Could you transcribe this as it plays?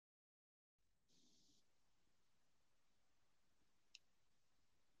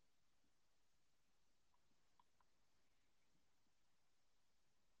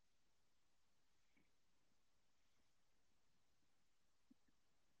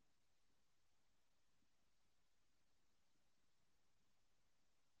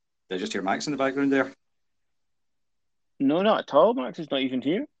Did I just hear Max in the background there? No, not at all. Max is not even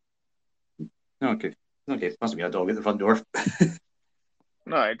here. Okay. Okay. Must be a dog at the front door.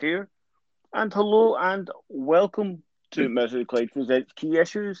 No, dear. And hello and welcome to Misery Clyde Presents Key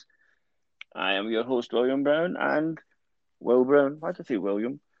Issues. I am your host, William Brown, and Will Brown. Why did I say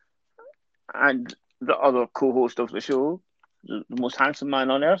William? And the other co-host of the show, the most handsome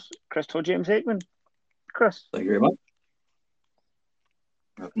man on earth, Christopher James Aikman. Chris. Thank you very much.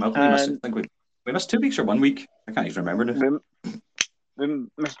 Welcome. I And think we missed 2 weeks or 1 week. I can't even remember now. we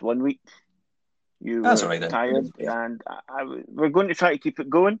missed 1 week. You That's were all right then. tired, and we're going to try to keep it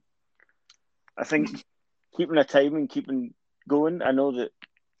going. I think keeping a time and keeping going, I know that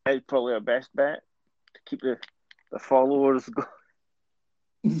is probably our best bet to keep the followers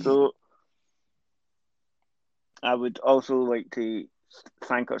going. So I would also like to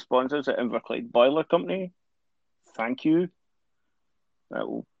thank our sponsors at Inverclyde Boiler Company. Thank you. That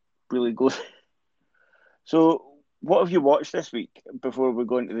will really go. So what have you watched this week? Before we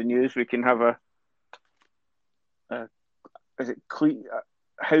go into the news, we can have a is it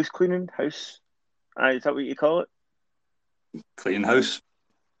house cleaning? House is that what you call it? Cleaning house.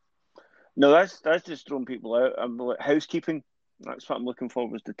 No, that's just throwing people out. I'm like housekeeping. That's what I'm looking for.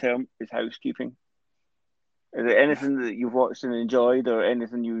 Was the term is housekeeping? Is there anything that you've watched and enjoyed, or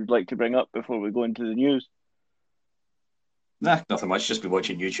anything you would like to bring up before we go into the news? Nah, nothing much. Just been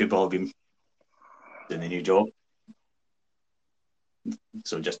watching YouTube. I've been doing a new job.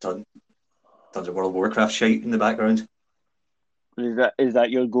 So just tons of World of Warcraft shite in the background. Is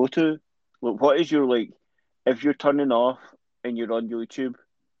that your go-to? Look, what is your like? If you're turning off and you're on YouTube,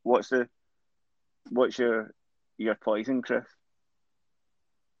 what's your poison, Chris?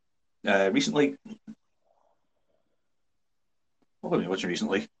 Recently, what have I been watching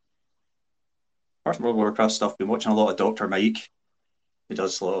recently? Apart from World of Warcraft stuff, been watching a lot of Dr. Mike, who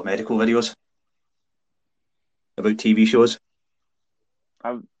does a lot of medical videos about TV shows.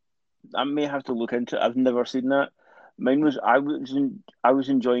 I may have to look into it. I've never seen that. Mine was I was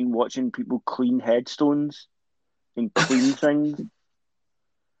enjoying watching people clean headstones and clean things.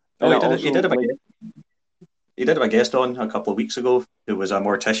 Oh, And he did have a guest on a couple of weeks ago who was a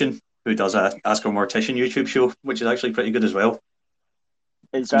mortician who does a Ask a Mortician YouTube show, which is actually pretty good as well.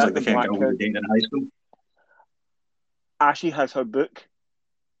 Is Seems that like the the kind of black girl hair? we dated in high school. Ashley has her book.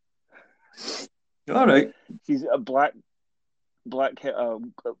 All right. She's a black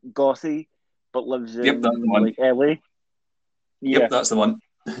gothy, but lives Yep, that's the in one. like LA. Yeah, Yep, that's the one.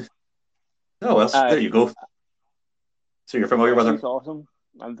 Oh, well, there you go. So you're familiar yeah, with her? she's awesome.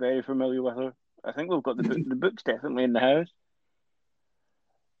 I'm very familiar with her. I think we've got the book. The book's definitely in the house.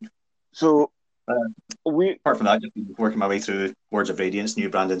 So Uh, we apart from that, just been working my way through Words of Radiance, new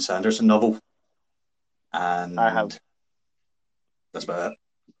Brandon Sanderson novel. And I have that's about it.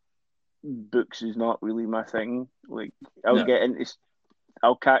 books is not really my thing. Like No.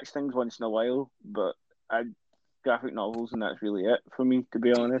 I'll catch things once in a while, but I graphic novels and that's really it for me, to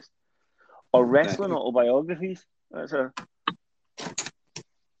be honest. Or wrestling autobiographies. That's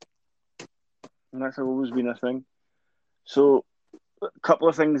always been a thing. So a couple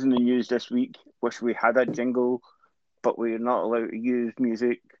of things in the news this week. Wish we had a jingle, but we're not allowed to use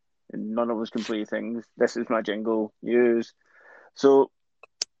music, and none of us can play things. This is my jingle. Use. So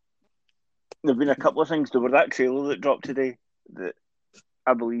there've been a couple of things. There was that trailer that dropped today that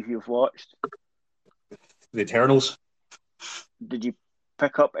I believe you've watched. The Eternals. Did you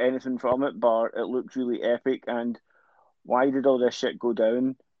pick up anything from it? Bar, it looked really epic. And why did all this shit go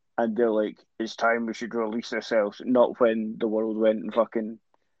down? And they're like, it's time we should release ourselves. Not when the world went and fucking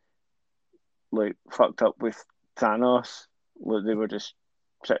like fucked up with Thanos. Like they were just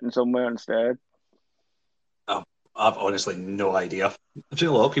sitting somewhere instead. I've honestly no idea. I've seen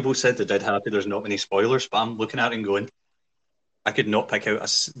a lot of people said they did happy there's not many spoilers, but I'm looking at it and going, I could not pick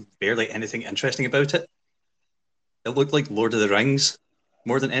out barely anything interesting about it. It looked like Lord of the Rings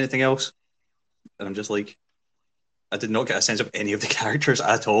more than anything else. And I'm just like, I did not get a sense of any of the characters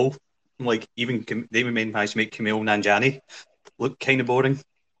at all. I'm like, even they managed to make Kumail Nanjiani look kind of boring.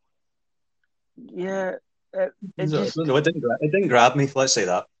 Yeah, it just No, it didn't grab me. Let's say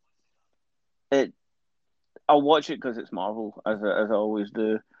that. it. I'll watch it because it's Marvel, as I always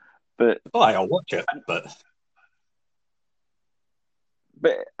do. But I'll watch it, but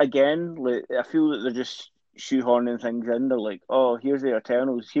again, like I feel that they're just shoehorning things in. They're like, oh, here's the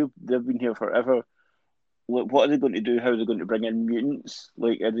Eternals. They've been here forever. Like, what are they going to do? How are they going to bring in mutants?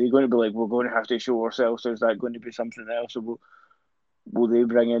 Like, are they going to be like, we're going to have to show ourselves? Or is that going to be something else? Or will they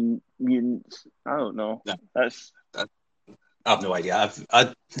bring in mutants? I don't know. no, That's I have no idea.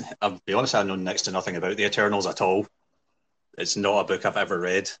 I'll be honest, I know next to nothing about the Eternals at all. It's not a book I've ever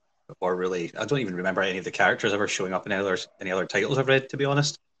read or really, I don't even remember any of the characters ever showing up in any other titles I've read, to be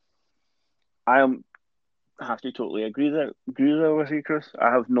honest. I have to totally agree there with you, Chris.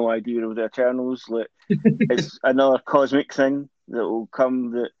 I have no idea of the Eternals. Like, it's another cosmic thing that will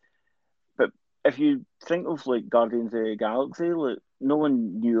come. But if you think of like Guardians of the Galaxy, like no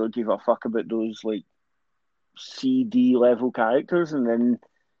one knew or gave a fuck about those like CD level characters, and then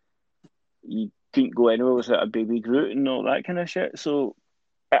you couldn't go anywhere without a baby Groot and all that kind of shit. So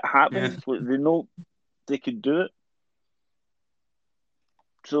it happens. Like, they know they could do it.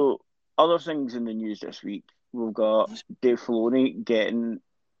 So other things in the news this week, we've got Dave Filoni getting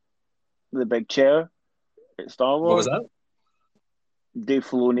the big chair at Star What was Wars. that? Dave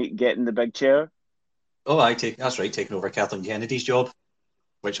Filoni getting the big chair. Oh, that's right, taking over Kathleen Kennedy's job,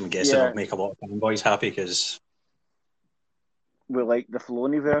 which I'm guessing will make a lot of fanboys happy because we like the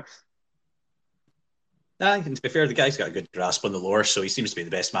Filoniverse. and to be fair, the guy's got a good grasp on the lore, so he seems to be the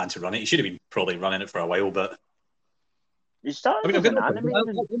best man to run it. He should have been probably running it for a while, but He started as an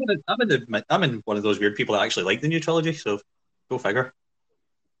animated. I'm in one of those weird people that actually like the new trilogy, so go figure.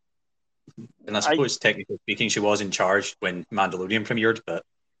 And I suppose, technically speaking, she was in charge when Mandalorian premiered, but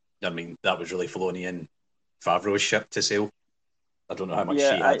I mean, that was really Filoni and Favreau's ship to sail. I don't know how much she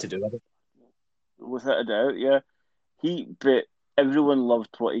had to do with it. Without a doubt, yeah. But everyone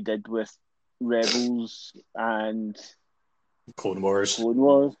loved what he did with Rebels and Clone Wars,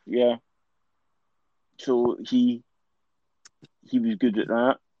 yeah. So he was good at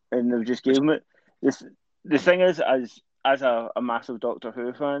that, and they just gave him it. The thing is, as a massive Doctor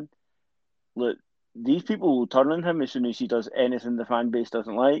Who fan, look, these people will turn on him as soon as he does anything the fan base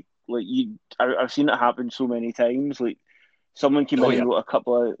doesn't like. Like I've seen it happen so many times. Like someone came in and wrote a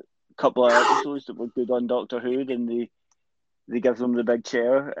couple of episodes that were good on Doctor Who, then they give them the big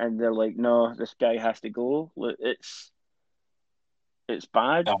chair, and they're like, "No, this guy has to go." Like, it's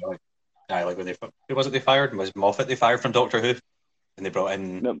bad. Like when who was it they fired? Was Moffat they fired from Doctor Who, and they brought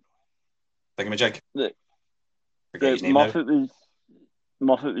in Thingamajig?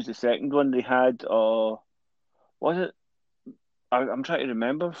 Moffat was the second one they had. Was it? I'm trying to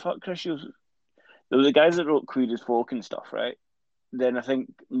remember. Fuck, Chris, there was a guy that wrote Queer as Folk and stuff, right? Then I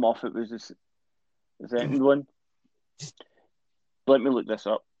think Moffat was the second one. Let me look this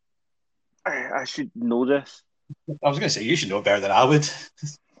up. I should know this. I was going to say, you should know better than I would.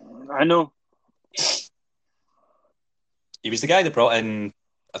 I know. He was the guy that brought in,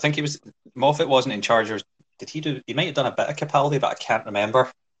 I think Moffat wasn't in charge, or he might have done a bit of Capaldi, but I can't remember.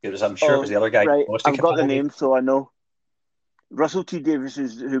 I'm sure it was the other guy. Right. I've got the name, so I know. Russell T Davies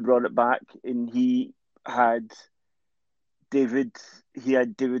is who brought it back, and he had David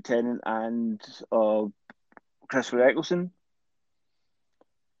Tennant and Christopher Eccleston.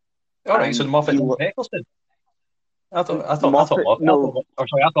 All right, so Moffat and Eccleston. I thought Moffat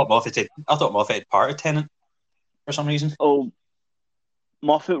had part of Tennant for some reason. Oh,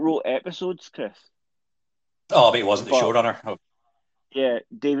 Moffat wrote episodes, Chris. Oh, but he wasn't the showrunner. Oh. Yeah,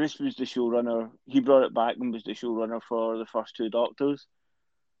 Davis was the showrunner. He brought it back and was the showrunner for the first two Doctors.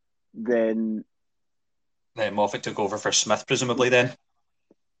 Then Moffat took over for Smith, presumably. Then.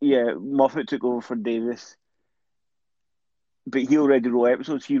 Yeah, Moffat took over for Davis. But he already wrote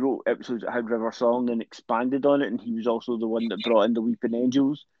episodes. He wrote episodes that had River Song and expanded on it, and he was also the one that brought in the Weeping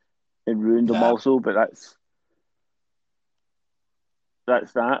Angels and ruined them also. But that's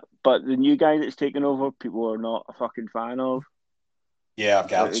that. But the new guy that's taken over, people are not a fucking fan of. Yeah, I'm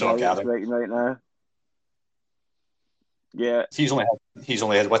gathering right now. Yeah, he's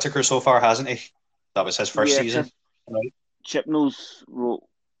only had Whittaker so far, hasn't he? That was his first season. Right. Chibnall's wrote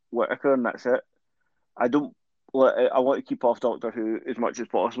Whittaker, and that's it. I want to keep off Doctor Who as much as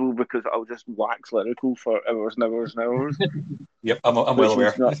possible because I'll just wax lyrical for hours and hours and hours. Yep, I'm well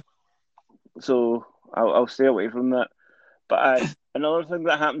aware. So I'll stay away from that. But another thing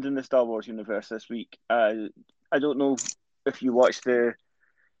that happened in the Star Wars universe this week, I don't know if you watched the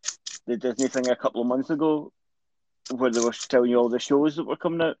Disney thing a couple of months ago where they were telling you all the shows that were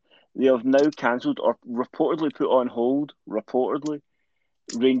coming out. They have now cancelled or reportedly put on hold,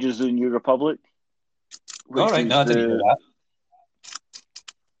 Rangers of the New Republic. All right, no, I didn't hear that.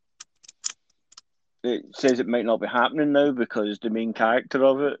 It says it might not be happening now because the main character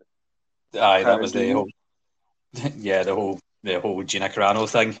of it. Aye, that was the whole. Yeah, the whole Gina Carano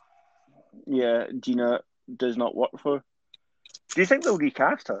thing. Yeah, Gina does not work for. Do you think they'll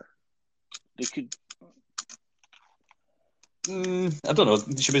recast her? They could. I don't know.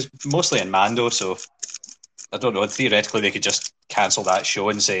 She was mostly in Mando, so I don't know. Theoretically, they could just cancel that show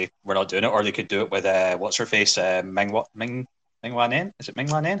and say we're not doing it, or they could do it with what's her face, Ming Wan En? Is it Ming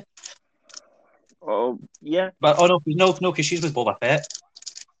Wan En? Oh yeah. But no, because she's with Boba Fett.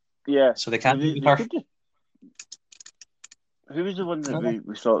 Yeah. So they can't They, use they her. could just, who was the one that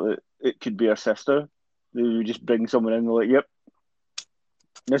we thought that it could be her sister? They would just bring someone in and like, yep,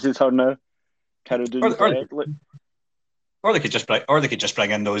 this is her now. Cara Dune's Or dead. Like, or they could just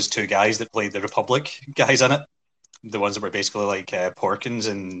bring in those two guys that played the Republic guys in it, the ones that were basically like Porkins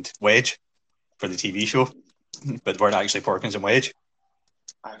and Wedge for the TV show, but weren't actually Porkins and Wedge.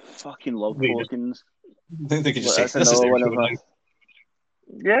 I fucking love They just Porkins. they could just say That's this is another their one show of now. us.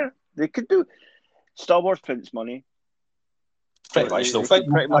 Yeah, they could do. Star Wars prints money. Pretty So much, they'll they find.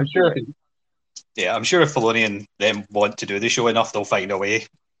 could pretty I'm much do sure. it. Yeah, I'm sure if Filoni and them want to do the show enough, they'll find a way.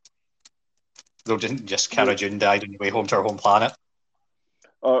 They'll just Cara Look, Dune died on the way home to her home planet.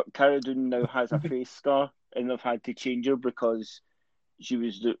 or Cara Dune now has a face scar, and they've had to change her because she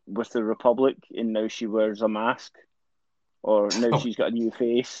was with the Republic, and now she wears a mask, or now she's got a new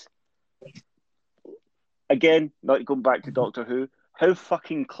face. Again, not going back to Doctor Who. How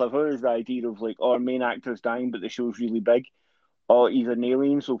fucking clever is the idea of like, our main actor's dying, but the show's really big? Or he's an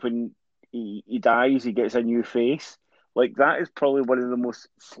alien, so when he dies, he gets a new face. Like, that is probably one of the most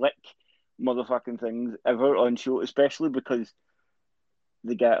slick motherfucking things ever on show, especially because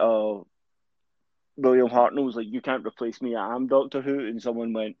they get William Hartnell was like, you can't replace me, I'm Doctor Who, and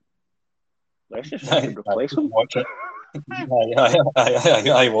someone went, let's just fucking replace him. Watch it.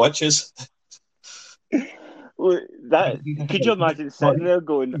 I watches. That could you imagine sitting there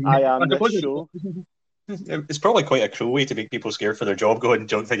going, I am this show? It's probably quite a cruel way to make people scared for their job. Going,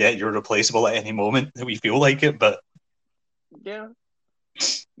 don't forget you're replaceable at any moment that we feel like it. But yeah,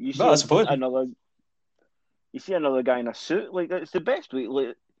 you well, I see suppose another guy in a suit. Like, it's the best way.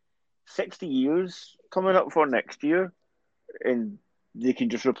 Like, 60 years coming up for next year, and they can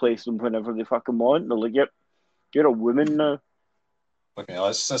just replace them whenever they fucking want. They're like, yep, you're a woman now. okay,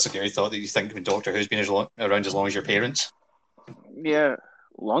 that's a scary thought that you think Doctor Who's been around as long as your parents. Yeah,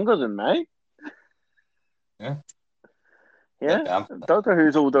 longer than me. Yeah. Yeah, Doctor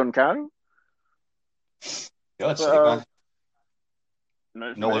Who's older than Carol. God's sake,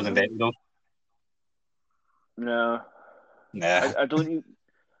 man. No older than Betty, though. No. Nah. I don't.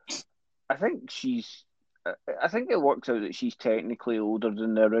 I think she's. I think it works out that she's technically older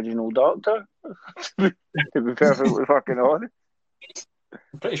than the original Doctor. To be perfectly fucking honest.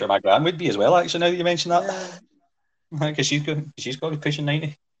 I'm pretty sure my gran would be as well. Actually, now that you mention that, because she's got to be pushing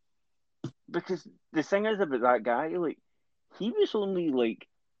 90. Because the thing is about that guy, like, he was only like,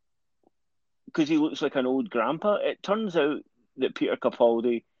 because he looks like an old grandpa. It turns out that Peter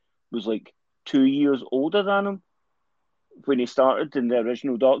Capaldi was like 2 years older than him when he started in the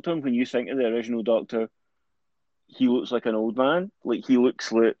original Doctor. And when you think of the original Doctor, he looks like an old man. Like, he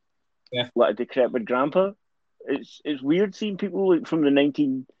looks like a decrepit grandpa. It's weird seeing people like from the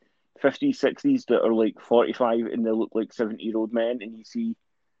 1950s, 60s that are like 45 and they look like 70-year-old men, and you see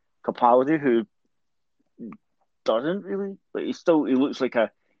Capaldi who doesn't really. Like, he looks like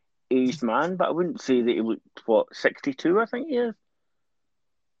a aged man, but I wouldn't say that he looked 62. I think he is.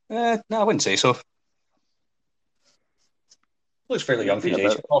 No, I wouldn't say so. Looks fairly young for his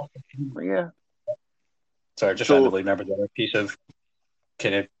age. Yeah. Sorry, I just randomly remembered the other piece of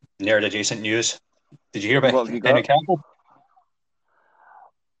kind of nerd adjacent news. Did you hear about Henry Cavill?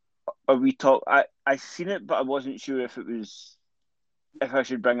 Are we I seen it, but I wasn't sure if I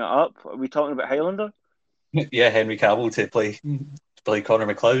should bring it up. Are we talking about Highlander? Yeah, Henry Cavill to play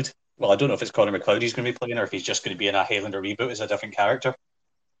Connor McLeod. Well, I don't know if it's Connor McLeod he's going to be playing, or if he's just going to be in a Highlander reboot as a different character.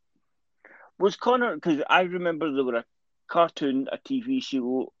 Was Connor, because I remember there were a cartoon, a TV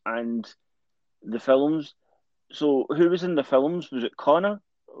show, and the films. So who was in the films? Was it Connor?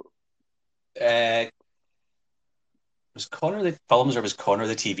 Was Connor the films or was Connor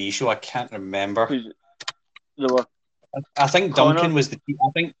the TV show? I can't remember. There were. I think Connor, Duncan was the.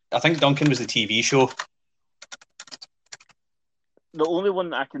 I think Duncan was the TV show. The only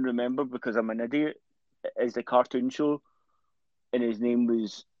one that I can remember, because I'm an idiot, is the cartoon show, and his name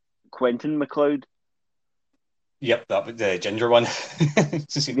was Quentin MacLeod. Yep, that was the ginger one.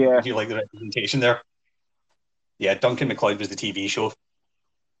 Yeah, you like the representation there. Yeah, Duncan MacLeod was the TV show.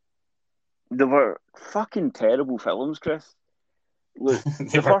 They were fucking terrible films, Chris. Look,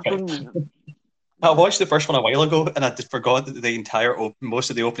 the first one was... I watched the first one a while ago, and I forgot that the entire most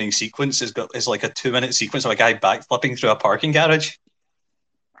of the opening sequence is like a 2-minute sequence of a guy backflipping through a parking garage.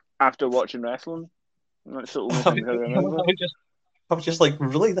 After watching wrestling, that's the only thing I remember. I was just like,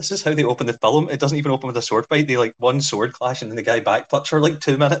 really? This is how they open the film? It doesn't even open with a sword fight. They like one sword clash, and then the guy backflips for like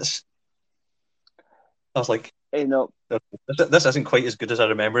 2 minutes. I was like, hey, no, this isn't quite as good as I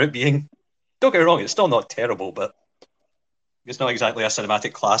remember it being. Don't get me wrong, it's still not terrible, but it's not exactly a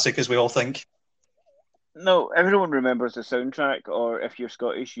cinematic classic as we all think. No, everyone remembers the soundtrack, or if you're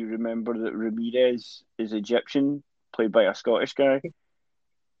Scottish, you remember that Ramirez is Egyptian, played by a Scottish guy.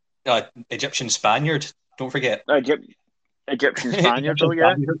 Egyptian Spaniard. Don't forget. Egypt, Egyptian Spaniard, Egyptian though,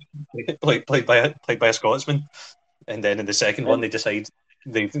 yeah. Spaniard, played by a Scotsman. And then in the second one, And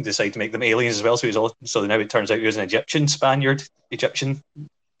they decide to make them aliens as well. So now it turns out he was an Egyptian Spaniard, Egyptian,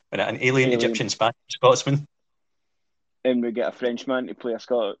 and an alien Alien. Egyptian Spaniard Scotsman. And we get a Frenchman to play a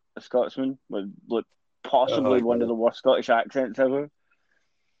Scotsman with like, Oh, possibly one of God. the worst Scottish accents ever.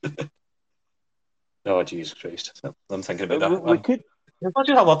 Oh, Jesus Christ! I'm thinking about We, that. we could, As much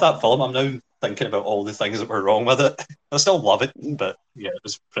as I love that film, I'm now thinking about all the things that were wrong with it. I still love it, but yeah, it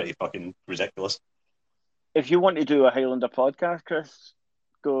was pretty fucking ridiculous. if you want to do a Highlander podcast, Chris,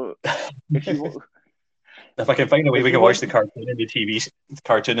 go. If you If I can find a way if we you can watch want, the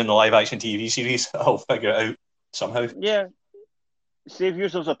cartoon in the live action TV series, I'll figure it out somehow. yeah, save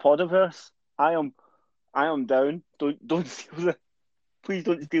yourselves a podiverse. I am down. Don't steal that. Please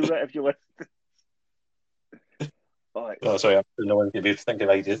don't steal that if you listen. All right. Oh, sorry, I'm sure no one's going to be thinking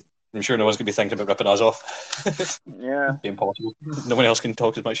about it. I'm sure no one's going to be thinking about ripping us off. Yeah. It'd be impossible. No one else can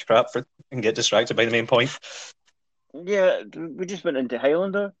talk as much crap and get distracted by the main point. Yeah, we just went into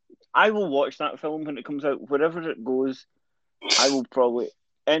Highlander. I will watch that film when it comes out. Wherever it goes, I will probably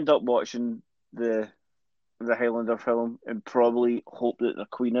end up watching the Highlander film and probably hope that there's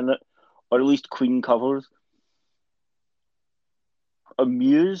Queen in it, or at least Queen covers. A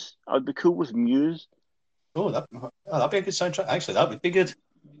Muse, I'd be cool with Muse. That'd be a good soundtrack. Actually, that would be good.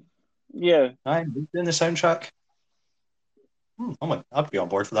 Yeah. I'm doing the soundtrack. I'd be on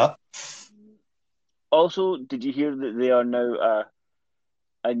board for that. Also, did you hear that they are now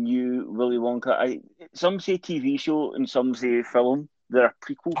a new Willy Wonka? Some say TV show and some say film. They're a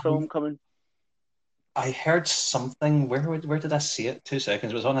prequel film coming. I heard something. Where did I see it? 2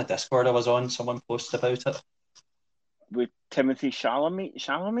 seconds. It was on a Discord I was on. Someone posted about it. With Timothy Chalamet.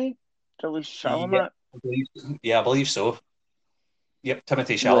 Chalamet? Yeah, Chalamet? I believe so. Yep,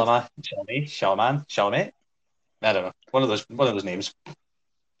 Timothy With Chalamet. I don't know. One of those names.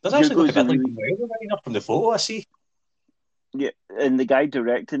 Does here actually look a goes the bit like really up from the photo I see. yeah, and the guy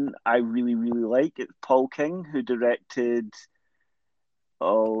directing I really really like. It's Paul King who directed I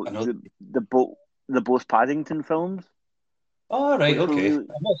know. the both Paddington films, Oh, right, which were okay. really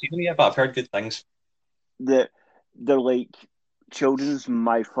I've not seen them yet, but I've heard good things. the they're like children's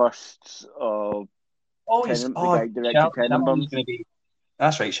my first Oh, The guy directed Chalamet's Tenenbaums. going to be.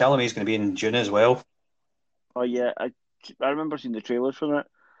 That's right. Chalamet's going to be in June as well. Oh yeah, I remember seeing the trailers for that.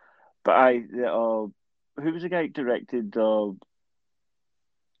 But who was the guy that directed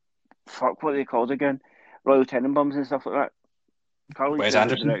fuck what are they called again? Royal Tenenbaums and stuff like that. Carly's Wes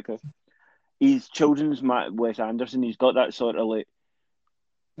favourite Anderson. director. He's children's Wes Anderson. He's got that sort of like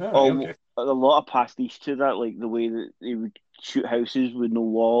Oh, right, okay. a lot of pastiche to that, like the way that they would shoot houses with no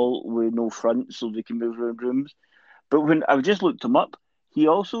wall, with no front, so they can move around rooms. But when I've just looked him up, he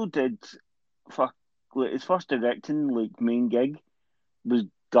also did fuck like, his first directing like main gig was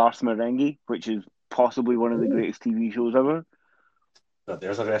Garth Marenghi, which is possibly one of the Ooh. greatest TV shows ever. But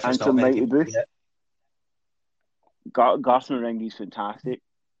there's a reference And not some many Mighty people Booth. get. Garth Marenghi's fantastic.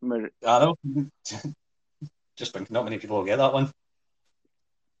 I know. Just think not many people will get that one.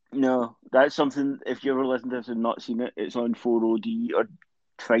 No, that's something. If you ever listen to this and not seen it, it's on 4OD or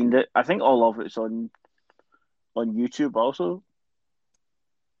find it. I think all of it's on YouTube also.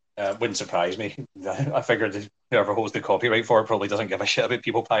 Wouldn't surprise me. I figured whoever holds the copyright for it probably doesn't give a shit about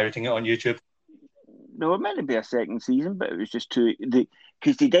people pirating it on YouTube. No, it meant to be a second season, but it was just too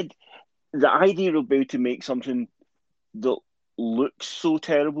because they did the idea of being to make something that looks so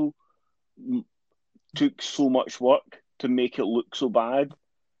terrible took so much work to make it look so bad.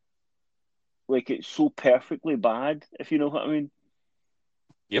 Like it's so perfectly bad, if you know what I mean.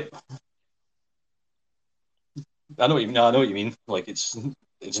 Yep. I know what you mean. No, I know what you mean. Like it's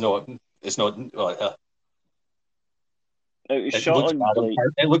not It was it shot looks on bad on like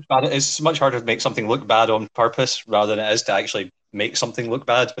purpose. It looks bad. It's much harder to make something look bad on purpose rather than it is to actually make something look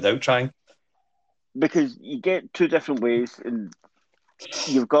bad without trying. because you get two different ways, and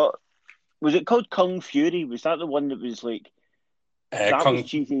you've got was it called Kung Fury? Was that the one that was like that was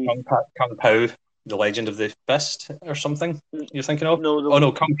cheesy? Kung Pao, the Legend of the Fist, or something you're thinking of? No, Oh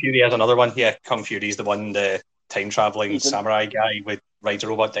no, Kung Fury has another one. Yeah, Kung Fury is the one, the time traveling he's an samurai guy with rides a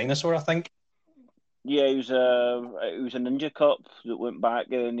robot dinosaur, I think. yeah, he was a ninja cop that went back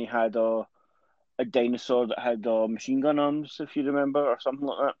and he had a dinosaur that had machine gun arms, if you remember, or something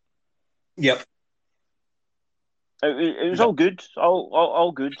like Yep. that. It was all good,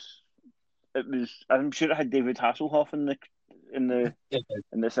 all good. It was. I'm sure it had David Hasselhoff in the in the Yeah.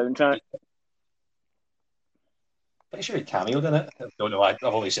 in the soundtrack. Pretty sure he cameoed in it. I don't know. I've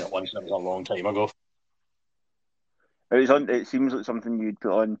only seen it once, and it was a long time ago. It was on. It seems like something you'd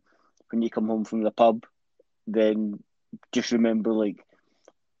put on when you come home from the pub. Then just remember, like,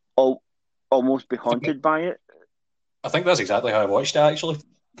 all, almost be haunted by it. I think that's exactly how I watched it. Actually,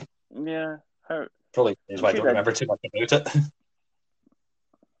 Yeah, probably is I'm why I sure don't that. remember too much about it.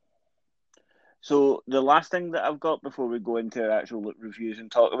 So the last thing that I've got before we go into actual like, reviews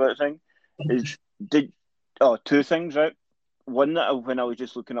and talk about thing is did two things, right? One that when I was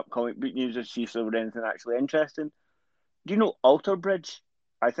just looking up comic book news to see if there were anything actually interesting. Do you know Alter Bridge?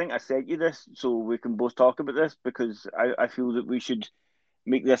 I think I sent you this so we can both talk about this because I feel that we should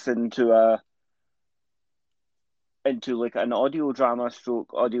make this into like an audio drama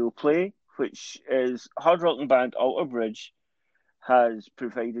stroke audio play, which is hard rocking band Alter Bridge has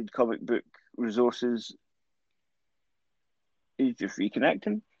provided comic book resources. He's just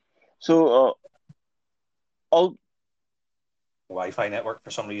reconnecting. So all Wi-Fi network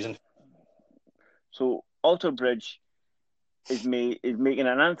for some reason. so Alter Bridge is making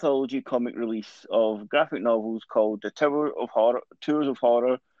an anthology comic release of graphic novels called The Tower of Horror Tours of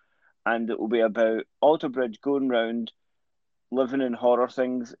Horror, and it will be about Alter Bridge going round living in horror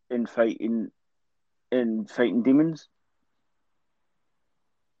things and fighting demons.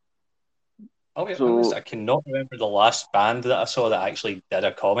 I'll be honest, So I cannot remember the last band that I saw that actually did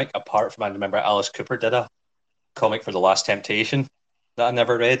a comic. Apart from I remember Alice Cooper did a comic for The Last Temptation that I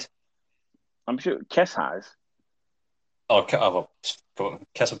never read. I'm sure Kiss has. Oh,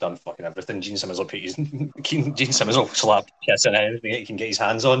 Kiss have done fucking everything. Gene Simmons will put Gene Simmons will slap Kiss in anything he can get his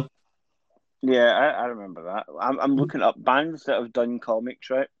hands on. Yeah, I remember that. I'm looking up bands that have done comics,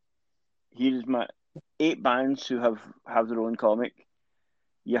 right? Here's my 8 bands who have their own comic.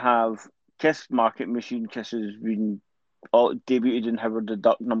 You have Kiss Market Machine. Kiss has been debuted in Howard the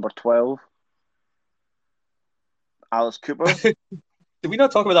Duck number 12. Alice Cooper. Did we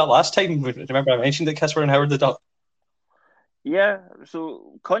not talk about that last time? Remember I mentioned that Kiss were in Howard the Duck? Yeah,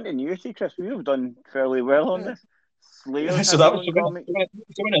 so continuity, Chris. We have done fairly well on this. Slayer So has that their was own comic.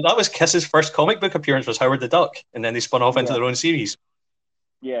 that was Kiss's first comic book appearance was Howard the Duck, and then they spun off into Yeah, their own series.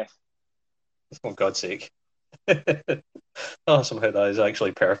 yes. For God's sake! Oh, somehow that is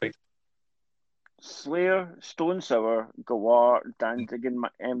actually perfect. Slayer, Stone Sour, Gawar, Danzig,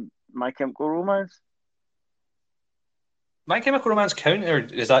 and My Chemical Romance. My Chemical Romance count, or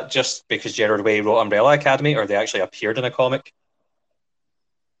is that just because Gerard Way wrote Umbrella Academy, or they actually appeared in a comic?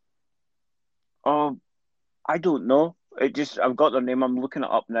 Oh, I don't know. I've got their name. I'm looking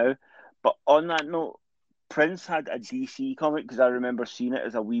it up now. But on that note, Prince had a DC comic because I remember seeing it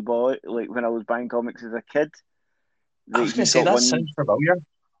as a wee boy, like when I was buying comics as a kid. I That was going to he's say got that one. sounds familiar.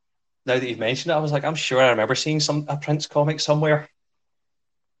 Now that you've mentioned it, I was like, I'm sure I remember seeing a Prince comic somewhere.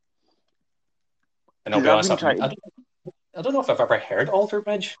 And I'll Because be I've honest, been trying. I don't know if I've ever heard Alter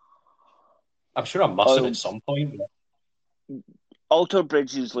Bridge. I'm sure I must have at Oh, some point. Alter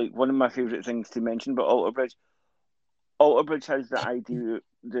Bridge is like one of my favorite things to mention. But Alter Bridge, has the idea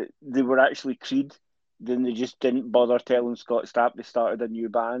that they were actually Creed. Then they just didn't bother telling Scott Stapp they started a new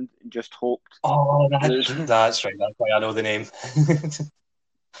band and just hoped. Oh, That, that's right. That's why I know the name.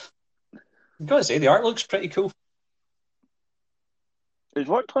 I've got to say, the art looks pretty cool. it's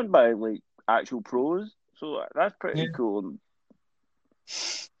worked on by like actual pros, so that's Yeah. pretty cool. I'm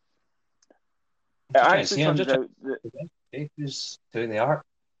It just trying to actually see. I'm turns just trying out that to see who's doing the art.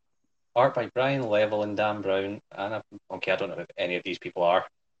 Art by Brian Level and Dan Brown. Okay, I don't know who any of these people are.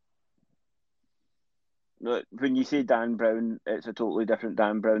 when you say Dan Brown, it's a totally different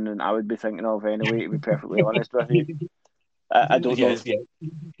Dan Brown than I would be thinking of anyway, to be perfectly honest with you. I don't know. Yeah.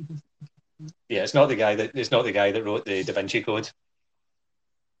 Yeah, it's not the guy that wrote the Da Vinci Code.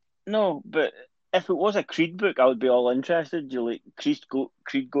 No, but if it was a Creed book, I would be all interested. You like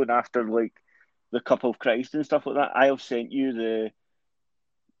Creed going after like the Cup of Christ and stuff like that. I have sent you the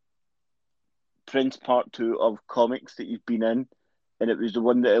Prince Part Two of comics that you've been in, and it was the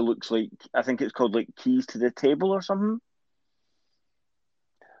one that it looks like. I think it's called like Keys to the Table or something.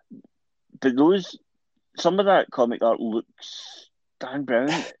 But some of that comic art looks Dan Brown.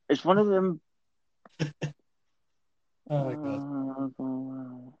 It's one of them. Oh my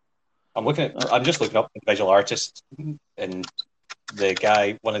god! Uh, I'm just looking up the visual artist, and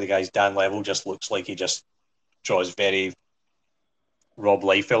one of the guys, Dan Level, just looks like he just draws very Rob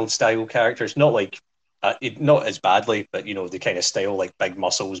Liefeld style characters. Not as badly, but the kind of style like big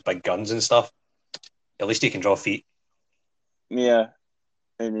muscles, big guns and stuff. At least he can draw feet. yeah,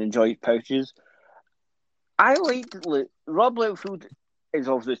 and enjoy pouches. I like Rob Liefeld is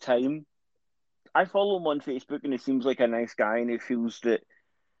of the time. I follow him on Facebook, and he seems like a nice guy, and he feels that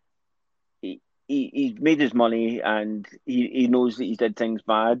he's made his money and he knows that he did things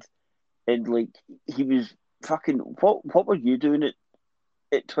bad, and like he was fucking what were you doing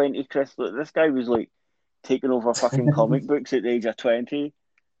at 20, Chris? Like, this guy was like taking over fucking comic books at the age of 20.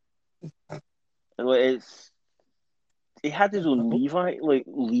 And, like, he had his own Levi, like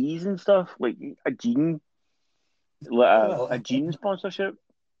Lees and stuff, like a jean, like a Well, jean sponsorship.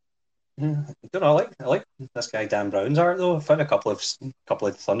 I don't know. I like this guy Dan Brown's art though. I found a couple of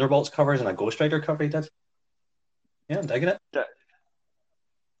Thunderbolts covers and a Ghost Rider cover he did. Yeah, I'm digging it. That,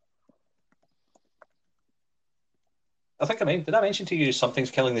 Did I mention to you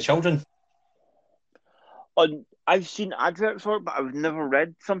Something's Killing the Children? I've seen adverts for it, but I've never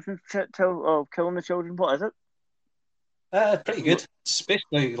read something of killing the children. What is it? Pretty good. It's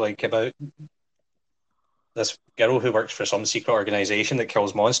basically like about this girl who works for some secret organization that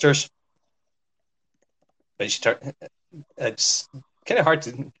kills monsters. But it's kind of hard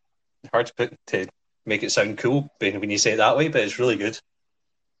to put to make it sound cool when you say it that way, but it's really good.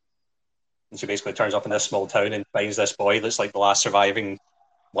 And she basically turns up in this small town and finds this boy that's like the last surviving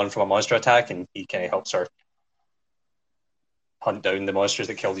one from a monster attack, and he kind of helps her hunt down the monsters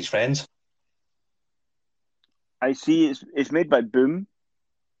that killed his friends. I see it's made by Boom.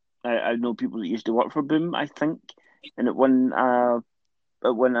 I know people that used to work for Boom, I think, and it won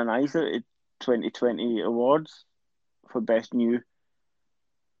an Eisner at 2020 awards for best new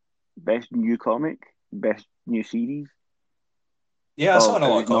comic, best new series. Yeah, I saw in a It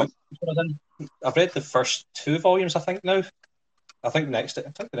lot was of not. comics. I've read the first 2 volumes, I think now. I think the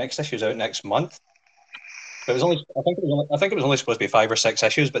next issue's out next month. But it was only I think it was only supposed to be 5 or 6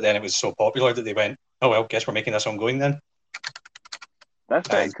 issues, but then it was so popular that they went, oh well, guess we're making this ongoing then. That's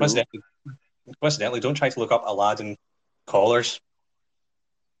pretty And cool. coincidentally, don't try to look up Aladdin collars,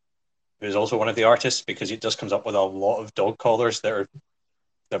 who's also one of the artists, because it just comes up with a lot of dog collars they've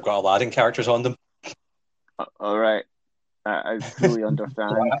got Aladdin characters on them. All right, I fully understand.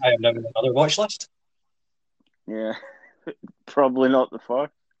 So I have now another watch list. Yeah, probably not the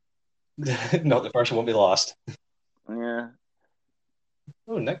first. Not the first, won't be the last. Yeah.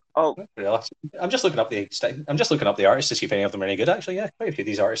 Oh, Nick. Oh, I'm just looking up the artists to see if any of them are any good. Actually, yeah, quite a few of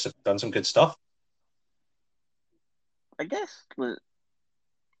these artists have done some good stuff. I guess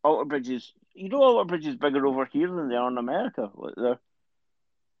Alter Bridge is. Alter Bridge is bigger over here than they are in America.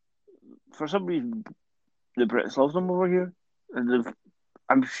 For some reason, the Brits love them over here, and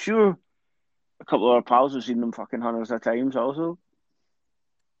I'm sure a couple of our pals have seen them fucking hundreds of times. Also,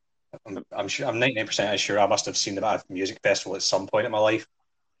 I'm sure. I'm 99% sure I must have seen them at a music festival at some point in my life,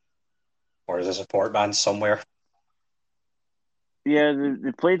 or as a support band somewhere. yeah,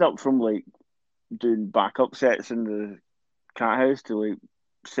 they played up from like doing backup sets in the Cat House to like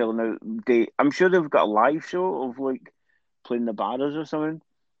selling out. I'm sure they've got a live show of like playing the Barras or something.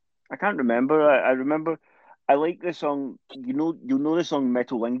 I can't remember. I remember. I like the song. You know the song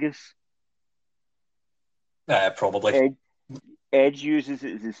Metalingus. Probably. Edge uses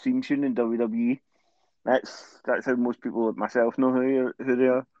it as his theme tune in WWE. That's how most people like myself know who they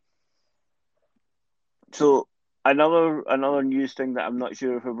are. So another news thing that I'm not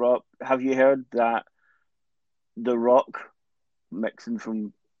sure if I brought up. Have you heard that The Rock, mixing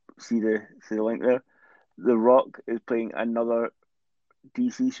from see the link there? The Rock is playing another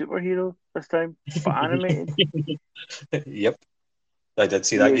DC superhero this time, but animated. Yep, I did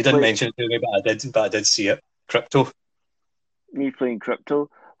see Yeah, that. You didn't mention it to me, but I did see it. Crypto. he's playing Crypto,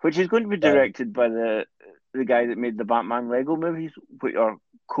 which is going to be directed by the guy that made the Batman Lego movies, which are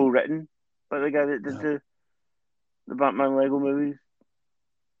co-written by the guy that did the Batman Lego movies.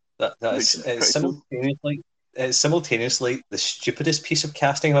 That Which is is pretty cool. it's simultaneously the stupidest piece of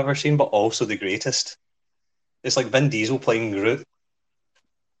casting I've ever seen, but also the greatest. It's like Vin Diesel playing Groot.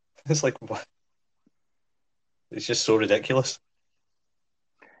 It's like what? It's just so ridiculous.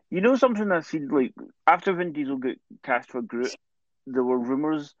 You know something I've seen, like, after Vin Diesel got cast for Groot, there were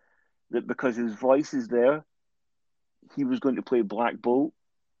rumours that because his voice is there, he was going to play Black Bolt.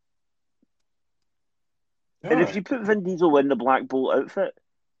 All And if you right. put Vin Diesel in the Black Bolt outfit,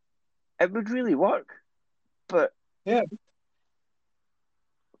 it would really work. But Yeah.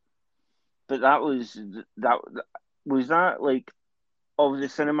 that was that like of the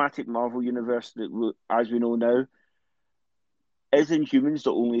cinematic Marvel universe that as we know now, is Inhumans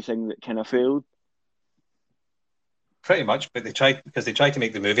the only thing that kind of failed? Pretty much, but they tried to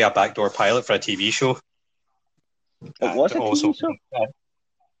make the movie a backdoor pilot for a TV show, It and was a TV also show.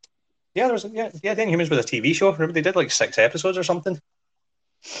 yeah, there was the Inhumans was a TV show. Remember they did like 6 episodes or something.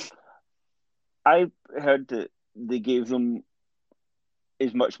 I heard that they gave them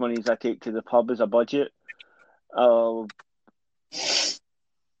as much money as I take to the pub as a budget. Uh,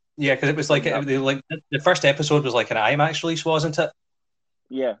 Yeah, because it was from that. like the first episode was like an IMAX release, wasn't it?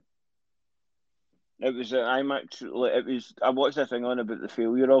 Yeah, it was. I'm actually. It was. I watched a thing on about the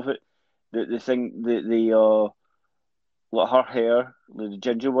failure of it. The thing. The like her hair, the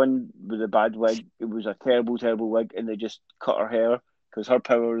ginger one with the bad wig. It was a terrible, terrible wig, and they just cut her hair because her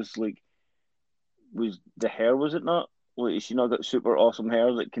powers like was the hair, was it not? Like she not got super awesome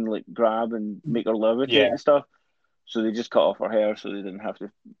hair that can like grab and make her levitate Yeah, and stuff. So they just cut off her hair so they didn't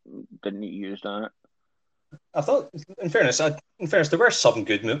need to use that. I thought, in fairness, there were some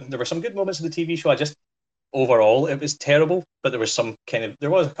good moments in the TV show. I just overall it was terrible, but there was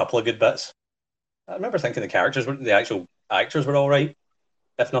a couple of good bits. I remember thinking the actual actors were all right,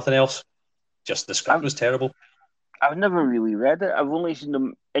 if nothing else. Just the script I've was terrible. I've never really read it. I've only seen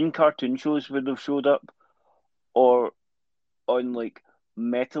them in cartoon shows where they've showed up, or on like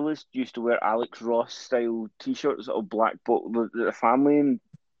Metalist used to wear Alex Ross style T-shirts of black the family, and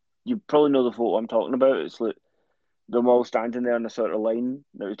you probably know the photo I'm talking about. It's like them all standing there in a sort of line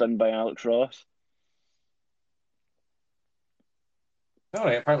that was done by Alex Ross. All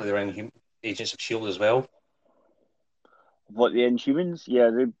right, apparently they're in Agents of Shield as well. What, the Inhumans? Yeah,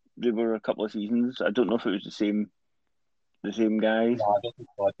 they were a couple of seasons. I don't know if it was the same guys. No, I don't think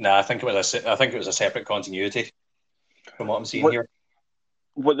so. No, I think it was a separate continuity from what I'm seeing What here.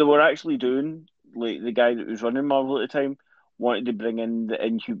 what they were actually doing, like the guy that was running Marvel at the time, wanted to bring in the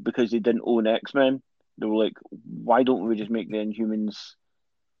Inhum because they didn't own X Men. They were like, why don't we just make the Inhumans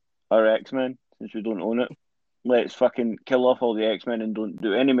our X Men since we don't own it? Let's fucking kill off all the X Men and don't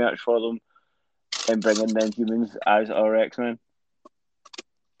do any merch for them and bring in the Inhumans as our X Men.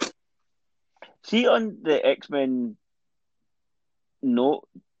 See, on the X Men note,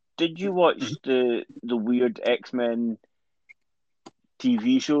 did you Mhm. watch the weird X Men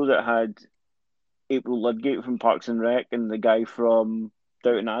TV show that had April Ludgate from Parks and Rec and the guy from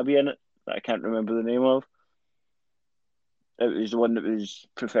Downton Abbey in it that I can't remember the name of? It was the one that was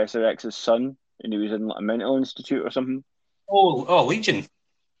Professor X's son, and he was in like a mental institute or something. Legion.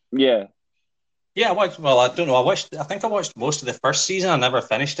 Yeah, Yeah, I watched. Well, I don't know. I think I watched most of the first season. I never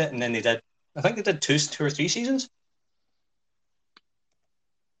finished it, and then they did. I think they did two or three seasons.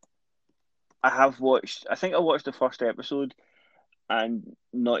 I have watched. I think I watched the first episode, and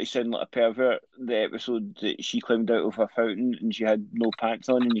not to sound like a pervert, the episode that she climbed out of a fountain and she had no pants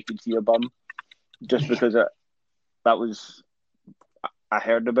on and you could see her bum, just because that was I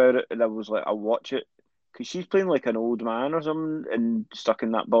heard about it and I was like, I'll watch it because she's playing like an old man or something and stuck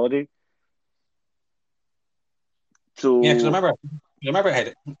in that body. Yeah, because So I remember it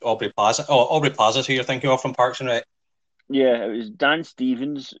had Aubrey Plaza. Oh, Aubrey Plaza, who you're thinking of from Parks and Rec. yeah, it was Dan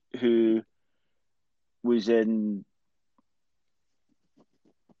Stevens who was in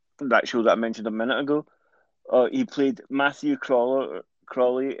that show that I mentioned a minute ago. He played Matthew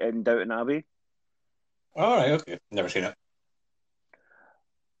Crawley in Downton Abbey. All right, okay, never seen it.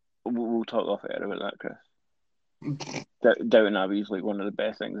 We'll talk off air about that, Chris. Downton Abbey is like one of the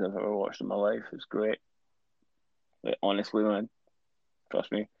best things I've ever watched in my life. It's great. Like, honestly, man,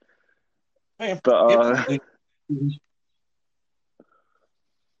 trust me. Yeah, But yep.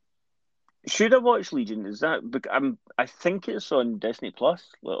 should I watch Legion? Is that? I think it's on Disney Plus,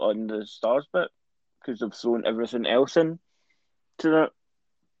 like on the Stars bit, because they've thrown everything else in to that.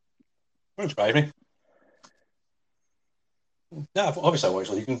 Don't surprise me. Yeah, obviously I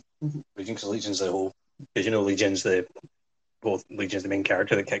watched Legion. Legion because Legion's the whole. Because Legion's the main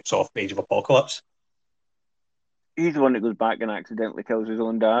character that kicks off Age of Apocalypse. He's the one that goes back and accidentally kills his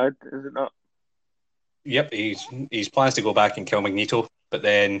own dad, is it not? Yep, he's plans to go back and kill Magneto, but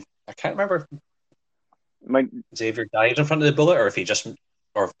then I can't remember Mike, if Xavier dies in front of the bullet, or if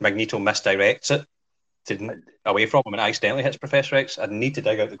Magneto misdirects it away from him and accidentally hits Professor X. I'd need to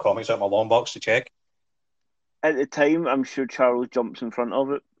dig out the comics out of my long box to check. at the time, I'm sure Charles jumps in front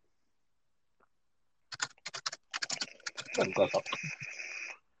of it.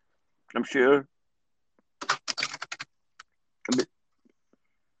 I'm sure. But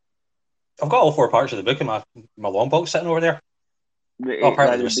I've got all four parts of the book in my long box sitting over there. Oh,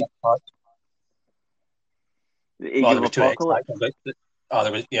 apparently there was the six parts. Age Well, of there was two X Apocalypse. Factor books.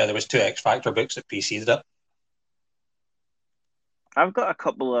 There was two X Factor books that preceded it. I've got a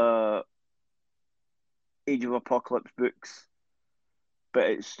couple of Age of Apocalypse books, but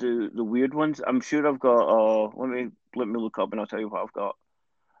it's the weird ones. I'm sure I've got. Let me look up and I'll tell you what I've got.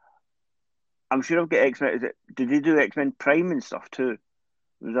 I'm sure I've got X Men. Is it? Did they do X Men Prime and stuff too?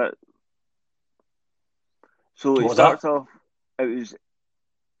 Was that so? What It was that? starts off. It was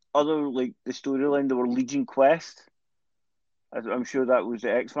other like the storyline. There were Legion Quest. I'm sure that was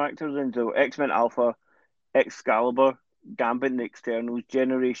the X Factor. Then so X Men Alpha, Excalibur, Gambit and the Externals,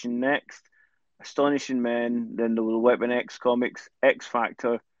 Generation Next, Astonishing Men, then there were the Weapon X comics, X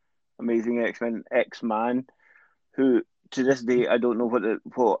Factor, Amazing X-Men, X-Man, who to this day I don't know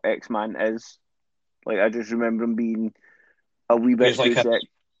what X-Man is. Like I just remember him being a wee He's bit too like a sick.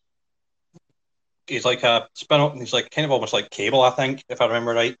 he's like a spin-off. He's like kind of almost like Cable, I think, if I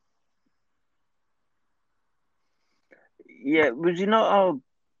remember right. Yeah, was he not a?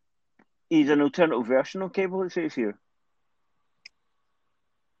 He's an alternative version of Cable. It says here,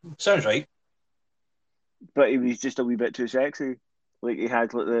 Sounds right. but he was just a wee bit too sexy. Like he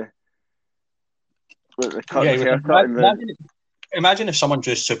had like the cut Yeah, his he was. haircut and the Imagine if someone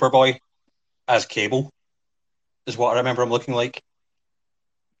drew Superboy as Cable, is what I remember him looking like.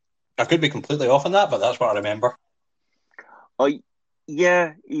 I could be completely off on that, but that's what I remember. oh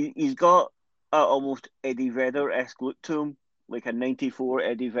yeah, he's got a almost Eddie Vedder esque look to him, like a '94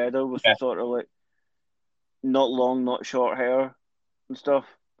 Eddie Vedder with the Yeah. sort of like not long, not short hair and stuff.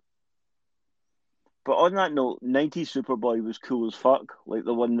 But on that note, '90s Superboy was cool as fuck, like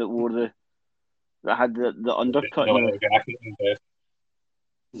the one that wore that had the undercut and the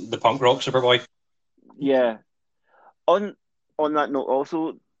The punk rock Superboy. yeah. On on that note,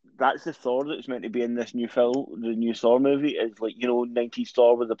 also that's the Thor that's meant to be in this new film, the new Thor movie. Is like '90s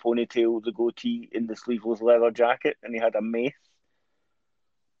Thor with the ponytail, the goatee, in the sleeveless leather jacket, and he had a mace.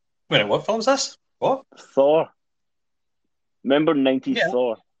 Wait, what film's this? What? Thor. Remember '90s Yeah.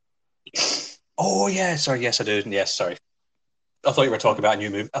 Thor? Oh yeah, sorry. Yes, I do. Yes, sorry. I thought you were talking about a new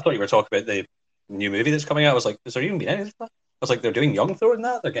movie. I thought you were talking about the new movie that's coming out. I was like, is there even been any of that? I was like, they're doing Young Thor in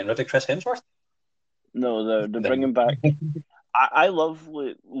that. They're getting rid of Chris Hemsworth. No, they're Then bringing back. I love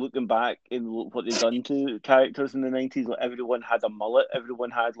looking back and what they've done to characters in the '90s. Like everyone had a mullet.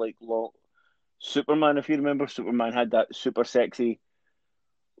 Everyone had like long. Superman, if you remember, Superman had that super sexy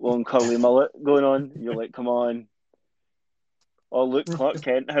long curly mullet going on. You're like, come on. Oh, look, Clark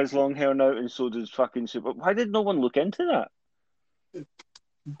Kent has long hair now, and so does fucking Super. Why did no one look into that?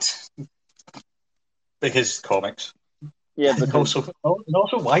 because comics. Yeah, And because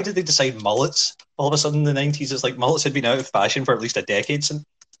also, why did they decide mullets all of a sudden in the 90s? It's like mullets had been out of fashion for at least a decade.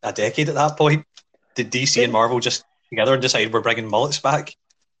 A decade at that point. Did DC and didn't Marvel just together and decide we're bringing mullets back?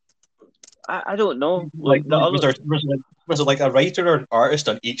 I don't know. Like, Like the other, was it like a writer or an artist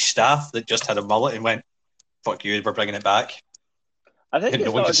on each staff that just had a mullet and went, "Fuck you, we're bringing it back," I think and it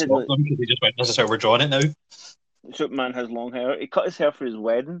no one could started in stop them because they just went, "This is how we're drawing it now." Superman has long hair. He cut his hair for his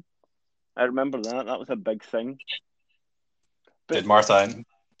wedding. I remember that. That was a big thing. But Did Martha and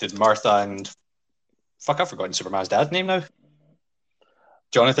did Martha and fuck? I've forgotten Superman's dad's name now.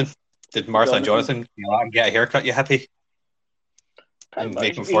 Jonathan. Did Martha and Jonathan, Jonathan get a haircut? You happy? pretty And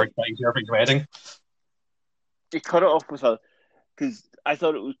make much, him forward to his perfect wedding. he cut it off with a because I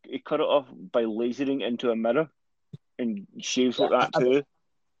thought it was he cut it off by lasering into a mirror and shaves Yeah, like that too.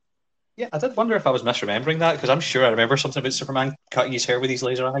 yeah, I did wonder if I was misremembering that because I'm sure I remember something about Superman cutting his hair with these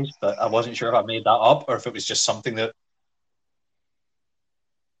laser eyes, but I wasn't sure if I made that up or if it was just something that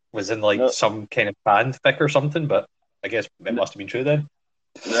was in like No, some kind of fanfic or something. But I guess it no, must have been true then.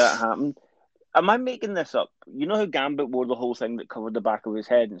 that happened. Am I making this up? You know how Gambit wore the whole thing that covered the back of his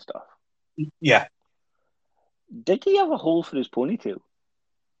head and stuff? Yeah. Did he have a hole for his ponytail?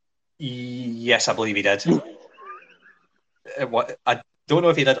 Yes, I believe he did. I don't know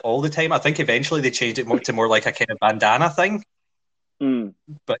if he did all the time. I think eventually they changed it to more like a kind of bandana thing. Mm.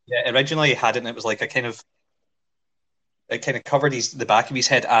 But yeah, originally he had it and it was like it kind of covered the back of his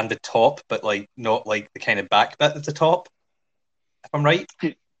head and the top, but like not like the kind of back bit at the top. If I'm right,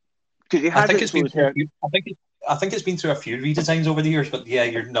 Because he I had think it it's so been his through hair. I think it's been through a few redesigns over the years. But yeah,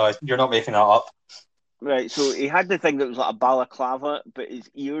 you're not making that up. Right, so he had the thing that was like a balaclava, but his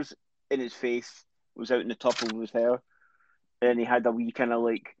ears and his face was out in the top of his hair. And he had a wee kind of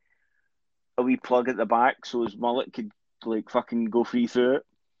like a wee plug at the back so his mullet could like fucking go free through it.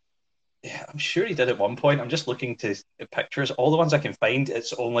 Yeah, I'm sure he did at one point. I'm just looking to pictures. All the ones I can find,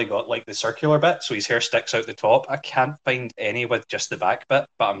 it's only got like the circular bit, so his hair sticks out the top. I can't find any with just the back bit,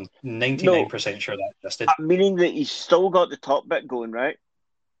 but I'm No, 99% sure that existed. meaning that he's still got the top bit going, right?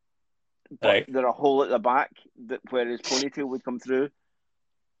 But Right. there's a hole at the back that where his ponytail would come through.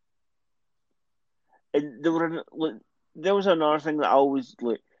 And there was another thing that I always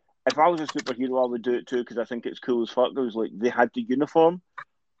like. If I was a superhero, I would do it too because I think it's cool as fuck. There was like they had the uniform,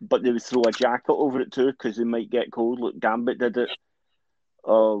 but they would throw a jacket over it too because they might get cold. Like Gambit did it.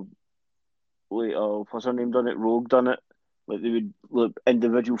 Uh, what's her name done it? Rogue done it. Like they would like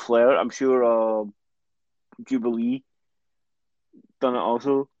individual flair. I'm sure Jubilee done it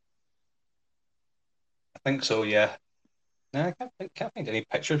also. I think so, yeah. No, I can't find any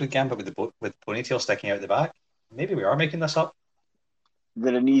pictures with Gambit with with ponytail sticking out the back. maybe we are making this up.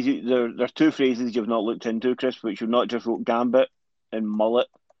 They're an easy. There's two phrases you've not looked into, Chris, which you've not just wrote gambit and mullet.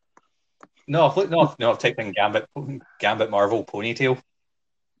 No, I've typed in Gambit Marvel ponytail.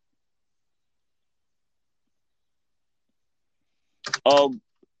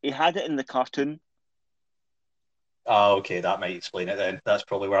 He had it in the cartoon. Oh, okay, that might explain it then. That's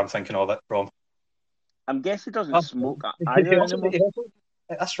probably where I'm thinking of it from. I'm guessing he doesn't smoke either anymore.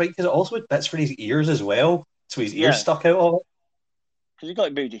 That's right, because it also had bits for his ears as well, so his ears Yeah. stuck out of it. Because he got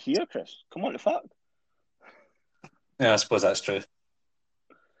to be able to hear, Chris. Come on, the fuck. Yeah, I suppose that's true.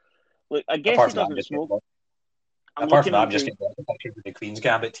 Look, I guess Apart he from that, doesn't smoke. I'm just getting the picture of the Queen's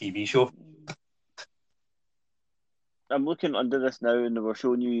Gambit TV show. I'm looking under this now, and they were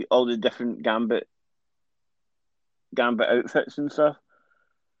showing you all the different Gambit outfits and stuff.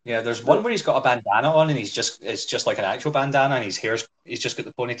 Yeah, there's one where he's got a bandana on, and it's just like an actual bandana, and he's just got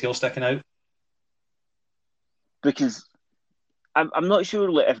the ponytail sticking out. Because I'm not sure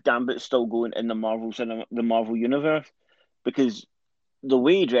like, if Gambit's still going in the Marvel universe, because the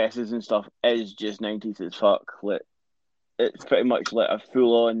way he dresses and stuff is just 90s as fuck. Like, it's pretty much like a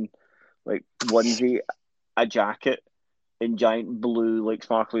full on like onesie, a jacket, and giant blue like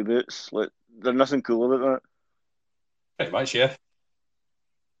sparkly boots. Like, there's nothing cool about that. Pretty much, yeah.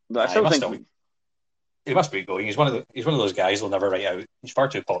 But I still think he must be going. He's one of those guys who'll never write out. He's far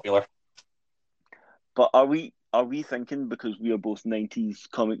too popular. But are we thinking because we are both 90s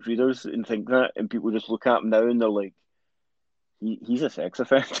comic readers and think that, and people just look at him now and they're like, he's a sex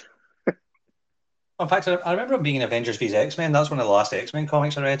offender? In fact, I remember him being in Avengers vs X-Men. That's one of the last X-Men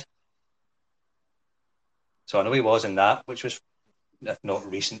comics I read. So I know he was in that, which was, if not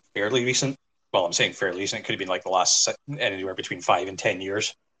recent, fairly recent. Well, I'm saying fairly recent. It could have been like the last anywhere between 5 and 10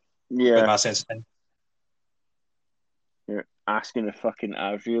 years. Yeah. With my sense of thing. You're asking if fucking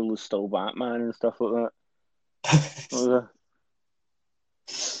Azrael is still Batman and stuff like that.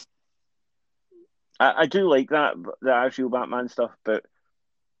 I do like that, the Azrael Batman stuff, but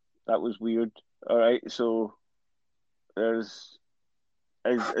that was weird. All right, so is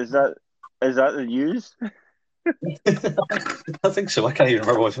that the news? I think so. I can't even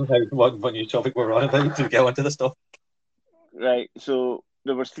remember what new topic we're on about to get onto the stuff. Right, so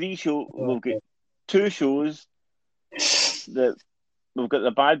there was 3 shows. We've got 2 shows. That we've got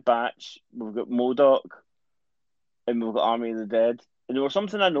the Bad Batch, we've got MODOK, and we've got Army of the Dead. And there was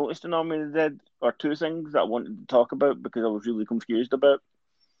something I noticed in Army of the Dead, or 2 things that I wanted to talk about because I was really confused about.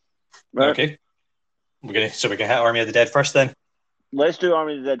 Right? Okay. We can hit Army of the Dead first then. Let's do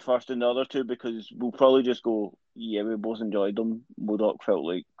Army of the Dead first and the other 2 because we'll probably just go, yeah, we both enjoyed them. MODOK felt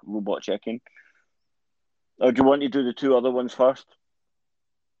like Robot Chicken. Or do you want to do the 2 other ones first?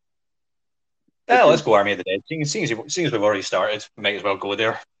 Yeah, let's go Army of the Dead. Seeing as we've already started, we might as well go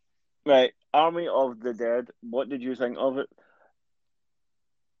there. Right, Army of the Dead. What did you think of it?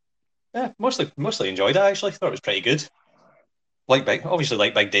 Yeah, mostly enjoyed it actually. Thought it was pretty good. Obviously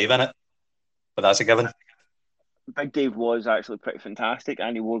like Big Dave in it, but that's a given. Big Dave was actually pretty fantastic,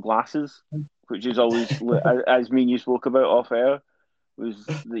 and he wore glasses, which is always, as me and you spoke about off air, was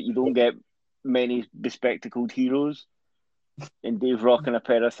that you don't get many bespectacled heroes, and Dave rocking a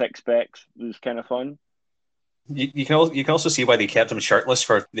pair of thick specs was kind of fun. You can also see why they kept him shirtless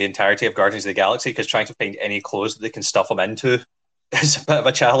for the entirety of Guardians of the Galaxy, because trying to find any clothes that they can stuff him into is a bit of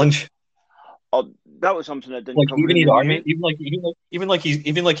a challenge. Oh, that was something I didn't. Like even his army, even like he's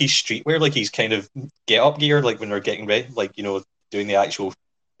streetwear, like he's kind of get up gear, like when they're getting ready, like doing the actual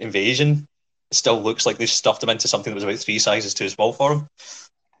invasion, it still looks like they stuffed him into something that was about 3 sizes too small for him.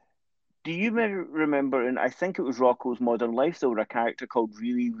 Do you remember? And I think it was Rocco's Modern Life. There was a character called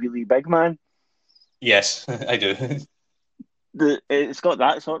Really Really Big Man. Yes, I do. It's got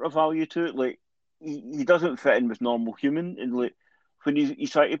that sort of value to it. Like he doesn't fit in with normal human, and like when he's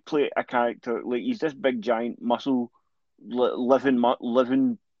trying to play a character, like he's this big giant muscle,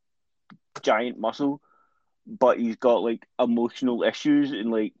 living giant muscle, but he's got like emotional issues and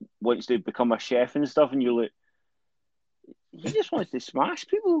like wants to become a chef and stuff, and you're like, he just wants to smash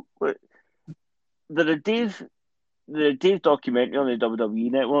people. Like, the Dave documentary on the WWE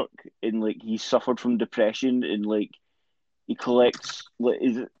Network, and like he suffered from depression, and like he collects. Like,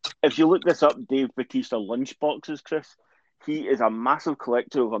 if you look this up, Dave Bautista lunchboxes, Chris. He is a massive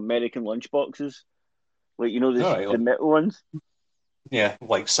collector of American lunchboxes, like the metal ones. Yeah,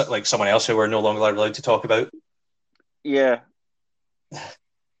 like someone else who we're no longer allowed to talk about. Yeah,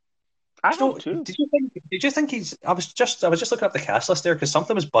 I know too. Did you think he's? I was just looking up the cast list there because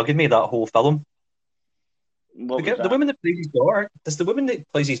something was bugging me that whole film. The woman that plays his daughter. Does the woman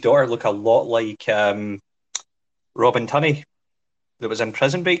that plays his daughter look a lot like Robin Tunney that was in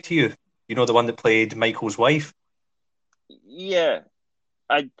Prison Break to you? You know, the one that played Michael's wife. Yeah,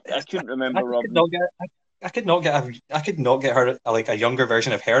 I couldn't I remember could Robin. not get. I could not get her like a younger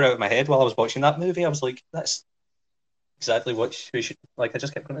version of her out of my head while I was watching that movie. I was like, that's exactly what she should like. I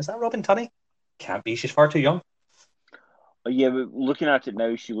just kept going, is that Robin Tunney? Can't be. She's far too young. Yeah, but looking at it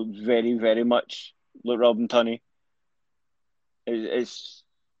now, she looks very, very much like Robin Tunney. It's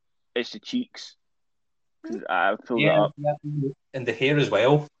it's the cheeks. 'Cause I pulled it Yeah, up. yeah. And the hair as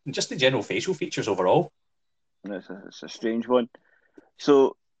well, and just the general facial features overall. And it's a strange one.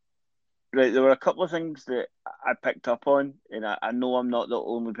 So, right, there were a couple of things that I picked up on, and I know I'm not the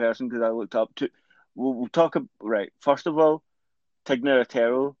only person because I looked up to. We'll talk about, right. First of all, Tig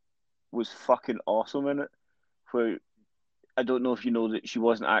Notaro was fucking awesome in it. Where I don't know if you know that she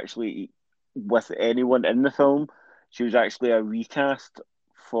wasn't actually with anyone in the film. She was actually a recast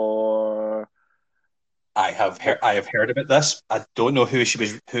for. I have heard about this. I don't know who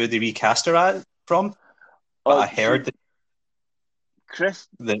they recast her at from, but Oh, I heard Chris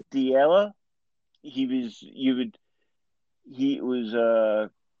that D'Elia. He was you would he was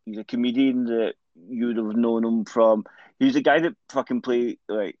he's a comedian that you would have known him from. He was the guy that fucking played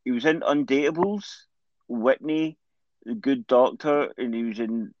like he was in Undateables, Whitney, The Good Doctor, and he was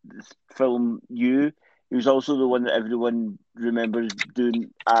in this film You. He was also the one that everyone remembers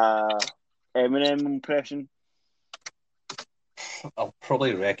doing a Eminem impression. I'll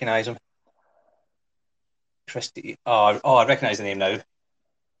probably recognize him. Christy. Oh, I recognize the name now.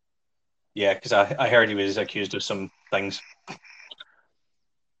 Yeah, because I heard he was accused of some things.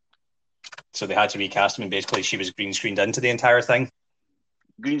 So they had to recast him, and basically she was green screened into the entire thing.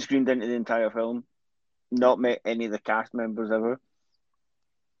 Green screened into the entire film. Not met any of the cast members ever.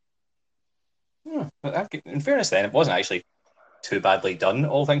 But in fairness, then it wasn't actually too badly done,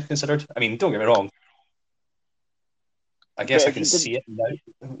 all things considered. I mean, don't get me wrong. I But guess I if can you didn't, see it now.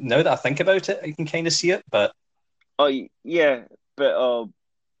 Now that I think about it, I can kind of see it. But oh yeah, but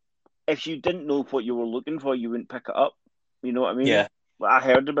if you didn't know what you were looking for, you wouldn't pick it up. You know what I mean? yeah, Like, I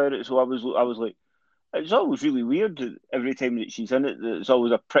heard about it, so I was like, it's always really weird that every time that she's in it, that it's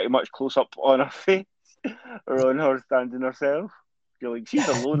always a pretty much close up on her face or on her standing herself. You're like, she's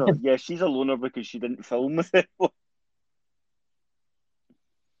a loner. Yeah, she's a loner because she didn't film with it.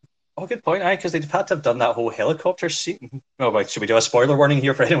 oh, good point. Aye, because they'd had to have done that whole helicopter scene. Oh, wait, should we do a spoiler warning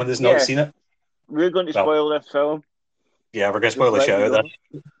here for anyone that's not Yeah, seen it? we're going to Well, spoil this film. yeah, we're going to Just spoil the let shit you out of know.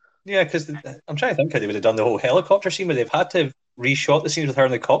 this. Yeah, because I'm trying to think how they would have done the whole helicopter scene, where they've had to reshot the scenes with her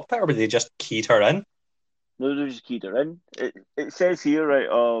in the cockpit, or would they just keyed her in? No, they just keyed her in. It says here, right,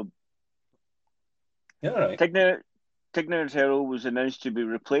 Yeah, all right. Tigner Notaro was announced to be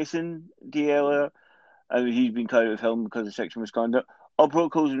replacing D'Elia, and he's been cut out of film because of sexual misconduct. All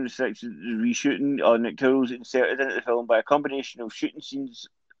protocols and restrictions the reshooting on Notaro was inserted into the film by a combination of shooting scenes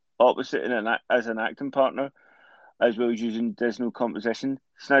opposite as an acting partner, as well as using additional composition.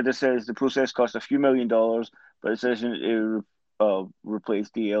 Snyder says the process cost a few $1 million, but the decision to replace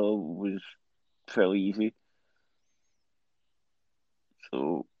D'Elia was fairly easy.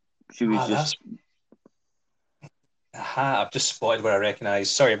 So she was Ah, that's just aha, I've just spotted where I recognise.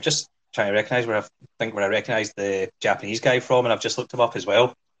 Sorry, I'm just trying to recognise where I recognise the Japanese guy from, and I've just looked him up as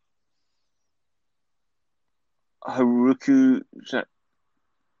well. Haruku.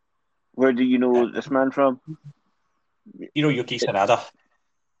 Where do you Uh, know this man from? Hiroyuki Sanada.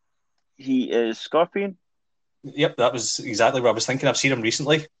 He is Scorpion. Yep, that was exactly what I was thinking. I've seen him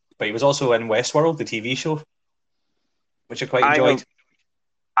recently, but he was also in Westworld, the TV show, which I quite I enjoyed. have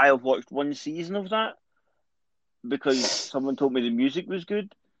I have watched one season of that because someone told me the music was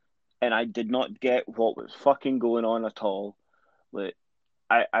good, and I did not get what was fucking going on at all. Like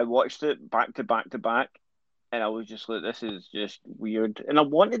I watched it back to back to back, and I was just like, this is just weird. And I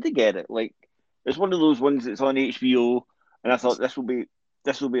wanted to get it. Like it's one of those ones that's on HBO, and I thought this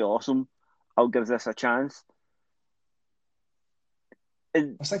will be awesome. I'll give this a chance.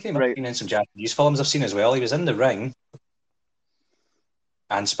 And I was thinking he might have right, been in some Japanese films I've seen as well. He was in The Ring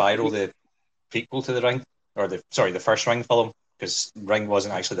and Spiral, he, the prequel to The Ring, or the first Ring film, because Ring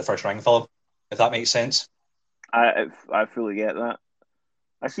wasn't actually the first Ring film, if that makes sense. I fully get that.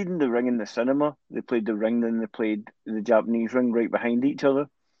 I seen the Ring in the cinema. They played the Ring, then they played the Japanese Ring right behind each other.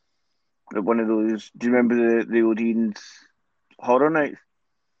 At one of those. Do you remember the Odeon's horror nights?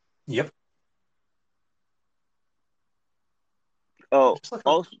 Yep. Oh, Just look up.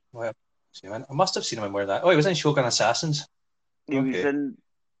 also Well, I must have seen him in where that. Oh, he was in Shogun Assassins. he was Okay. in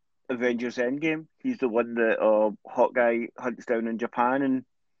Avengers Endgame. He's the one that Hawkeye hunts down in Japan and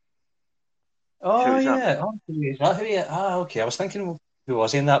Oh shouts at. yeah. Oh, is that who he? Ah, okay. I was thinking who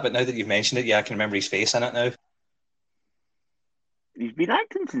was he in that, but now that you've mentioned it, yeah, I can remember his face in it now. He's been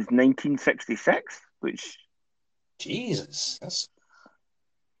acting since 1966, which Jesus, that's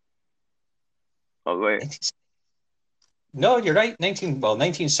Oh wait, 19... No, you're right.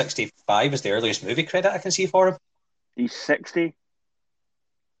 1965 is the earliest movie credit I can see for him. he's 60.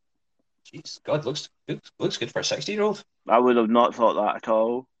 Jeez, God, looks good for a 60-year-old. I would have not thought that at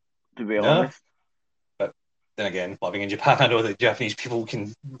all, to be No, honest. but then again, living in Japan, I know that Japanese people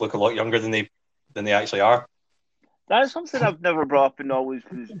can look a lot younger than they actually are. That's something I've never brought up and always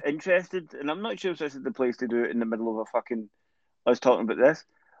was interested, and I'm not sure if this is the place to do it in the middle of a fucking us talking about this.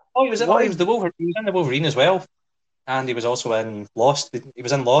 He What was the Wolverine. He was in the Wolverine as well, and he was also in Lost. He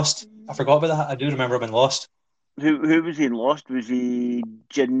was in Lost. I forgot about that. I do remember him in Lost. who was he in Lost? Was he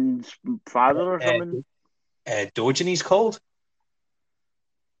Jin's father or Uh, something? Dojin, he's called.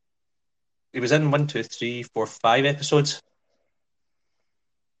 He was in one, two, three, four, 5 episodes.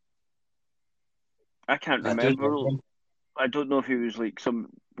 I can't I do remember. remember him. I don't know if he was like some.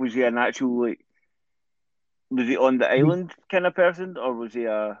 Was he an actual like? Was he on the island kind of person, or was he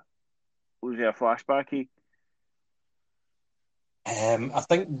a flashbacky?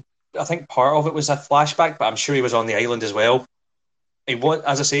 I think part of it was a flashback, but I'm sure he was on the island as well. He was,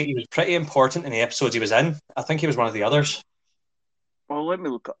 as I say, he was pretty important in the episodes he was in. I think he was one of the others. Well, let me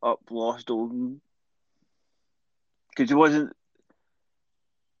look up Lost Olden because he wasn't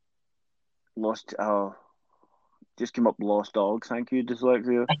Lost. Just came up Lost Dogs. Thank you,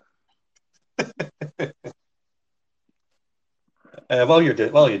 dyslexia. While you're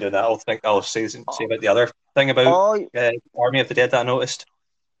doing that, I'll say about the other thing about Oh, Army of the Dead that I noticed.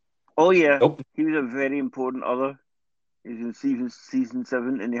 oh yeah, Nope. he was a very important other. He's in season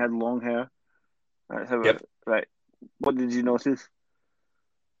 7, and he had long hair. That's how Yep. right. What did you notice?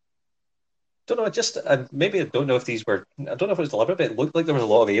 Don't know. Just maybe I don't know if these were. I don't know if it was deliberate, but it looked like there was a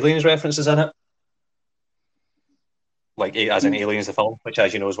lot of aliens references in it. Like as in Hmm. Aliens the film, which,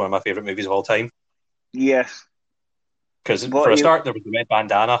 as you know, is one of my favorite movies of all time. Yes. Because for What? a start, there was the red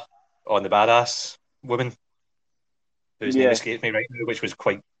bandana on the badass woman whose name Yeah. escapes me right now, which was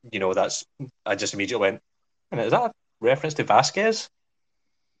quite. That's. I just immediately went. Is that a reference to Vasquez?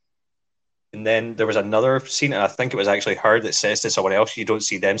 And then there was another scene, and I think it was actually her that says to someone else, "You don't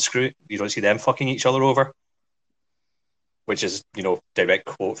see them you don't see them fucking each other over," which is direct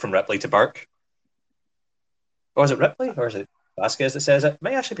quote from Ripley to Burke. Oh, is it Ripley or is it Vasquez that says it? It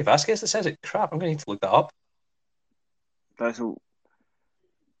might actually be Vasquez that says it. Crap, I'm going to need to look that up. That's a,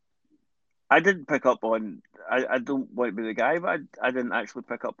 I didn't pick up on. I don't want to be the guy, but I didn't actually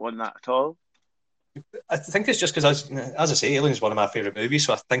pick up on that at all. I think it's just because, as I say, Alien is one of my favorite movies,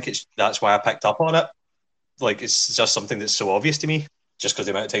 so I think that's why I picked up on it. Like, it's just something that's so obvious to me, just because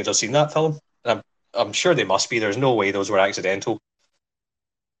the amount of times I've seen that film. And I'm sure they must be. There's no way those were accidental.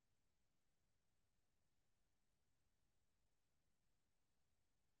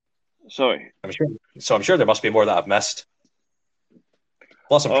 Sorry. I'm sure. So I'm sure there must be more that I've missed.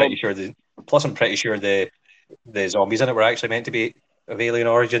 Plus, I'm pretty Um. sure the zombies in it were actually meant to be of alien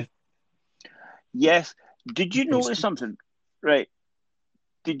origin. Yes. Did you notice something? Right.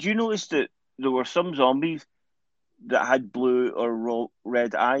 Did you notice that there were some zombies that had blue or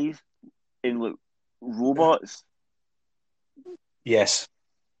red eyes in like robots? Yes.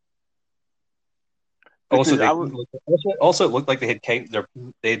 Also, Because I would, it looked like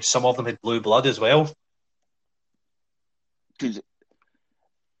they had some of them had blue blood as well, because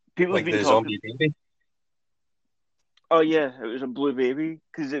people have like been the talking. zombie baby. Oh yeah, it was a blue baby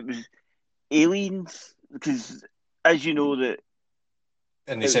because it was aliens. Because as you know that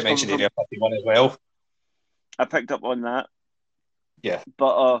And they it say was coming mentioned from. Area 51 as well. I picked up on that, Yeah.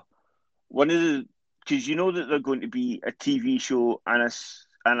 but one of the because you know that they're going to be a TV show and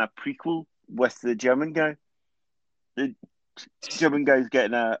a prequel with the German guy. The German guy's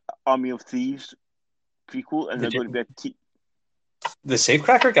getting a Army of Thieves prequel, and The they're going to be a the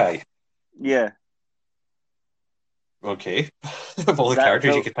Safecracker guy. yeah. Okay. Of all the That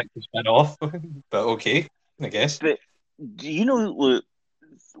characters you felt. could pick to spin off, but okay, I guess. But do you know like,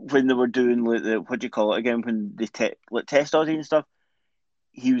 when they were doing like the what do you call it again when they like test audience and stuff?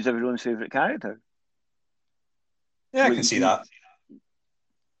 He was everyone's favorite character. Yeah, I Like can see he. that.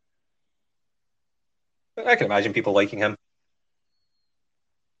 I can imagine people liking him.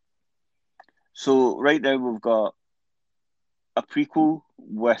 So right now we've got a prequel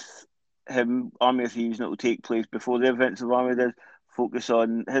with him, Army of Thieves, and it will take place before the events of Army of Dead. Focus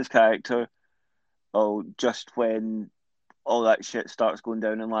on his character. Oh, just when all that shit starts going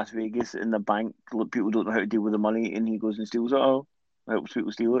down in Las Vegas in the bank, people don't know how to deal with the money, and he goes and steals it all, helps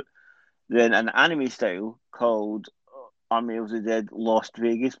people steal it. Then an anime style called Army of the Dead Lost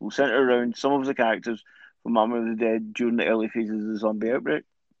Vegas will center around some of the characters from Army of the Dead during the early phases of the zombie outbreak.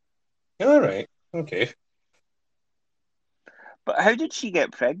 All right. Okay. But how did she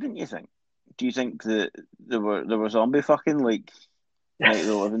get pregnant, you think? Do you think that there were zombie fucking like Night of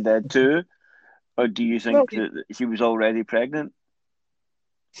the Living Dead 2? Or do you Well, think that she was already pregnant?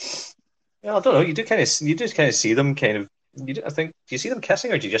 I don't know. You just kind of see them kind of. I think, do you see them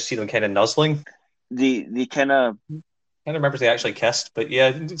kissing, or do you just see them kind of nuzzling? They kind of, I can't remember if they actually kissed, but yeah,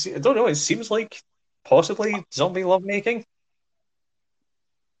 I don't know. It seems like possibly zombie lovemaking.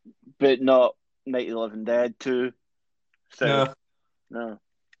 but not Night of the Living Dead 2 style. No, No.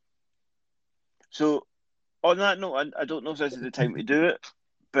 So on that note, I don't know if this is the time to do it,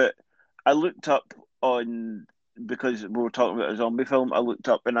 but I looked up on because we were talking about a zombie film. I looked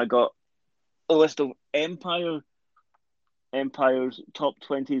up and I got a list of Empire's top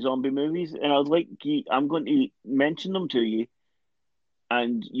 20 zombie movies, and I'd like you. I'm going to mention them to you,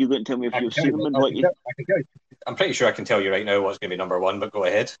 and you're going to tell me if I can you've tell seen you. them and what you. I can tell you. I'm pretty sure I can tell you right now what's going to be number one. But go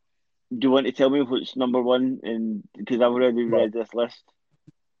ahead. Do you want to tell me what's number one? And because I've already Well, read this list.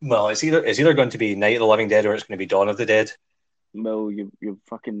 well, it's either going to be Night of the Living Dead or it's going to be Dawn of the Dead. Well, you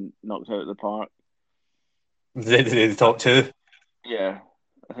fucking knocked out of the park. The top two. Yeah,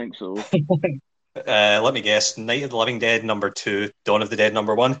 I think so. Let me guess. Night of the Living Dead number two, Dawn of the Dead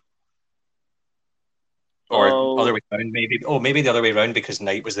number one, or Oh, other way around maybe. Oh, maybe the other way around because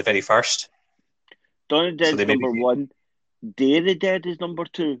Night was the very first. Dawn of the So they Dead's maybe number one. Day of the Dead is number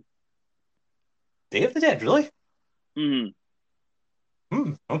two. Day of the Dead, really? Hmm.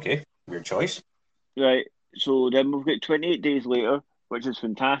 Okay, weird choice. Right. So then we've got 28 Days Later, which is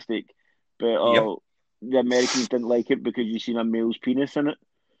fantastic, but Yep. the Americans didn't like it because you seen a male's penis in it.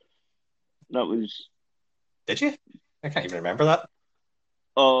 That was Did you? I can't even remember that.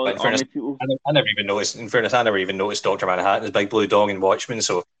 But in fairness, army people I never even noticed. In fairness, I never even noticed Doctor Manhattan's big blue dong in Watchmen.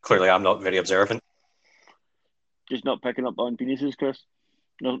 So clearly, I'm not very observant. just not picking up on penises, Chris.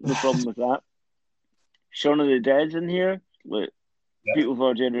 No problem with that. Shaun of the Dead's in here. Like Yep. people of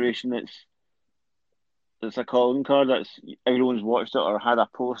our generation, it's a calling card. That's everyone's watched it or had a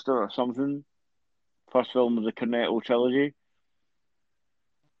poster or something. First film of the Cornetto trilogy.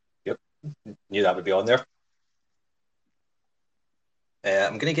 Yep. Knew that would be on there.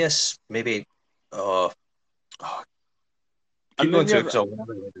 I'm gonna guess maybe. Oh, A keep going movie through I've because I'll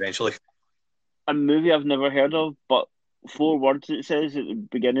remember it eventually. a movie I've never heard of, but four words it says at the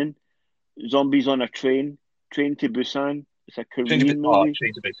beginning. Zombies on a train to Busan. It's a Korean movie.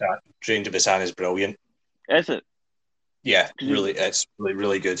 Train to Busan. Train to Busan is brilliant. Is it? Yeah, 'Cause really, it's really,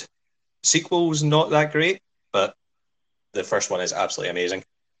 really good. Sequel's not that great, but the first one is absolutely amazing.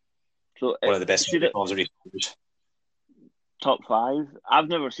 so One of the best should it films of recent years. top five? I've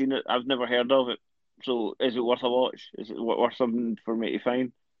never seen it. I've never heard of it. So is it worth a watch? Is it worth something for me to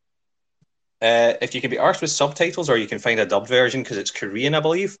find? If you can be arsed with subtitles, or you can find a dubbed version because it's Korean, I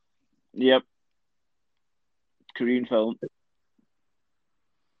believe. Yep, Korean film.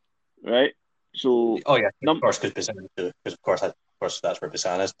 Right. So Oh yeah, of num course, because Busan, because of course that's where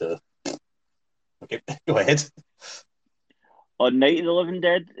Busan is. Okay, go ahead. on Night of the Living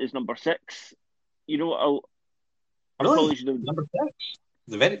Dead is number six. You know what? I Really, probably should have. number six.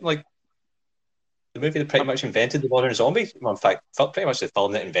 The movie that pretty much invented the modern zombie. Well, in fact, pretty much the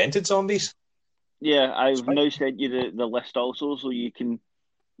film that invented zombies. Yeah, That's I've right. now sent you the list also, so you can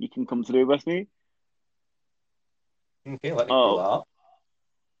come through with me. Okay, let me pull that Oh, up.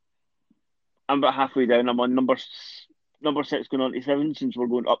 I'm about halfway down. I'm on number six going on to seven since we're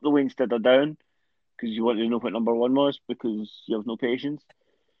going up the way instead of down because you wanted to know what number one was because you have no patience.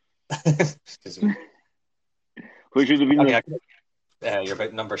 Which would have been I mean, the you're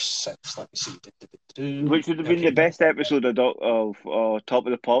about number six. Let me see. which would have been the Okay. best episode of Top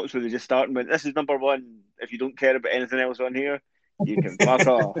of the Pops where they just start and went, "This is number one. If you don't care about anything else on here, you can fuck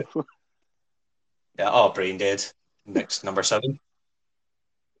off." Yeah. Oh, Brain Dead. Next, number seven.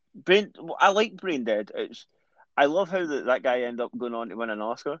 I like Brain Dead. I love how that guy ended up going on to win an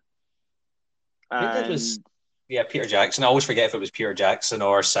Oscar. Brain Dead was, And yeah, Peter Jackson. I always forget if it was Peter Jackson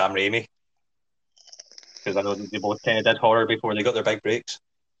or Sam Raimi because I know they both kind of did horror before they got their big breaks.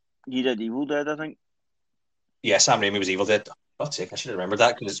 he did Evil Dead, I think. Yeah, Sam Raimi was Evil Dead. God's sake, I should have remembered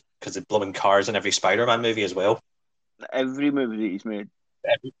that because the blooming cars in every Spider-Man movie as well. Every movie that he's made.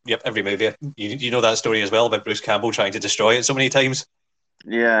 Every movie. You know that story as well about Bruce Campbell trying to destroy it so many times.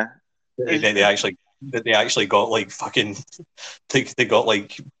 Yeah. They, Is, they, they actually they actually got like fucking they got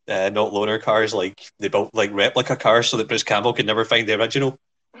like not loaner cars, like they built like replica cars so that Bruce Campbell could never find the original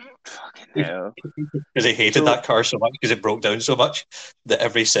fucking because hell. he hated So, that car so much because it broke down so much that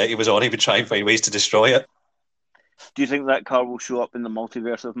every set he was on he would try and find ways to destroy it. do you think that car will show up in the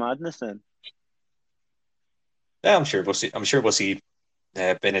multiverse of madness then? Yeah, I'm sure we'll see. I'm sure we'll see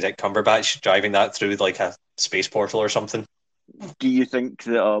Benedict Cumberbatch driving that through like a space portal or something. Do you think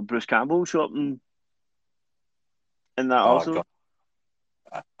that Bruce Campbell will show up in that Oh also? god,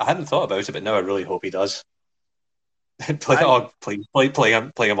 I hadn't thought about it, but now I really hope he does. I Play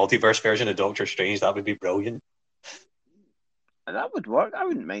a multiverse version of Doctor Strange. That would be brilliant. That would work. I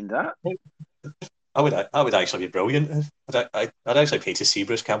wouldn't mind that. I would actually be brilliant. I'd actually pay to see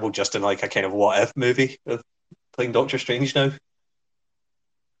Bruce Campbell just in like a kind of what if movie of playing Doctor Strange now.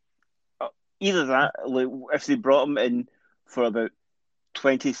 Either that, like if they brought him in for about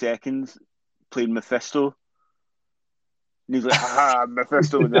 20 seconds playing Mephisto, and he's like, haha,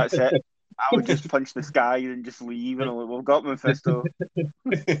 Mephisto, and that's it. I would just punch the sky and just leave, and I'm like, we've got Mephisto.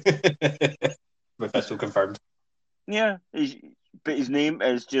 Mephisto confirmed. Yeah, but his name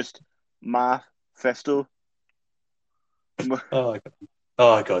is just Mephisto. Oh,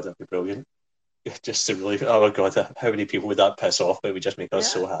 oh god, that'd be brilliant. Just to really, oh god, how many people would that piss off? But it would just make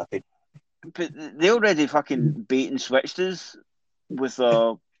us so happy. But they already fucking bait and switched us with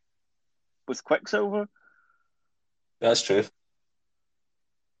Quicksilver. That's true.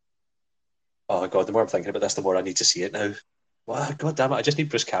 Oh god, the more I'm thinking about this, the more I need to see it now. Wow, god damn it! I just need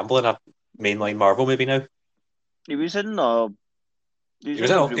Bruce Campbell in a mainline Marvel movie now. He was in He was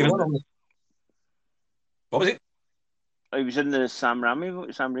in. What was it? He was in the Sam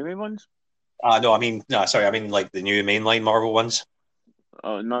Raimi ones. No, I mean, no, sorry, I mean like the new mainline Marvel ones.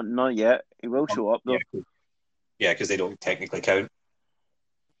 Oh, not yet. He will show up though. Yeah, because they don't technically count.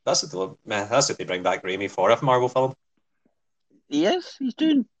 That's if they bring back Raimi for a Marvel film. He is. He's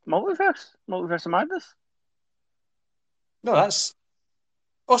doing Multiverse of Madness. No, that's.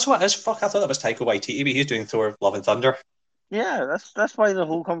 Oh, so it is. Fuck, I thought that was Taika Waititi, but he's doing Thor: Love and Thunder. Yeah, that's why the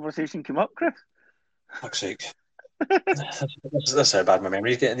whole conversation came up, Chris. Fuck's sake. That's how bad my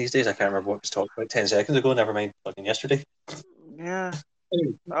memory's getting these days. I can't remember what was talked about 10 seconds ago. Never mind fucking yesterday. Yeah.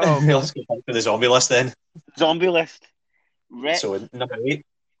 Oh, let's get back to the zombie list then. Zombie list. Wreck. So number 8.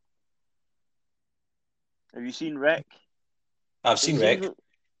 Have you seen Wreck? I've seen Wreck.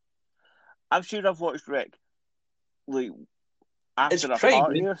 I'm sure I've watched Wreck like after It's a pretty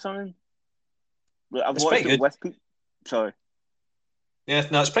party good. or something. Like, I've It's watched pretty it good. with people. Sorry. Yeah,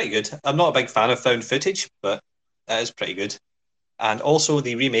 no, it's pretty good. I'm not a big fan of found footage, but it is pretty good. And also,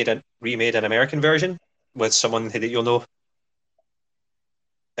 they remade an American version with someone that you'll know.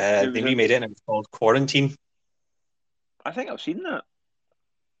 They remade it, and it's called Quarantine. I think I've seen that.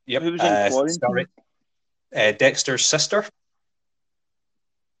 Yep. Who was in Quarantine? Dexter's sister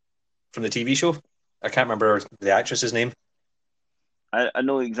from the TV show. I can't remember the actress's name. I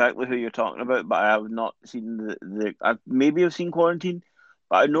know exactly who you're talking about, but I have not seen the. I maybe have seen Quarantine,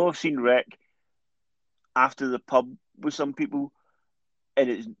 but I know I've seen Wreck after the pub with some people, and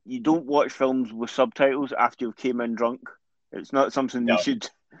it's you don't watch films with subtitles after you've came in drunk. It's not something you should.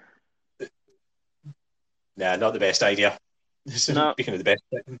 Nah, not the best idea. No. Speaking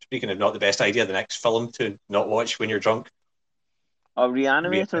of not the best idea, the next film to not watch when you're drunk. A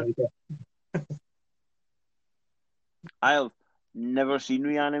Reanimator. I have never seen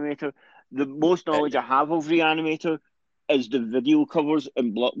Reanimator. The most knowledge I have of Reanimator is the video covers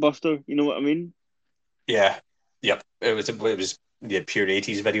in Blockbuster. You know what I mean? Yeah. Yep. It was the pure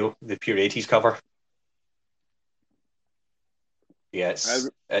 80s video, the pure 80s cover. Yeah,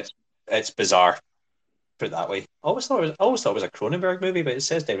 it's bizarre. Put it that way. I always thought it was a Cronenberg movie, but it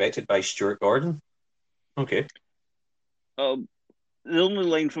says directed by Stuart Gordon. Okay. The only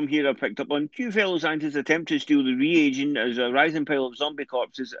line from here I picked up on: two fellow scientists attempt to steal the reagent as a rising pile of zombie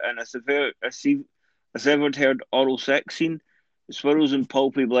corpses and a severed heard oral sex scene. The swirls and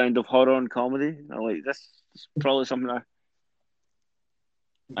pulpy blend of horror and comedy. I like this. It's probably something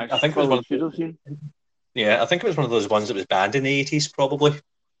I think it was one should have seen. Yeah, I think it was one of those ones that was banned in the 80s, probably.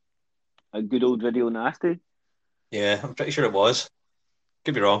 A good old video nasty. Yeah, I'm pretty sure it was.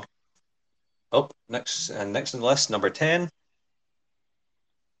 Could be wrong. Oh, next on the list, number 10.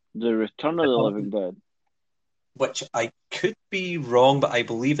 The Return of the Living Dead. Which I could be wrong, but I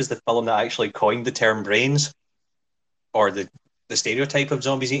believe is the film that actually coined the term brains, or the stereotype of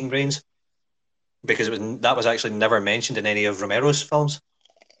zombies eating brains, because that was actually never mentioned in any of Romero's films.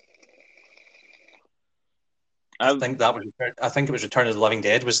 I think it was Return of the Living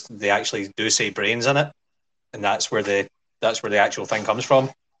Dead. They actually do say brains in it, and that's where the actual thing comes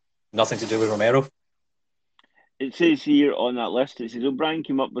from. Nothing to do with Romero. It says here on that list, it says O'Brien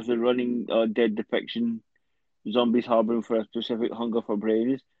came up with the running dead depiction, zombies harboring for a specific hunger for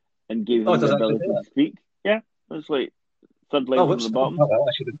brains, and gave them the ability to speak. Yeah, that's like third line from the bottom.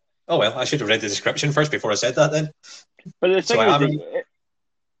 I should have read the description first before I said that then. But the thing is,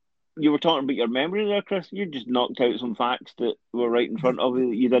 you were talking about your memory there, Chris. You just knocked out some facts that were right in front of you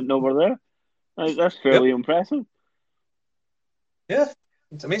that you didn't know were there. That's fairly impressive. Yeah,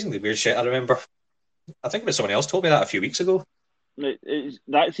 it's amazingly weird shit. I remember. I think about someone else told me that a few weeks ago.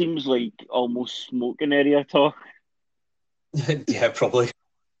 That seems like almost smoking area talk, Yeah, probably.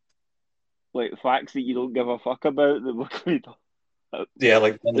 like facts that you don't give a fuck about that we're going to talk about. Yeah,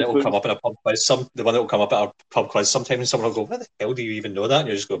 like one that It's will come going up in a pub quiz. The one that will come up at a pub quiz sometimes, and someone will go, "Why the hell do you even know that?" And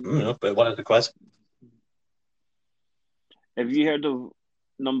you just go, no, but one of the quiz. Have you heard of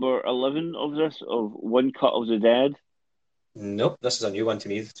number 11 of this, of One Cut of the Dead? Nope, this is a new one to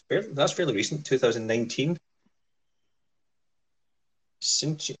me. That's fairly recent, 2019.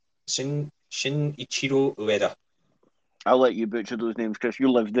 Shinichiro Ueda. I'll let you butcher those names, Chris.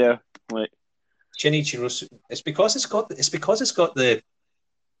 You lived there. Like, Shinichiro. It's because it's got the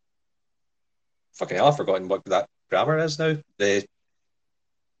fucking hell. I've forgotten what that grammar is now. The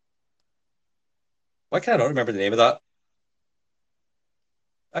Why can I not remember the name of that?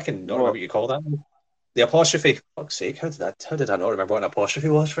 I can not remember what? what you call that. The apostrophe. Fuck's sake! How did I not remember what an apostrophe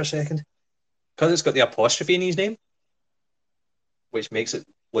was for a second? Because it's got the apostrophe in his name, which makes it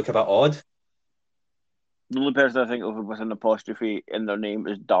look a bit odd. The only person I think of with an apostrophe in their name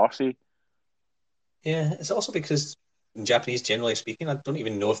is Darcy. Yeah, it's also because in Japanese, generally speaking, I don't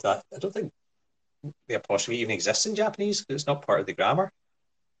even know if that. I don't think the apostrophe even exists in Japanese. It's not part of the grammar.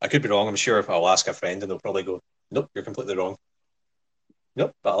 I could be wrong. I'm sure if I'll ask a friend and they'll probably go, "Nope, you're completely wrong."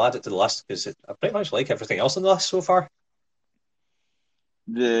 Nope, but I'll add it to the list because I pretty much like everything else on the list so far.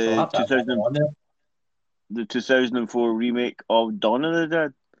 So I'll The have to add that 2000, one on there. the 2004 remake of Dawn of the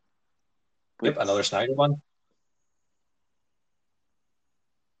Dead, Yep, another which Snyder one.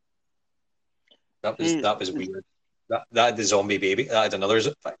 That was hey, that was weird. That had the zombie baby. That had another.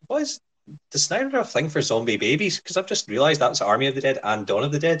 What is the Snyder a thing for zombie babies? Because I've just realised that's Army of the Dead and Dawn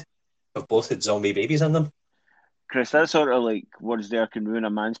of the Dead have both had zombie babies in them. Chris, that's sort of like words there can ruin a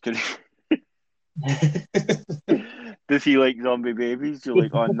man's career. Does he like zombie babies? You're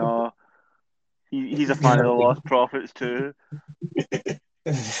like, oh no, he's a fan of the Lost Prophets too.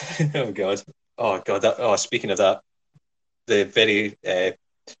 Oh god. Oh god. Speaking of that, the very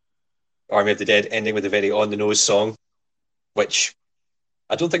Army of the Dead ending with a very on the nose song, which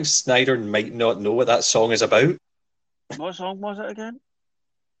I don't think Snyder might not know what that song is about. What song was it again?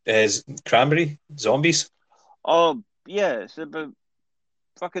 Is Cranberry Zombies? Oh yeah, it's about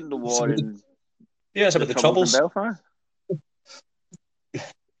fucking the It's war about and yeah, it's the about the troubles in troubles. Belfast.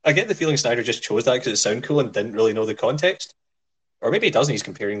 I get the feeling Snyder just chose that because it sounded cool and didn't really know the context, or maybe he doesn't. He's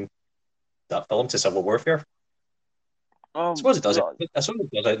comparing that film to Civil Warfare. I Um, suppose it does it. I suppose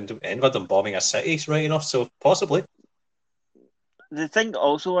it does end with them bombing a city, right enough. So possibly. the thing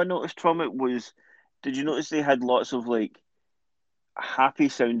also I noticed from it was, did you notice they had lots of like happy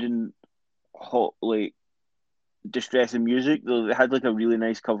sounding hot like distressing music? They had like a really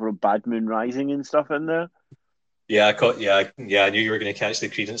nice cover of Bad Moon Rising and stuff in there. Yeah, I caught. Yeah. I knew you were going to catch the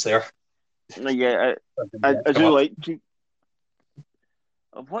credence there. Like, yeah, I Come do up. like to.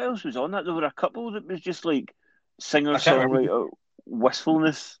 What else was on that? There were a couple that was just like singer I can't remember. songwriter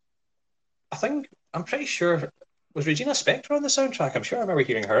wistfulness. I think I'm pretty sure was Regina Spektor on the soundtrack. I'm sure I remember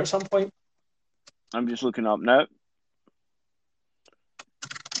hearing her at some point I'm just looking up now.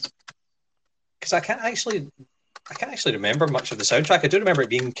 because I can't actually remember much of the soundtrack. I do remember it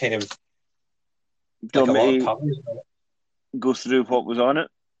being kind of Do you like a want lot of me covers. to go through what was on it?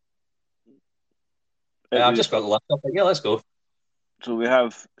 It I've was just got the list up. But yeah, let's go. so we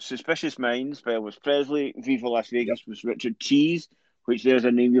have Suspicious Minds by Elvis Presley, Viva Las Yep. Vegas was Richard Cheese, which there's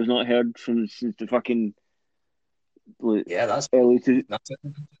a name you've not heard from since the fucking like, Yeah, early to that's it.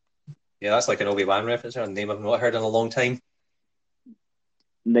 Yeah, that's like an Obi-Wan reference, a name I've not heard in a long time.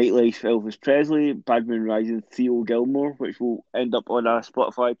 Nightlife Elvis Presley, Bad Moon Rising Theo Gilmore, which will end up on a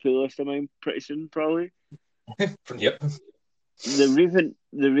Spotify playlist of mine pretty soon, probably. Yep. The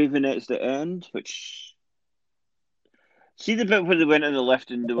Ravenettes the End, which see the bit where they went in the lift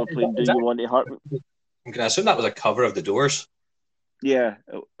and they were playing "Do Is You that, Want to Hurt Me"? I'm gonna assume that was a cover of The Doors. Yeah,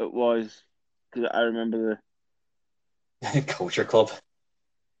 it was because I remember Culture Club.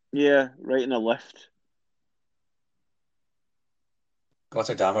 right in a lift. Got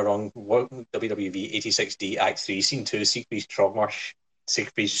a damn wrong. What WWV 86D Act 3 Scene 2 Siegfried's Trogmarsch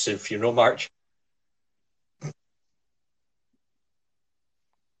Siegfried's Funeral March. I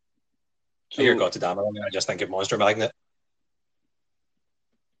hear So Gotterdammer wrong and I just think of Monster Magnet.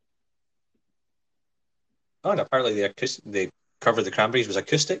 Oh, and apparently the cover of the Cranberries was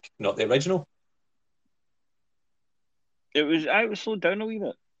acoustic, not the original. I was slowed down a wee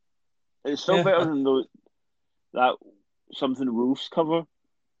bit. It's still Yeah, better than that something Wolves cover.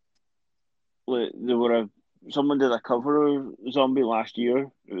 Like they were someone did a cover of Zombie last year.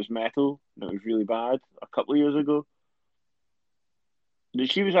 It was metal. And it was really bad a couple of years ago.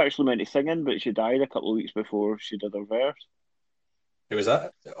 She was actually meant to sing in, but she died a couple of weeks before she did her verse. Who was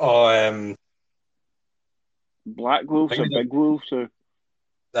that? Oh, Black Wolves or Thingy. Big Wolves or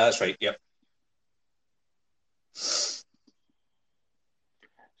That's right. Yep.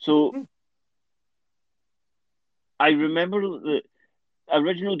 so. I remember the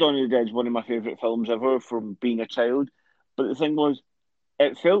original Dawn of the Dead is one of my favorite films ever from being a child. But the thing was,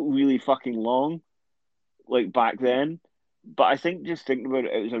 it felt really fucking long, like back then. But I think just thinking about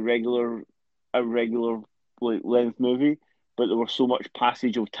it, it was a regular like length movie. But there was so much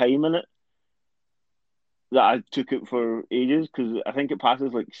passage of time in it that I took it for ages because I think it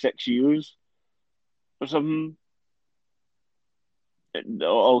passes like 6 years or something. It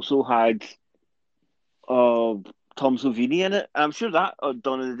also had uh, Tom Savini in it. I'm sure that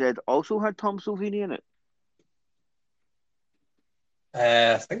Dawn of the Dead also had Tom Savini in it.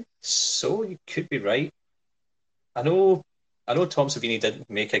 I think so. You could be right. I know. I know Tom Savini did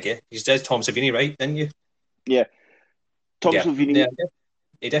make a guest. You did Tom Savini, right? Didn't you? Yeah, Tom Yeah. Savini. Yeah.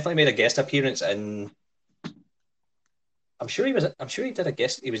 He definitely made a guest appearance in. I'm sure he was. I'm sure he did a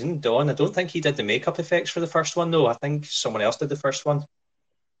guest. He was in Dawn. I don't think he did the makeup effects for the first one, though. I think someone else did the first one.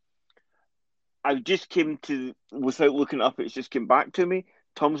 I just came to without looking up. It's just came back to me.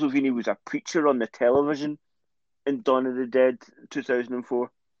 Tom Savini was a preacher on the television in Dawn of the Dead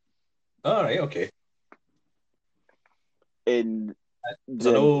 2004. All right. Okay. In Because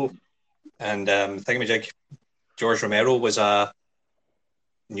I the know, and thingamajig, George Romero was a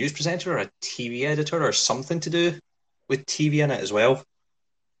news presenter or a TV editor or something to do with TV in it as well.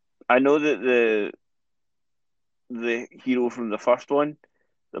 I know that the hero from the first one,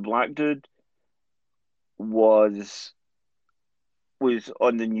 the black dude, was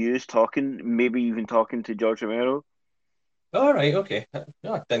on the news talking, maybe even talking to George Romero. All right. Okay.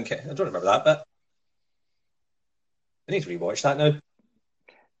 No, I didn't. I don't remember that bit. I need to rewatch that now.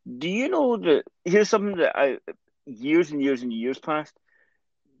 Do you know that? Here's something that I years and years and years past.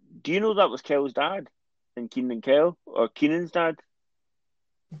 Do you know that was Kel's dad in Keenan and Kel or Keenan's dad?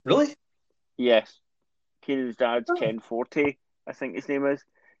 Really? Yes, Keenan's dad's Oh, Ken Forte. I think his name is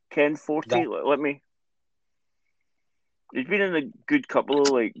Ken Forte. that. Let me. He's been in a good couple of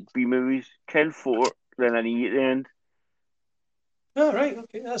like B movies. Ken Fort, then an E at the end. All right.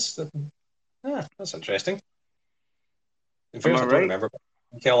 Okay. That's interesting. In Am fairness, I I don't right? remember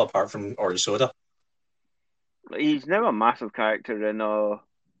Kel apart from Orange Soda. He's now a massive character in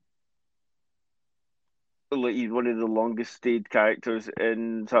like he's one of the longest stayed characters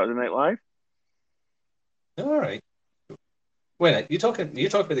in Saturday Night Live. All right. Wait, you talking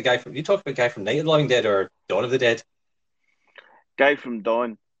about the guy from you talking about the guy from Night of the Living Dead or Dawn of the Dead? Guy from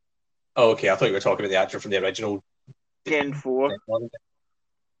Dawn, Oh, okay. I thought you were talking about the actor from the original Ken Four. Night of the Living Dead.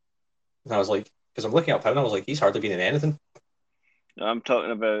 And I was like, because I'm looking up him, and I was like, he's hardly been in anything. I'm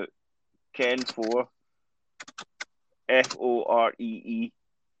talking about Ken Four, Foree.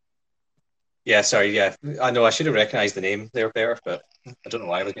 Yeah, sorry. Yeah, I know. I should have recognized the name there better, but I don't know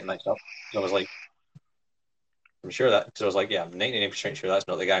why I was getting mixed up. I was like, I'm sure that because I was like, yeah, I'm 99% sure that's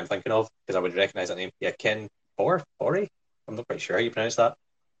not the guy I'm thinking of because I would recognize that name. Yeah, Ken Forey. I'm not quite sure how you pronounce that.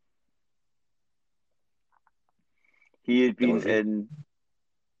 He has That been was really. in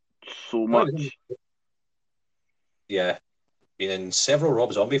so Oh, he was in, much. yeah, been in several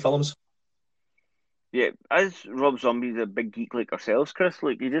Rob Zombie films. Yeah, as Rob Zombie's a big geek like ourselves, Chris.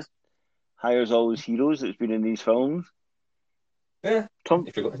 Like he just hires all his heroes that's been in these films. Yeah, Tom,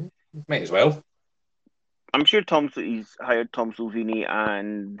 if you go, might as well. I'm sure he's hired Tom Savini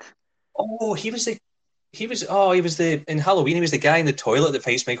and Oh, he was the in Halloween. He was the guy in the toilet that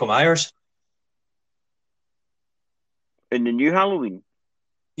fights Michael Myers. in the new Halloween.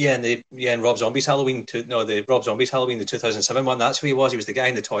 Yeah, in Rob Zombie's Halloween. No, the Rob Zombie's Halloween, the 2007 one. That's who he was. He was the guy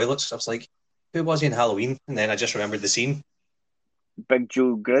in the toilets. I was like, who was he in Halloween? And then I just remembered the scene. Big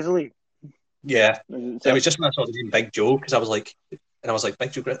Joe Grizzly. Yeah, it So, was just when I saw the name Big Joe because I was like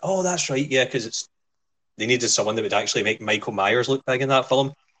Big Joe. Oh, that's right. Yeah, because they needed someone that would actually make Michael Myers look big in that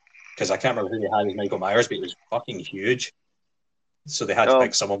film. Because I can't remember who they had as Michael Myers, but he was fucking huge. So they had to um,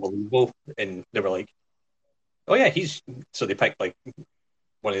 pick someone believable, and they were like, "Oh yeah, he's." So they picked like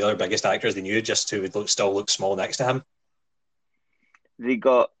one of the other biggest actors they knew, just to still look small next to him. they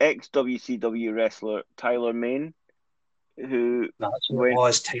got ex WCW wrestler Tyler Mane, who That's who it went.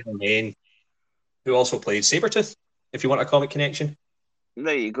 was, Tyler Mane, who also played Sabretooth, if you want a comic connection.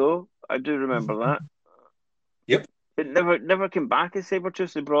 There you go. I do remember that. Yep. It never came back as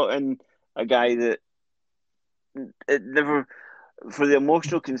Sabretooth. They brought in a guy that it never for the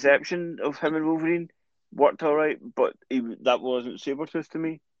emotional conception of him and Wolverine worked all right, but that wasn't Sabretooth to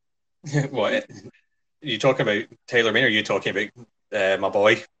me. What? Are you talking about Taylor Mane or are you talking about My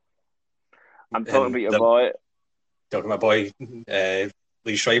boy. I'm talking And about your boy. talking my boy,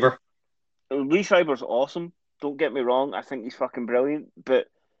 Lee Schreiber. Lee Schreiber's awesome. Don't get me wrong. I think he's fucking brilliant. But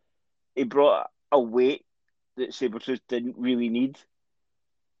he brought a weight that Sabretooth didn't really need.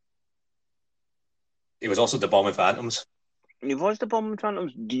 He was also the Bomb of Phantoms. And he was the Bomb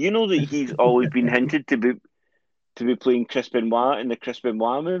Phantoms. Do you know that he's always been hinted to be playing Chris Benoit in the Chris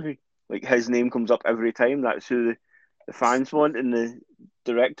Benoit movie? Like his name comes up every time. That's who the fans want and the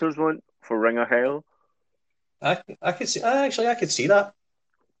directors want for Ring of Hell. I could see. Actually, I could see that.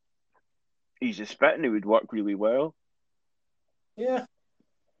 He's a spit and he would work really well. Yeah.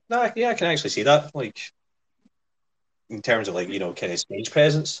 No, yeah, I can actually see that. Like in terms of like kind of stage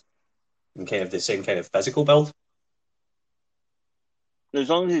presence and kind of the same kind of physical build. As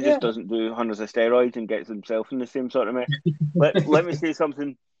long as he Yeah. just doesn't do hundreds of steroids and gets himself in the same sort of mess. Let me say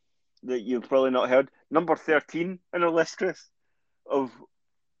something that you've probably not heard. Number 13 in our list, Chris, of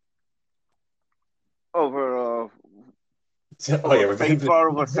our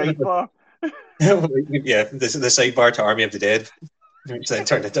sidebar. Yeah, the sidebar to Army of the Dead, which then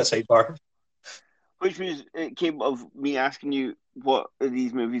turned into a sidebar. Which was, it came of me asking you, what of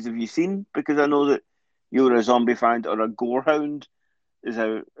these movies have you seen? Because I know that you're a zombie fan or a gore hound, is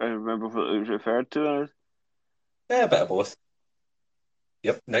how I remember what it was referred to as. Yeah, a bit of both.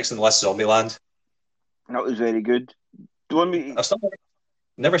 Yep, next on the list, Zombieland. That was very good. Do you want me? I've still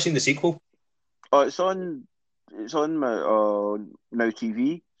never seen the sequel. Oh, it's on my Now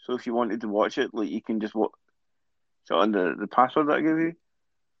TV. So if you wanted to watch it, like you can just watch it on the password that I give you.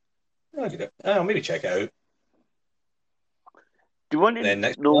 I'll maybe check it out. Do you want to Then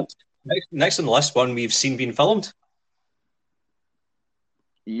know? next on the list, one we've seen being filmed.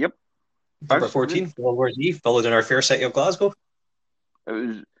 Yep. Number 14, World War Z, followed in our fair city of Glasgow. It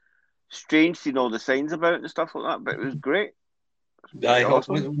was strange seeing all the signs about it and stuff like that, but it was great.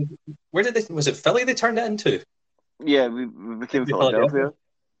 Awesome. Where did was it Philly they turned it into? Yeah, we became Philadelphia.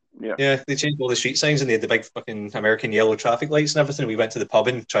 Yeah, they changed all the street signs and they had the big fucking American yellow traffic lights and everything. We went to the pub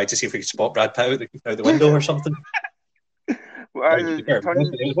and tried to see if we could spot Brad Pitt out the window or something. Well,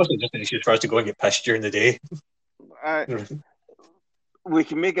 it wasn't just an excuse for us to go and get pissed during the day. We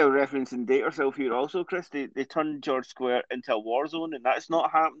can make a reference and date ourselves here also, Chris. They turned George Square into a war zone, and that's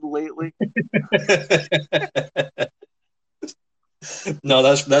not happened lately. No,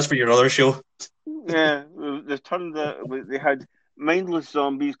 that's for your other show. Yeah, they had mindless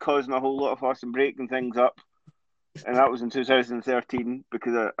zombies causing a whole lot of fuss and breaking things up, and that was in 2013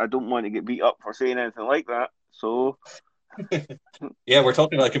 because I don't want to get beat up for saying anything like that. So, yeah, we're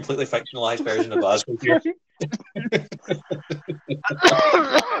talking about a completely fictionalized version of Glasgow here.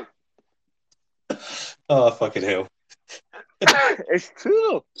 Oh, fucking hell. It's true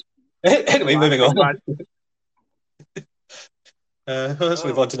though. Anyway, moving on. Let's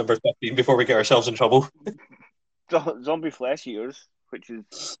move on to number 15 before we get ourselves in trouble. Zombie Flesh Eaters, which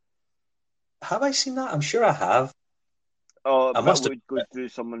is... Have I seen that? I'm sure I have. Oh, I must would go through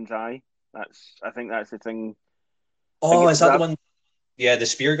someone's eye. I think that's the thing. Oh, is that the one? Yeah, the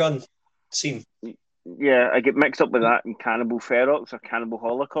spear gun scene. Yeah, I get mixed up with that and Cannibal Ferox or Cannibal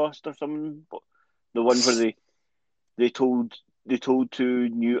Holocaust or something. But the one where they told two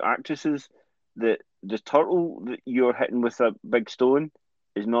new actresses that the turtle that you're hitting with a big stone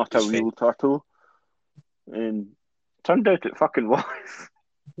is not a real turtle, and turned out it fucking was.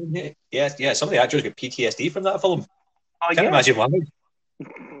 Yeah. Some of the actors got PTSD from that film. Oh, Can't imagine why.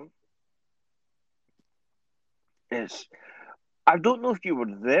 I don't know if you were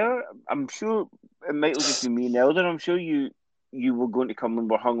there. I'm sure it might have just been me and Elder. I'm sure you were going to come and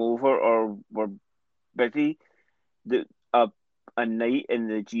were hungover or were busy. A night in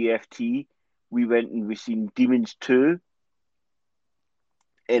the GFT, we went and we seen Demons 2,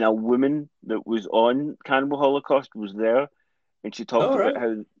 and a woman that was on Cannibal Holocaust was there, and she talked about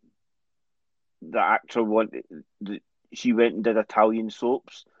how the actor she went and did Italian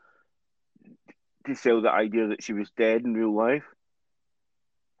soaps to sell the idea that she was dead in real life.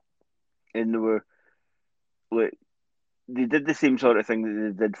 And they did the same sort of thing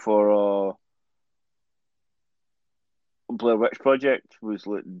that they did for Blair Witch Project. Was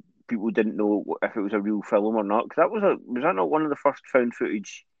like people didn't know if it was a real film or not. Because was that not one of the first found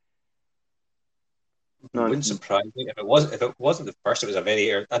footage? No, it wouldn't surprise me if it wasn't the first. It was a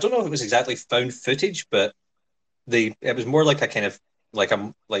very. I don't know if it was exactly found footage, but it was more like a kind of like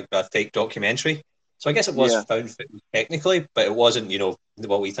a fake documentary. So I guess it was found footage technically, but it wasn't,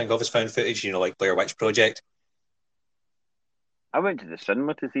 what we think of as found footage, like Blair Witch Project. I went to the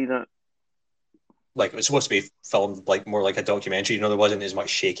cinema to see that. Like, it was supposed to be filmed like more like a documentary, there wasn't as much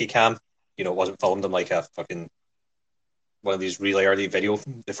shaky cam. It wasn't filmed in like a fucking one of these really early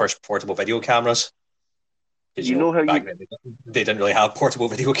the first portable video cameras. Because You know how back you then they didn't really have portable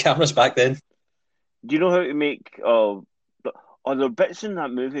video cameras back then. do you know how to make are there bits in that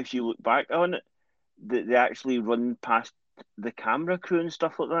movie if you look back on it that they actually run past the camera crew and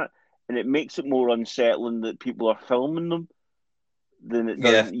stuff like that, and it makes it more unsettling that people are filming them than it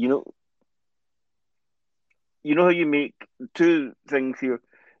does. Yeah, You know how you make two things here.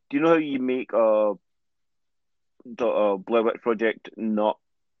 Do you know how you make a Blair Witch Project not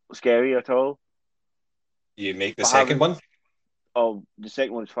scary at all? you make the But second having one. the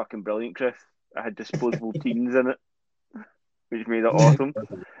second one's fucking brilliant, Chris. I had disposable teens in it, which made it awesome.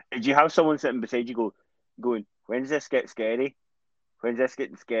 Did you have someone sitting beside you going, when's this get scary? When's this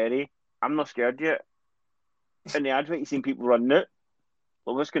getting scary? I'm not scared yet. In the advert, you seen people running it.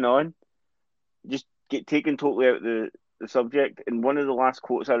 Well, what's going on? Just get taken totally out the subject. And one of the last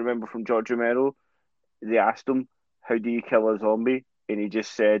quotes I remember from George Romero, they asked him, how do you kill a zombie? And he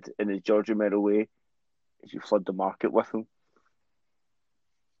just said, in his George Romero way, is you flood the market with them.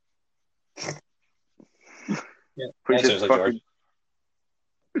 Yeah, Which that is sounds like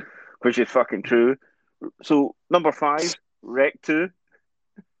George. fucking true. So, number 5, Rec 2.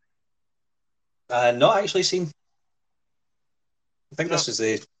 Not actually seen. I think No, this is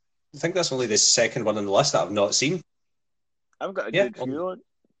the. I think that's only the second one on the list that I've not seen. I've got a Yeah, good feeling.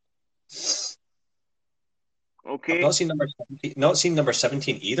 I've Okay, not seen number 17, not seen number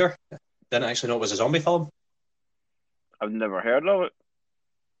 17 either. Didn't actually know it was a zombie film. I've never heard of it.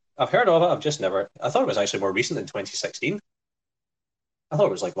 I've heard of it. I've just never. I thought it was actually more recent than 2016. I thought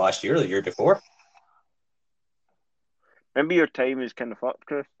it was like last year or the year before. Maybe your time is kind of fucked,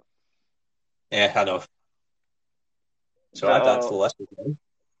 Chris. Yeah, I know. So The add that to the list as well.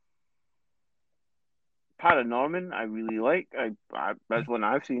 Paranorman, I really like. That's one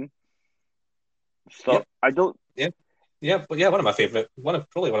I've seen. So Yep. I don't. Yeah. Yeah, but yeah, probably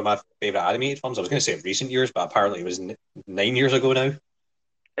one of my favorite animated films. I was going to say recent years, but apparently it was 9 years ago now.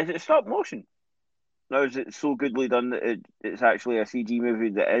 Is it stop motion? Now is it so goodly done that it's actually a CG movie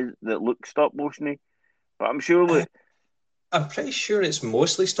that looks stop motiony? But I'm sure Uh, that I'm pretty sure it's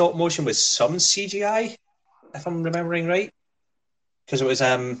mostly stop motion with some CGI, if I'm remembering right. Because it was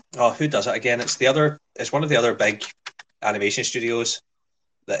who does it again? It's one of the other big animation studios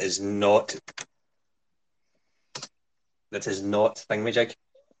that is not Thingamajig,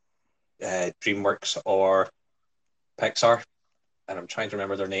 DreamWorks or Pixar, and I'm trying to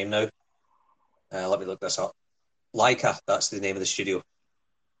remember their name now. Let me look this up. Laika, that's the name of the studio.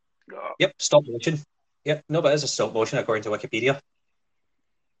 Yep, stop motion. Yep, no, but it is a stop motion according to Wikipedia.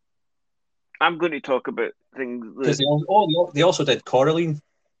 I'm going to talk about things Because that they also did Coraline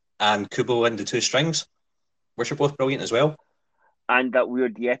and Kubo and the Two Strings, which are both brilliant as well. and that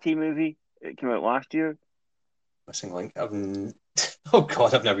weird Yeti movie that came out last year. Missing Link. Oh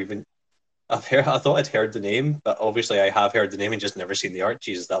God, I've never even. I've heard. I thought I'd heard the name, but obviously I have heard the name and just never seen the art.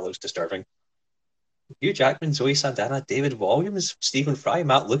 Jesus, that looks disturbing. Hugh Jackman, Zoe Saldana, David Williams, Stephen Fry,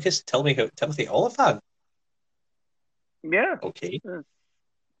 Matt Lucas, Timothy Olyphant. Yeah. Okay,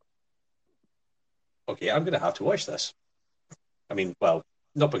 okay, I'm gonna have to watch this. I mean, well,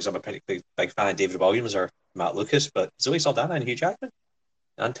 not because I'm a pretty big fan of David Williams or Matt Lucas, but Zoe Saldana and Hugh Jackman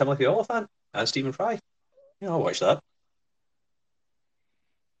and Timothy Olyphant and Stephen Fry. Yeah, I'll watch that.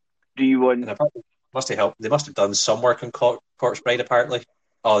 Do you And want? apparently, must have helped. They must have done some work on Corpse Bride. Apparently,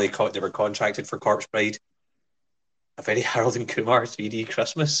 oh, they were contracted for Corpse Bride. A very Harold and Kumar 3D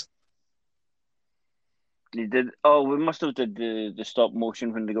Christmas. They did. Oh, we must have did the stop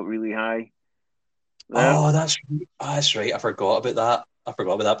motion when they got really high. There, Oh, that's right. I forgot about that. I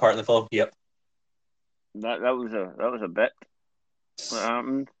forgot about that part in the film. Yep. that was a bit. What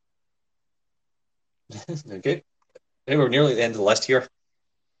happened? Okay. Hey, we're nearly at the end of the list here.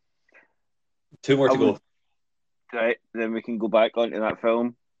 Two more I to would go. right. Then we can go back onto that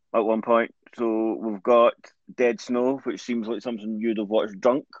film at one point. So we've got Dead Snow, which seems like something you'd have watched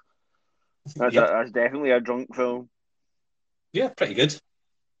drunk. Yep. That's definitely a drunk film. Yeah, pretty good.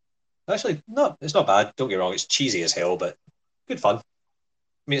 Actually, no, it's not bad. Don't get me wrong. It's cheesy as hell, but good fun. I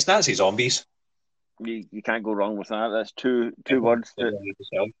mean, it's Nazi zombies. You can't go wrong with that. That's two words that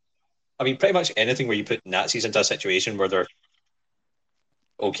I mean, pretty much anything where you put Nazis into a situation where they're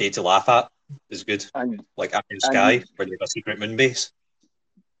okay to laugh at is good. and Like Iron and you Sky, where they have a secret moon base.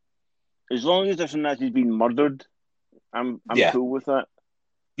 as long as there's some Nazis being murdered, I'm Yeah, cool with that.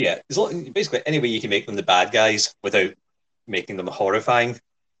 yeah. Basically, any way you can make them the bad guys without making them horrifying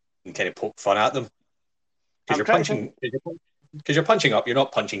and kind of poke fun at them. Because I'm you're trying to think. punching, because you're punching up, you're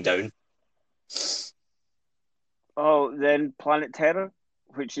not punching down. Oh, then Planet Terror,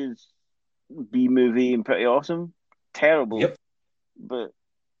 which is B movie and pretty awesome. Terrible, Yep. but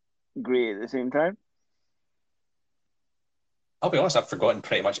great at the same time. I'll be honest, I've forgotten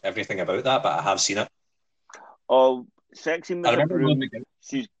pretty much everything about that, but I have seen it. Oh, sexy I Mr. remember one of the Broom.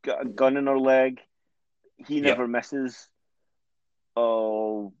 She's got a gun in her leg. He Yep. never misses.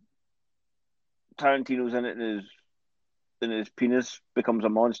 Oh, Tarantino's in it, and his penis becomes a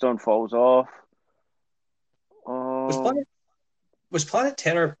monster and falls off. Was Oh, Planet was Planet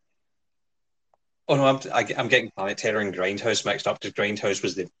Terror? Oh no, I'm getting Planet Terror and Grindhouse mixed up because Grindhouse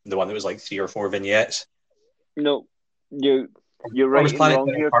was the one that was like 3 or 4 vignettes. no, you you're Or right was and Planet wrong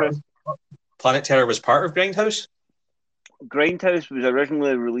Terror here, part Chris. of Planet Terror was part of Grindhouse? Grindhouse was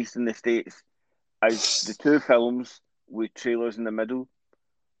originally released in the States as the two films with trailers in the middle,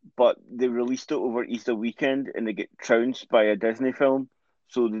 but they released it over Easter weekend and they get trounced by a Disney film.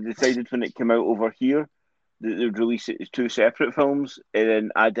 So they decided when it came out over here that they'd release it as two separate films and then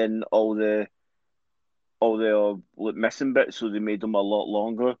add in all the like, missing bits, so they made them a lot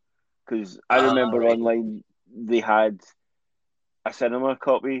longer. Because I Ah, remember right. online they had a cinema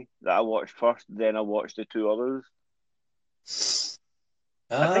copy that I watched first, then I watched the two others.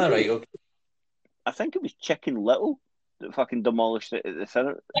 I Ah, think it was right. Okay. I think it was Chicken Little that fucking demolished it at the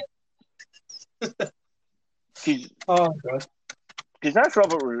cinema. Because Oh, God. that's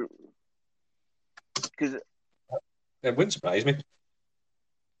Robert. Because It wouldn't surprise me.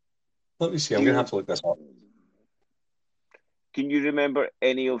 Let me see. do I'm gonna have you to look this up. can you remember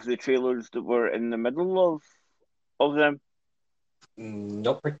any of the trailers that were in the middle of them?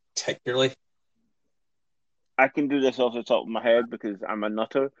 Not particularly. I can do this off the top of my head because I'm a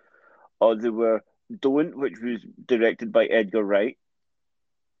nutter. Or they were Don't, which was directed by Edgar Wright,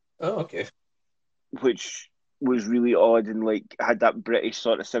 Oh, okay. which was really odd and like had that British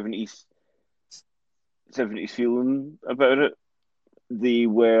sort of seventies feeling about it. They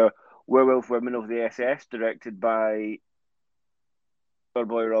were Werewolf Women of the SS, directed by our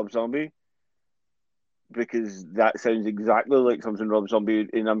boy Rob Zombie, because that sounds exactly like something Rob Zombie,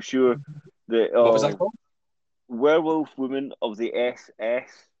 and I'm sure that What was that called? Werewolf Women of the SS.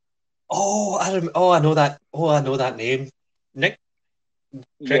 Oh, I know that. Oh, I know that name. Nick. Correct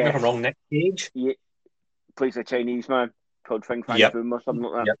me if I'm Yes, wrong. Nick Cage. he plays a Chinese man called Fing Fang Yep. Foom or something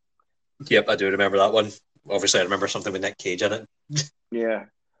like that. Yep. Yep. I do remember that one. Obviously, I remember something with Nick Cage in it. Yeah.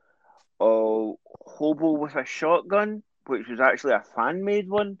 Oh, Hobo with a Shotgun, which was actually a fan made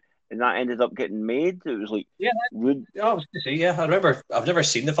one, and that ended up getting made. It was like Yeah. Rude. I was going to say, yeah, I remember. I've never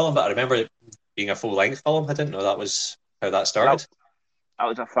seen the film, but I remember it being a full length film. I didn't know that was how that That, started. that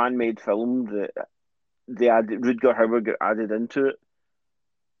was a fan made film that they added. Rutger Hauer got added into it,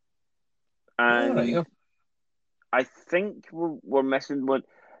 All right. and Yeah. I think we're missing one.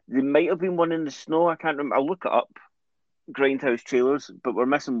 There might have been one in the snow. I can't remember. I'll look it up. Grindhouse trailers, but we're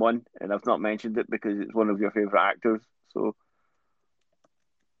missing one, and I've not mentioned it because it's one of your favorite actors. So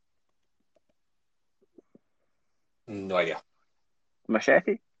No idea.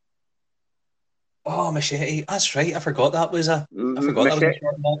 Machete, Oh, Machete. That's right. I forgot that was a. I forgot that was a Machete.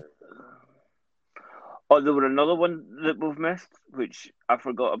 short film. Oh, there were another one that we've missed, which I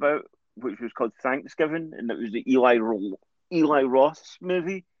forgot about, which was called Thanksgiving, and it was the Eli Roth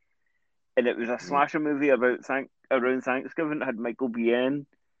movie, and it was a slasher movie about around Thanksgiving. It had Michael Biehn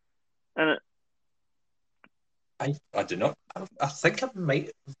in it. I do not. I think I might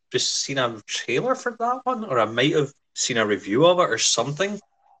have just seen a trailer for that one, or I might have seen a review of it or something.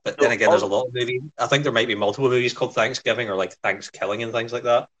 But then So again, there's a all lot of movies. I think there might be multiple movies called Thanksgiving or like Thanksgiving and things like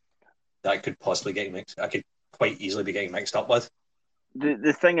that that could possibly get mixed. I could quite easily be getting mixed up with.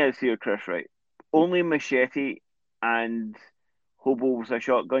 the thing is here, Chris, right? Only Machete and Hobo with a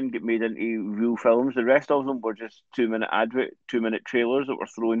Shotgun get made into real films. The rest of them were just 2 minute 2 minute trailers that were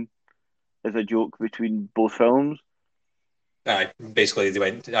thrown as a joke between both films. Basically, they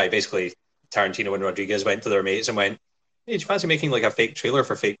went. Basically, Tarantino and Rodriguez went to their mates and went, "Hey, do you fancy making like a fake trailer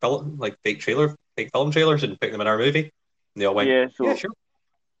for fake film, like fake film trailers, and putting them in our movie?" And they all went, Yeah, "Yeah, so sure."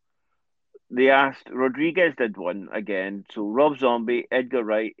 they asked Rodriguez did one again. So Rob Zombie, Edgar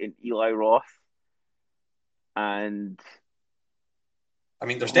Wright, and Eli Roth, and I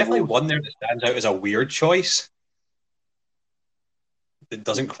mean, there's definitely Hobo's. one there that stands out as a weird choice that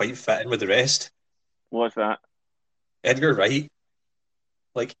doesn't quite fit in with the rest. What's that? Edgar Wright,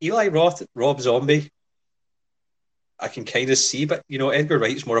 like Eli Roth, Rob Zombie, I can kind of see, but Edgar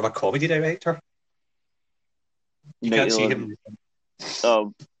Wright's more of a comedy director. You Night can't of see the Living. him. Uh,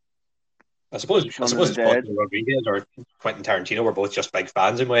 I suppose. I Shaun of suppose the it's Dead. possible Rodriguez or Quentin Tarantino were both just big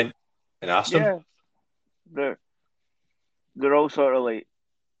fans and went and asked him. Yeah, they're they're all sort of like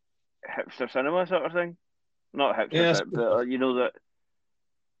hipster cinema sort of thing. Not hipster, Yeah, but you know that.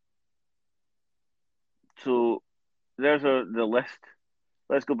 So there's the list.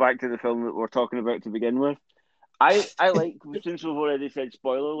 Let's go back to the film that we're talking about to begin with. I like, since we've already said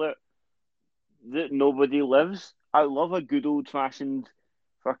spoiler alert, that nobody lives. I love a good old fashioned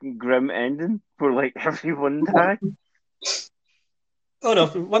fucking grim ending where like everyone dies. Oh no,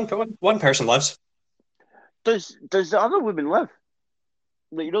 one person lives. Does the other woman live?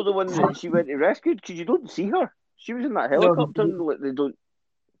 Like, you know, the one that she went to rescue, because you don't see her. She was in that No, helicopter. And, like, they don't.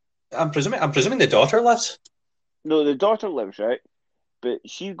 I'm presuming the daughter lives. No, the daughter lives, right? But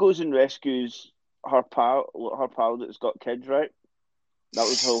she goes and rescues her pal that's got kids, right? That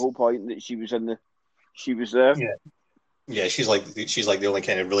was her whole point, that she was there. Yeah. Yeah, she's like the only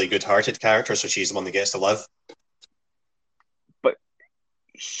kind of really good-hearted character, so she's the one that gets to live. But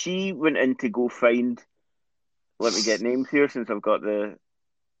she went in to go find. Let me get names here since I've got the.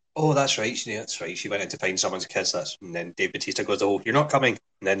 Oh, that's right. That's right. She went in to find someone's kids. And then Dave Bautista goes, "Oh, you're not coming."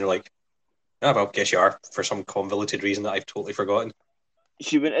 And then they're like, "Ah, well, guess you are," for some convoluted reason that I've totally forgotten.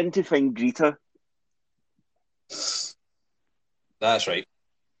 She went in to find Greta. That's right.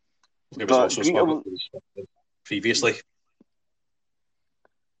 There was But also Greta, smuggled previously.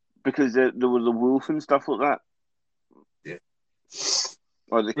 because there were the wolf and stuff like that. Yeah.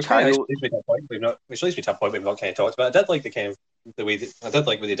 Or the Which kind of coyote. leads me to a point we've not kind of talked about. I did like I did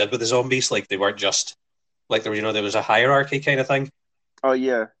like what they did with the zombies. Like they weren't just like there was a hierarchy kind of thing. Oh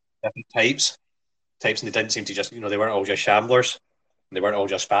yeah. Different types, and they didn't seem to just they weren't all just shamblers. And they weren't all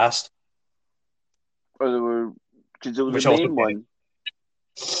just fast. Or there were, because there was Which a also main one.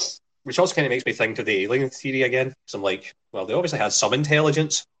 kind of makes me think of the alien theory again. So I'm like, well, they obviously had some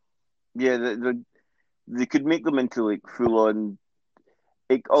intelligence. Yeah, they could make them into like full on.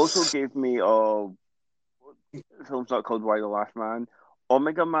 It also gave me a film's not called Y the Last Man,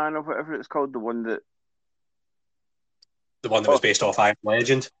 Omega Man or whatever it's called, the one that. The one that was Oh, based off I Am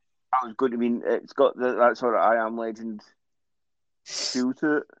Legend. I was going to mean it's got that sort of I Am Legend feel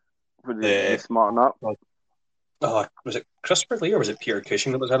to it, where they The smarten up. Was it Christopher Lee or was it Peter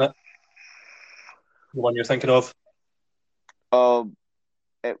Cushing that was in it? The one you're thinking of?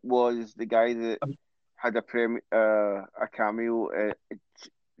 It was the guy that had a cameo.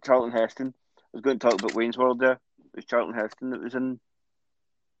 Charlton Heston. I was going to talk about Wayne's World there. It was Charlton Heston that was in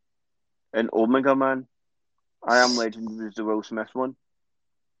Omega Man. I Am Legend was the Will Smith one.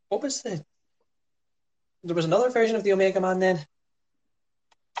 What was the? There was another version of the Omega Man then.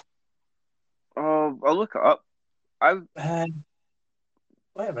 I'll look it up.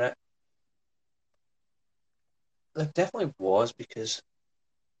 Wait a minute. There definitely was, because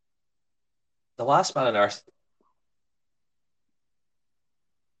the Last Man on Earth.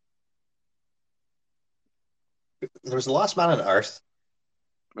 There was the Last Man on Earth,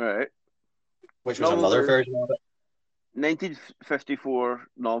 Right. which was another version of it. 1954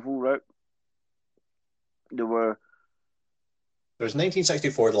 novel, right? There was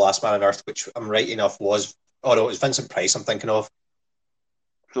 1964, The Last Man on Earth, which I'm right enough was. Oh no, it was Vincent Price I'm thinking of.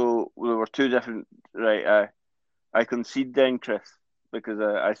 So there were two different. Right. I concede then, Chris, because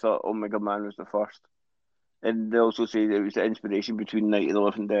I thought Omega Man was the first, and they also say that it was the inspiration between Night of the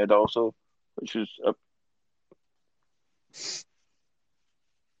Living Dead, also, which was.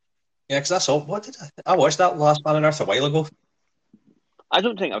 Yeah, because that's all. What did I watched that Last Man on Earth a while ago. I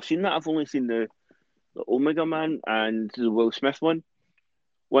don't think I've seen that. I've only seen the Omega Man and the Will Smith one.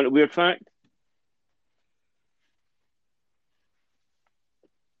 Want a weird fact?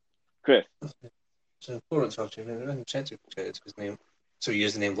 Chris. So his name. So he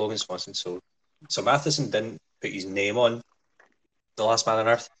used the name Logan Swanson. So Matheson didn't put his name on The Last Man on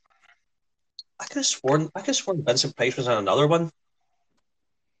Earth. I could have sworn Vincent Price was on another one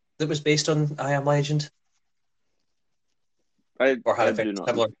that was based on I Am Legend. Or had a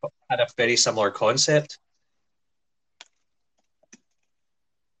very similar concept.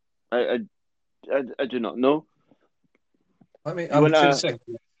 I do not know. I'm going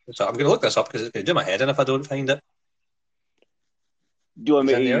to look this up because it's going to do my head in if I don't find it. Do you want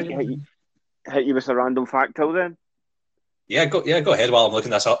me to hit you with a random fact till then? Yeah, go ahead while I'm looking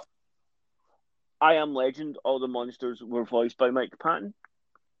this up. I Am Legend, all the monsters were voiced by Mike Patton.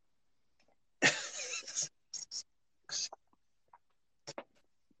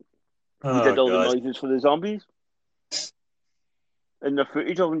 He did all the noises for the zombies. And the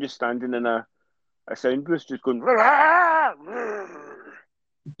footage of him just standing in a sound booth just going.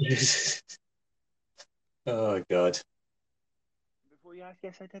 Oh God. Before you ask,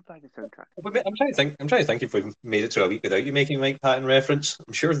 yes, I did buy the soundtrack. I'm trying to think if we've made it to a week without you making Mike Patton reference.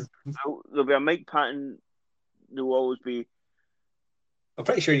 I'm sure there'll be a Mike Patton. There will always be. I'm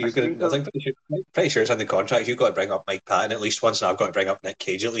pretty sure pretty sure it's in the contract. You've got to bring up Mike Patton at least once, and I've got to bring up Nick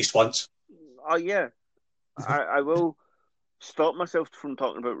Cage at least once. Oh yeah, I will stop myself from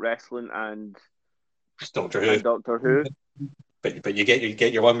talking about wrestling and Doctor Who. Doctor Who. But you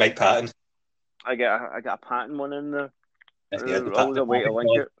get your one Mike Patton. I got a Patton one in there. Yeah, the Always a way to link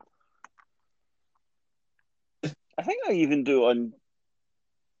Patton. it. I think I even do it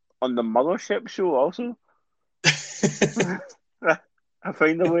on the Mothership show also. I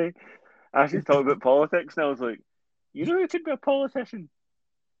find a way. I actually talk about politics, and I was like, you know who could be a politician?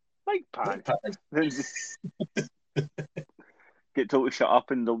 Mike Patton. Then just get told to shut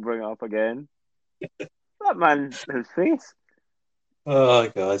up and don't bring it up again. That man has faith. Oh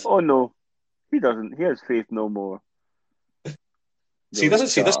God. Oh no, he doesn't. He has faith no more. This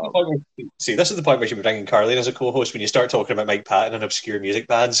is the point where you should be bringing Carly in as a co-host when you start talking about Mike Patton and obscure music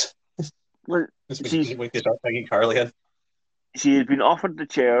bands. Well, when you start bringing Carly in. She has been offered the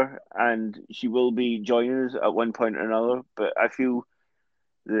chair, and she will be joining us at one point or another. But I feel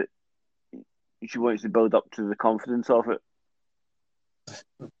that she wants to build up to the confidence of it.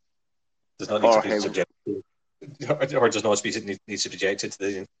 Does not need to be subjected, or does not need to be subjected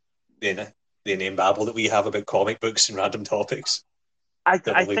to the name babble that we have about comic books and random topics. I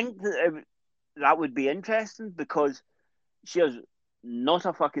think that would be interesting because she has not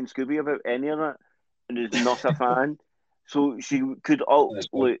a fucking Scooby about any of it and is not a fan. So she could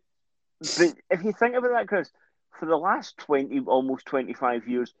but if you think about that, Chris, for the last 20, almost 25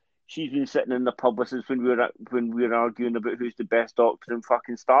 years, she's been sitting in the publicist when we were arguing about who's the best Doctor in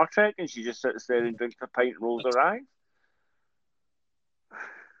fucking Star Trek, and she just sits there and drinks a pint and rolls her eyes.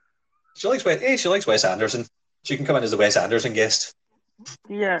 She likes Wes Anderson. She can come in as the Wes Anderson guest.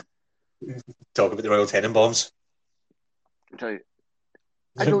 Yeah. Talk about the Royal Tenenbaums. I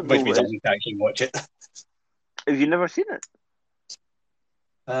don't Which know. means I need to actually watch it. Have you never seen it?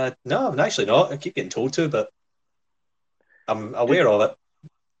 No, I'm actually not. I keep getting told to, but I'm aware of it.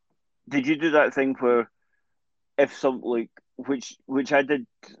 Did you do that thing where if some which I did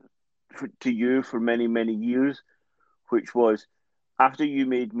to you for many, many years, which was after you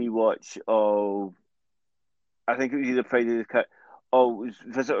made me watch I think it was either Friday the Cut. Oh, it was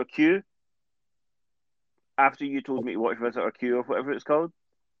Visitor Q. After you told me to watch Visitor Q or whatever it's called.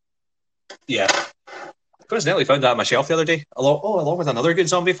 Yeah. Coincidentally found that on my shelf the other day, along with another good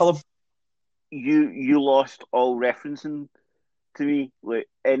zombie film. You lost all referencing to me. Like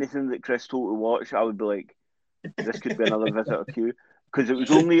anything that Chris told to watch, I would be like, this could be another Visitor Q. Because it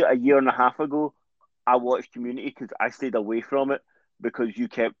was only a year and a half ago I watched Community because I stayed away from it because you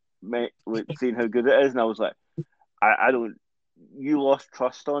kept saying how good it is, and I was like, I don't. You lost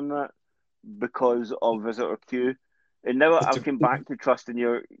trust on that because of Visitor Q, and now I've come back to trusting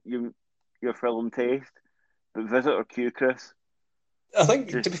your film taste. But Visitor Q, Chris. I think,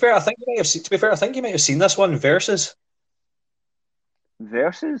 to be fair, I think you might have seen this one, Versus.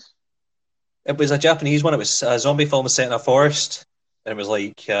 Versus? It was a Japanese one. It was a zombie film set in a forest, and it was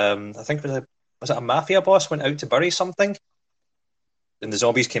like I think was it a mafia boss went out to bury something, and the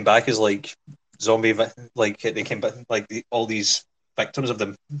zombies came back as like zombie, like they came back like all these victims of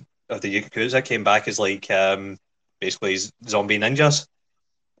the Yakuza came back as like basically zombie ninjas.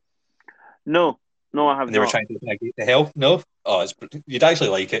 No, I have. And they were trying to get the hell. No, you'd actually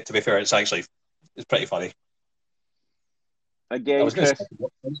like it. To be fair, it's pretty funny. Again, I was going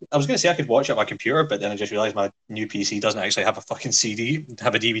to say I could watch it on my computer, but then I just realised my new PC doesn't actually have a fucking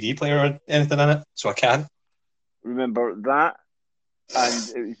have a DVD player or anything in it, so I can't. Remember that,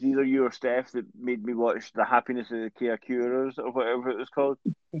 and it was either you or Steph that made me watch The Happiness of the Kyakuras or whatever it was called.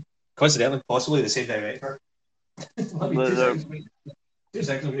 Coincidentally, possibly the same director. Let me 2 seconds. 2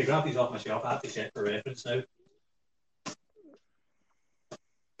 seconds. I'm going to grab these off my shelf. I have to check for reference now.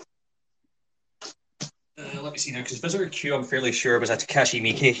 Let me see now, because Visitor Q, I'm fairly sure was a Takashi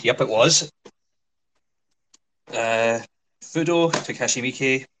Miike. Yep, it was. Fudo, Takashi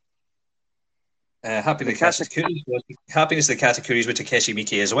Miike. Happiness of the Katakuris with Takeshi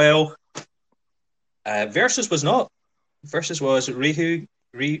Miike as well. Versus was not. Versus was Rui.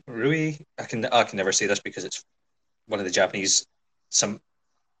 I can never say this because it's one of the Japanese sounds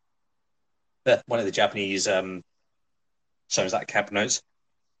that I can't pronounce.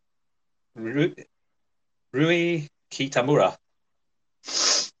 Rui Kitamura.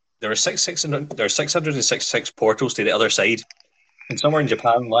 There are 666 portals to the other side, and somewhere in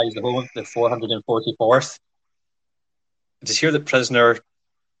Japan lies the home of the 444th. It is here that prisoner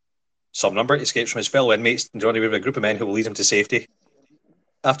some number escapes from his fellow inmates and joins with a group of men who will lead him to safety.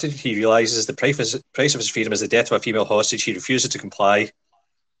 After he realizes the price of his freedom is the death of a female hostage, he refuses to comply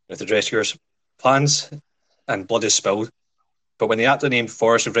with the rescuers' plans, and blood is spilled. But when the aptly named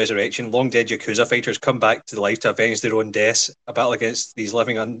Forest of Resurrection, long-dead Yakuza fighters come back to life to avenge their own deaths, a battle against these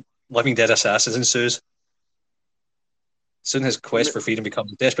living dead assassins ensues. Soon his quest for freedom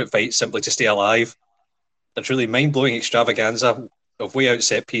becomes a desperate fight simply to stay alive. A truly mind-blowing extravaganza of way-out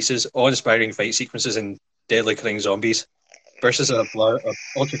set pieces, awe-inspiring fight sequences, and deadly killing zombies versus a blur of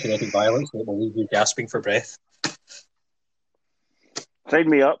ultra-kinetic violence that will leave you gasping for breath. Sign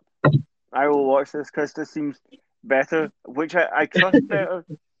me up. I will watch this because this seems better, which I trust better.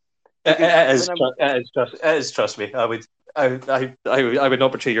 It is, trust me. I would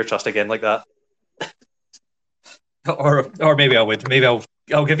not betray your trust again like that. Or maybe I would. Maybe I'll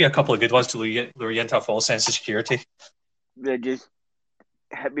give you a couple of good ones to lure you into a false sense of security. They just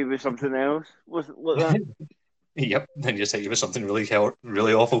hit me with something else. Like that. Yep, then just hit you with something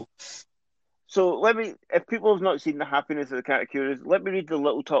really awful. So if people have not seen The Happiness of the Katakuris, let me read the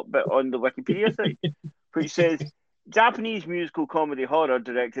little top bit on the Wikipedia site, which says, Japanese musical comedy horror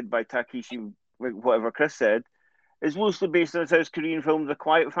directed by Takeshi, whatever Chris said, is loosely based on the South Korean film The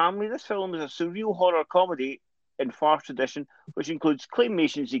Quiet Family. This film is a surreal horror comedy in farce tradition, which includes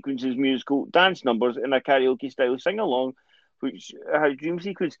claymation sequences, musical dance numbers, and a karaoke-style sing-along, which has dream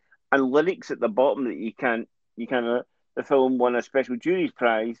sequence and lyrics at the bottom that you can. The film won a special jury's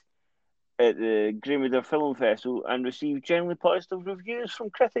prize at the Greenwood Film Festival and received generally positive reviews from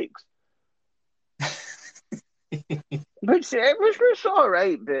critics. which was all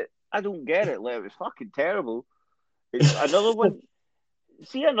right, but I don't get it. Like, it was fucking terrible. It's another one.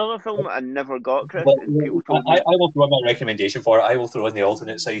 See another film that I never got, Chris. Well, people told me. I will throw in my recommendation for it. I will throw in the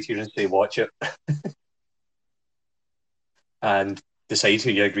alternate side here and say watch it, and decide who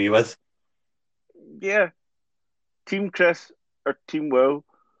you agree with. Yeah, Team Chris or Team Will.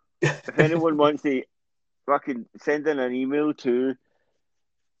 If anyone wants to fucking send in an email to,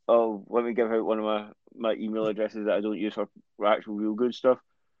 let me give out one of my email addresses that I don't use for actual real good stuff.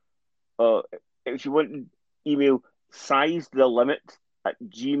 If you want to email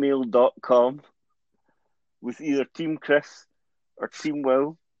sizethelimit@gmail.com with either Team Chris or Team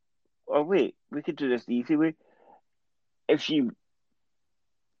Will. Or wait, we could do this the easy way. If you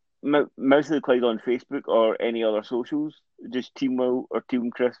Mouse of the Clyde on Facebook or any other socials, just Team Will or Team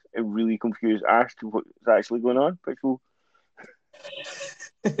Chris, and really confuse Ash to what's actually going on, which will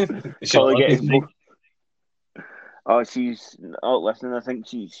probably get us both. Oh, she's not listening. I think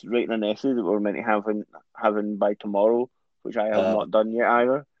she's writing an essay that we're meant to having by tomorrow, which I have not done yet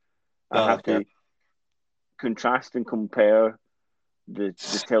either. I have to contrast and compare the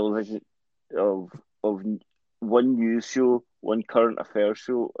television of one news show, one current affairs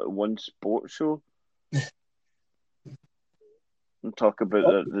show, one sports show, and talk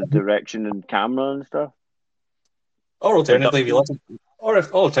about the direction and camera and stuff. Or alternatively, if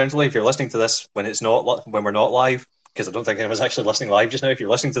you're listening to this when we're not live, because I don't think anyone's actually listening live just now. If you're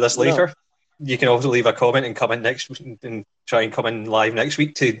listening to this later, you can also leave a comment and come in next and try and come in live next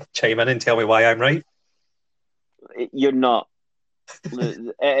week to chime in and tell me why I'm right. You're not.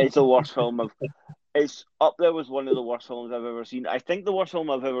 It's the worst film It's up there with one of the worst films I've ever seen. I think the worst film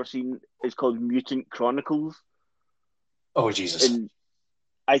I've ever seen is called Mutant Chronicles. Oh, Jesus. And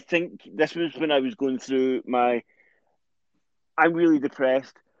I think this was when I was going through I'm really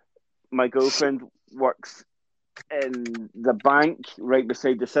depressed. My girlfriend works in the bank right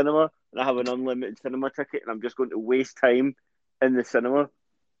beside the cinema, and I have an unlimited cinema ticket, and I'm just going to waste time in the cinema.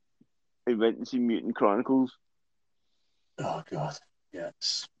 I went and see Mutant Chronicles. Oh, God.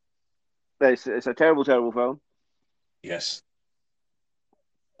 Yes. It's a terrible, terrible film. Yes.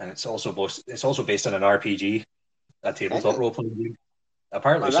 And it's also based on an RPG, a tabletop role-playing game.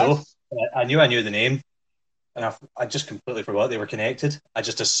 Apparently so. I knew the name, and I just completely forgot they were connected. I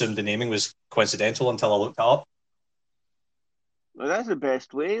just assumed the naming was coincidental until I looked it up. Well, that's the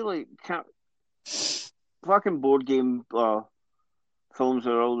best way. Like, fucking board game films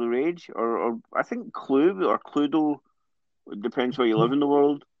are all the rage. Or I think Clue or Cluedo, it depends where you live in the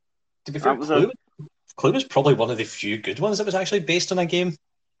world. To be fair, Clue was probably one of the few good ones that was actually based on a game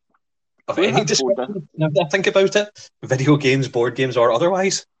of any description. Now that I think about it, video games, board games, or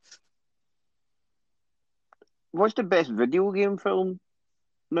otherwise. What's the best video game film,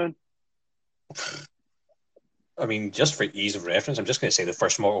 man? I mean, just for ease of reference, I'm just going to say the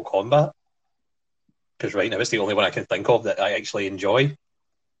first Mortal Kombat, because right now it's the only one I can think of that I actually enjoy.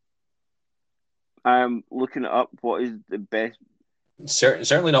 I'm looking it up. What is the best?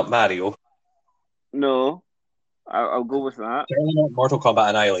 Certainly not Mario. No, I'll go with that. Certainly not Mortal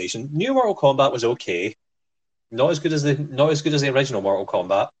Kombat Annihilation. New Mortal Kombat was okay. Not as good as the original Mortal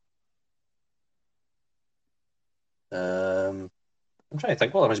Kombat. I'm trying to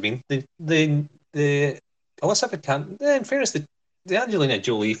think what there has been. The Alyssa Vikander. In fairness, the Angelina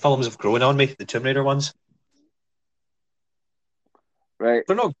Jolie films have grown on me. The Tomb Raider ones. Right.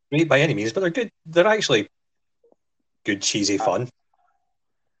 They're not great by any means, but they're good. They're actually good cheesy I, fun.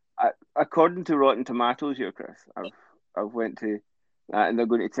 according to Rotten Tomatoes here, Chris, I've went to that and they're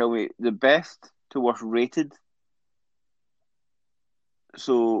going to tell me the best to worst rated.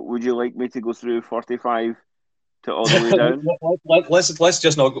 So would you like me to go through 45 to all the way down?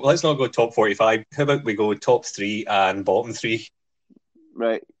 Let's not go top 45. How about we go top three and bottom three?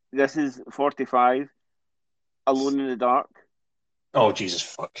 Right. This is 45. Alone in the Dark. Oh Jesus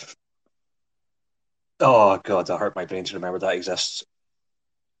fuck! Oh god, that hurt my brain to remember that exists.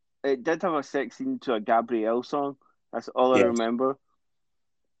 It did have a sex scene to a Gabrielle song. That's all I Yeah, remember.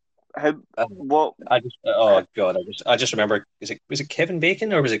 How um, what oh god, I just remember. Was it Kevin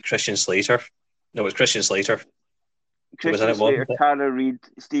Bacon or was it Christian Slater? No, it was Christian Slater. It was in Christian it, wasn't Slater, it? Tara Reid,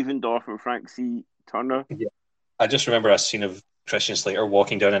 Stephen Dorff, and Frank C. Turner. Yeah. I just remember a scene of Christian Slater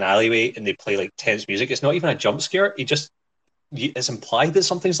walking down an alleyway and they play like tense music. It's not even a jump scare. It's implied that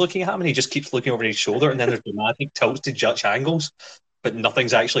something's looking at him and he just keeps looking over his shoulder and then there's dramatic tilts to judge angles, but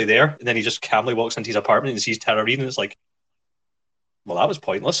nothing's actually there. And then he just calmly walks into his apartment and sees Tara Reid and it's like, well, that was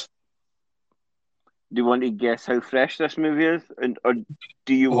pointless. Do you want to guess how fresh this movie is, and or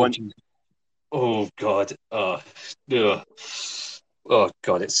do you Oh, want? geez. Oh God. Ugh. Oh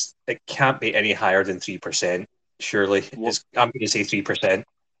God. It can't be any higher than 3%. Surely. I'm going to say 3%.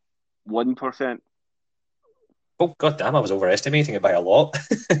 1%? Oh God damn! I was overestimating it by a lot.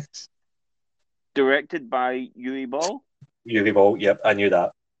 Directed by Uwe Ball. UV ball. Yep, I knew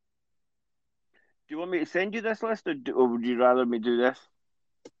that. Do you want me to send you this list, or would you rather me do this?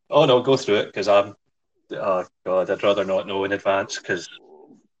 Oh no, go through it because I'm. Oh God, I'd rather not know in advance because.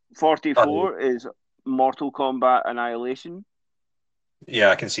 44 is Mortal Kombat Annihilation. Yeah,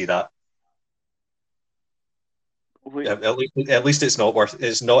 I can see that. Wait, At least it's not worth.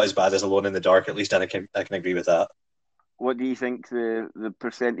 It's not as bad as Alone in the Dark. At least I can agree with that. what do you think the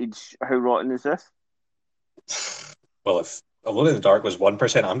percentage? How rotten is this? Well, if Alone in the Dark was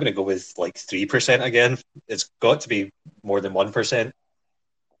 1%, I'm going to go with like 3% again. It's got to be more than 1%.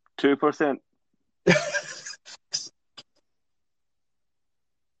 2%.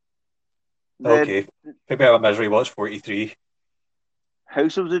 Then Okay, pick me out of misery. What's 43?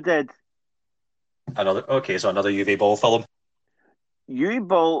 House of the Dead. So another UV ball film. Uwe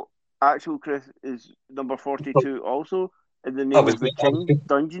Ball, actual Chris, is number 42 also in the I name was, of the I was King,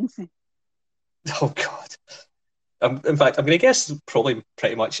 Dungeonsy. oh God. In fact, I'm going to guess probably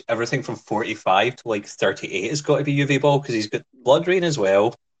pretty much everything from 45 to like 38 has got to be UV ball because he's got Blood Rain as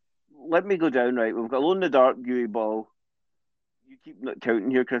well. Let me go down, right. We've got Alone in the Dark, Uwe Ball. You keep not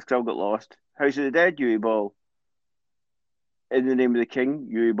counting here, Chris, 'cause I'll get lost. House of the Dead, Uwe Ball. In the Name of the King,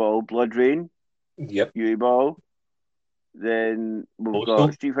 Uwe Ball. Blood Rain, Yep. Uwe Ball. Then we've got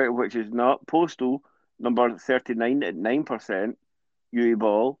Postal. Street Fighter, which is not. Postal, number 39 at 9%, Uwe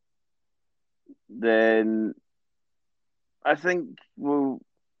Ball. Then I think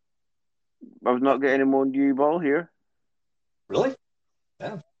I've not got any more Uwe Ball here. Really?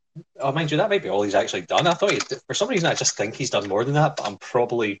 Yeah. Oh, mind you, that might be all he's actually done. I thought for some reason I just think he's done more than that, but I'm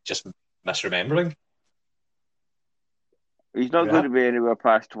probably just misremembering. He's not going Yeah. to be anywhere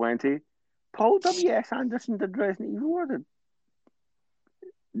past 20. Paul W.S. Anderson did Resident Evil. Ordered.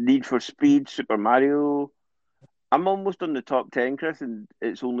 Need for Speed, Super Mario. I'm almost on the top 10, Chris, and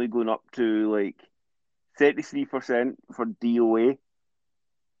it's only going up to like 33% for DOA.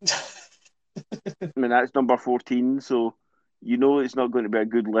 I mean, that's number 14, so you know it's not going to be a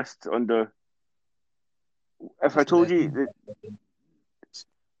good list under. If I told you that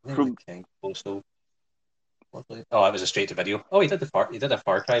The from. King, Postal. Lovely. Oh, it was a straight to video. Oh, he did a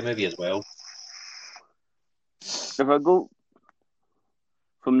Far Cry movie as well. If I go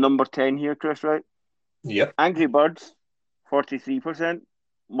from number 10 here, Chris, right? Yep. Angry Birds, 43%.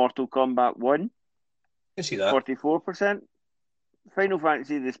 Mortal Kombat 1, I see that. 44%. Final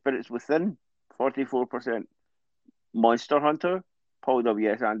Fantasy The Spirits Within, 44%. Monster Hunter, Paul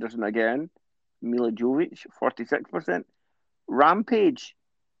W.S. Anderson again. Mila Jovovich, 46%. Rampage,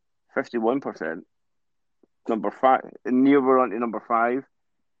 51%. Number 5. And near we're on to number 5.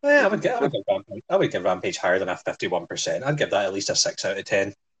 Yeah, This is I would give Rampage higher than a 51%. I'd give that at least a 6 out of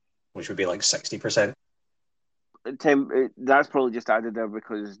 10, which would be like 60%. That's probably just added there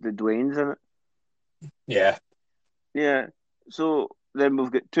because the Dwayne's in it. Yeah. Yeah. So then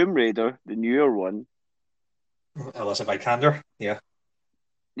we've got Tomb Raider, the newer one. Alyssa Vikander. Yeah.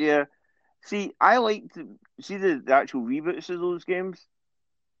 Yeah. See, I like to see the actual reboots of those games.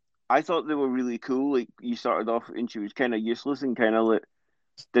 I thought they were really cool. Like you started off and she was kind of useless and kind of like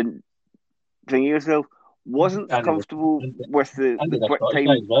didn't think of yourself. Wasn't And comfortable with and the the quick Scottish guy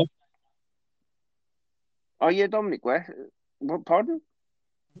time. as well. Oh yeah, Dominic West. What? Pardon?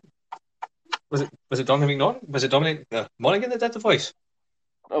 Was it Dominic McNaughton? Was it Dominic Monaghan that did the voice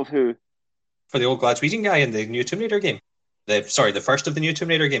Of who? for the old Glaswegian guy in the new Tomb Raider game? The first of the new Tomb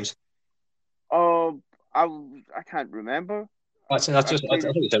Raider games. Oh, I I can't remember. That's I just I played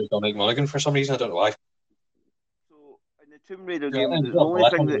thought it. it was Dominic Monaghan for some reason. I don't know why. So in the Tomb Raider Yeah, game, and the well, only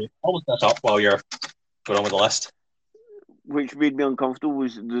thing that I'll look that up while you're going on with the list. which made me uncomfortable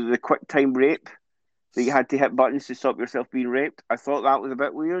was the quick time rape that you had to hit buttons to stop yourself being raped. I thought that was a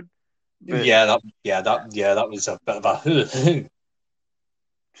bit weird, but That was a bit of a.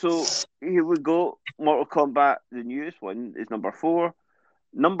 so here we go. Mortal Kombat, the newest one, is number 4.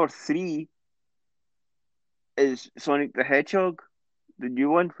 Number 3 is Sonic the Hedgehog, the new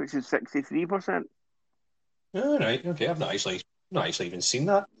one, which is 63%. All right, okay. I've not actually even seen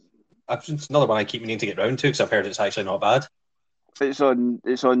that. It's another one I keep meaning to get round to because I've heard it's actually not bad. It's on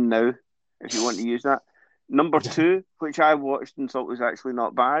now if you want to use that. Number 2, which I watched and thought was actually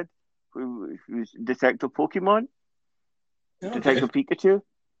not bad, was Detective Pokemon, Okay. Detective Pikachu,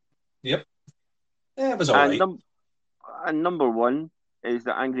 Yep. Yeah, it was all and right. number 1 is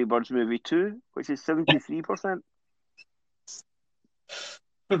the Angry Birds movie 2, which is 73%.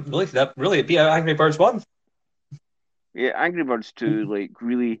 Really it'd be an Angry Birds one. Yeah, Angry Birds 2, like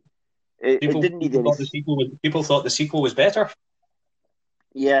really, it didn't need any. People thought the sequel was better.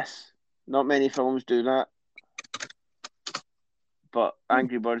 Yes, not many films do that, but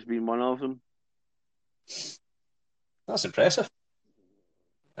Angry Birds being one of them. That's impressive.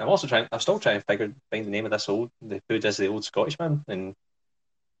 I'm still trying to find the name of who does the old Scottish man in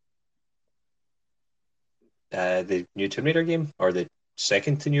the new Tomb Raider game or the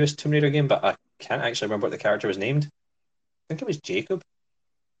second to newest Tomb Raider game, but I can't actually remember what the character was named. I think it was Jacob.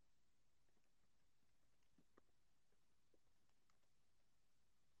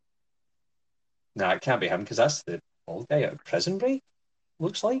 Nah, it can't be him because that's the old guy out of Prison Break.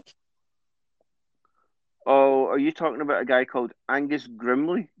 Looks like. Oh, are you talking about a guy called Angus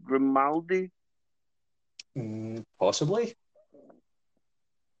Grimaldi? Possibly.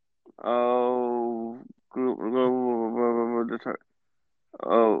 Oh,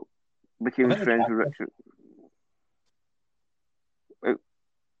 oh, I became think the friends with character. Richard. Uh,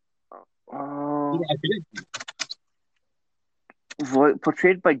 Yeah, Oh, I think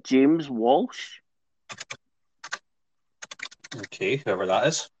portrayed by James Walsh. okay, whoever that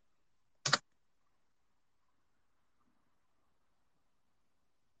is.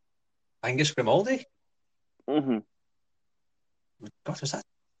 Angus Grimaldi? Mm-hmm. God, was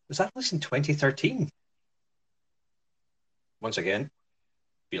that released in 2013? Once again,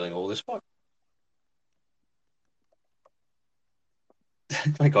 feeling old as fuck.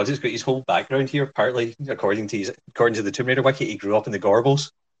 My God, he's got his whole background here. Partly, according to the Tomb Raider wiki, he grew up in the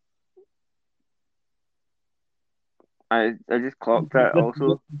Gorbals. I just clocked that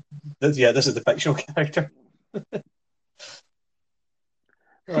also. This is the fictional character.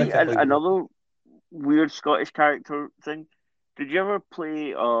 Oh, I See, can't believe it. another weird Scottish character thing. Did you ever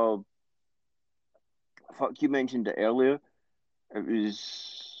play? Fuck, you mentioned it earlier. It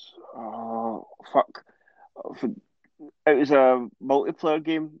was fuck. It was a multiplayer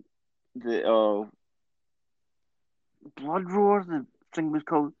game. The Blood Roar, the thing was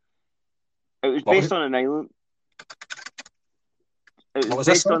called. It was What was based it? on an island. It was What was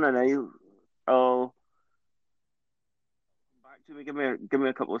this? based Sorry? on an island. Oh, back to me. Give me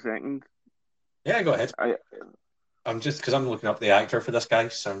a couple of seconds. Yeah, go ahead. I I'm just because I'm looking up the actor for this guy.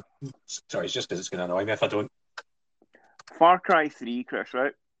 So sorry, it's just because it's going to annoy me if I don't. Far Cry 3, Chris,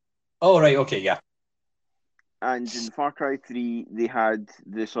 right? Oh right, okay, yeah. And in Far Cry 3, they had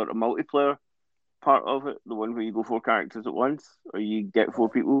the sort of multiplayer part of it, the one where you go 4 characters at once, or you get 4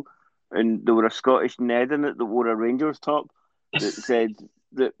 people. And there were a Scottish Ned in it that wore a Rangers top that said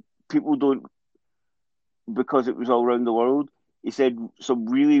that people don't, because it was all around the world, he said some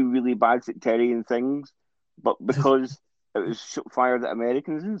really, really bad sectarian things, but because it was fired at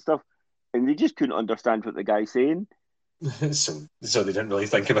Americans and stuff, and they just couldn't understand what the guy's saying. So they didn't really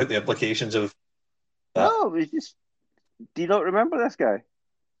think about the implications of that. No, it was just, do you not remember this guy?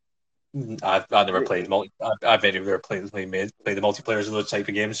 I've never played I've very rarely play the multiplayers of those type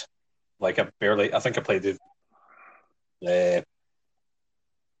of games. Like I think I played the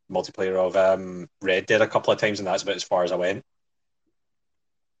multiplayer of Red Dead a couple of times, and that's about as far as I went.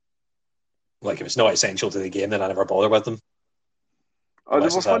 Like if it's not essential to the game, then I never bother with them Oh, they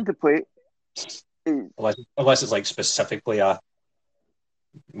unless were it's a fun to play. Eh, unless it's like specifically a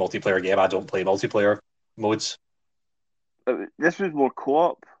multiplayer game. I don't play multiplayer modes. This was more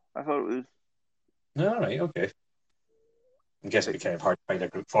co-op. I thought it was. All right, okay. I guess it'd be kind of hard to find a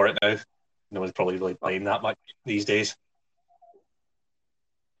group for it now. No one's probably really playing that much these days.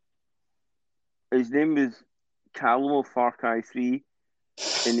 His name was Callum of Far Cry 3,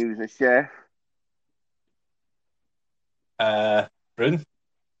 and he was a chef. Brune.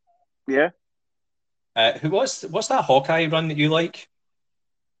 Yeah. What's that Hawkeye run that you like,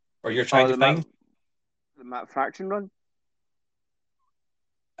 or you're trying Oh, to find? the Matt Fraction run.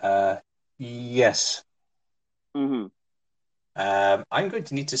 Uh, yes. Mm-hmm. I'm going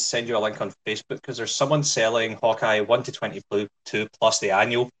to need to send you a link on Facebook because there's someone selling Hawkeye 1 to 22 plus the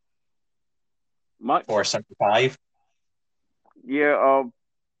annual Much? for 75. Yeah. I'll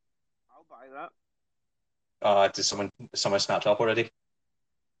buy that. Did someone snapped up already?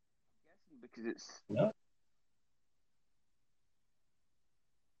 Because it's No.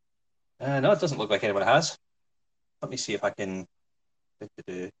 No, it doesn't look like anyone has. Let me see if I can.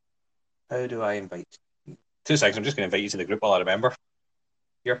 How do I invite? 2 seconds. I'm just going to invite you to the group while I remember.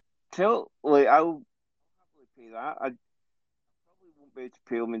 Here. I'll happily pay that. I probably won't be able to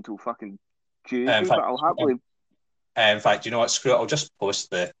pay them until fucking In Tuesday, but fact, I'll happily. you know what? Screw it. I'll just post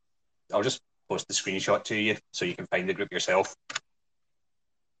the screenshot to you so you can find the group yourself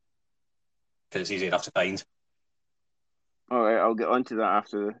because it's easy enough to find. All right, I'll get onto that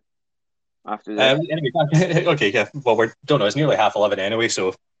after this. Anyway, okay, yeah. Well, we don't know. It's nearly 11:30 anyway,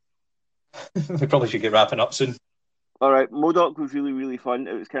 so we probably should get wrapping up soon. All right, Modoc was really really fun.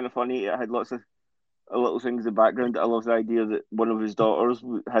 It was kind of funny. It had lots of little things in the background. I love the idea that one of his daughters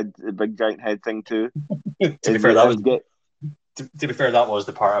had a big giant head thing too. To be fair, that was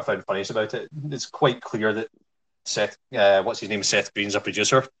the part I found funniest about it. It's quite clear that Seth, what's his name, Seth Green's a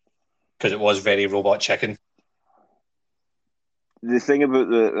producer because it was very Robot Chicken. The thing about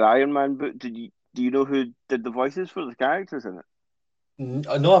the Iron Man book, do you know who did the voices for the characters in it?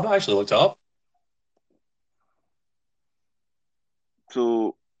 No, I've not actually looked it up.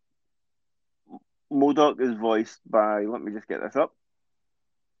 So Modoc is voiced by. Let me just get this up.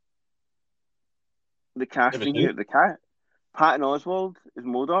 The casting here, the cat. Patton Oswalt is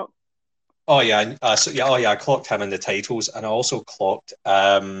Modoc. Oh yeah, I clocked him in the titles, and I also clocked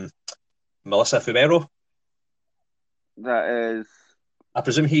Melissa Fubero. That is.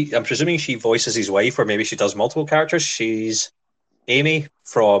 I'm presuming she voices his wife, or maybe she does multiple characters. She's Amy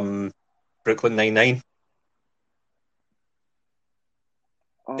from Brooklyn Nine-Nine.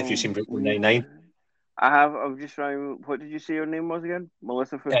 If you've seen Brooklyn Nine-Nine. I have. I'm just trying. What did you say her name was again?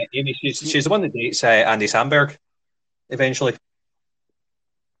 Melissa. Amy. She's the one that dates Andy Samberg. Eventually.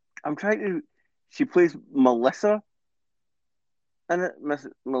 I'm trying to. She plays Melissa in it, Miss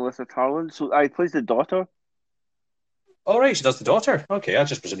Melissa Tarlin. So I plays the daughter. Oh right, she does the daughter. Okay, I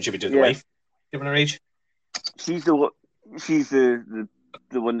just presumed she'd be doing the wife, given her age. She's the one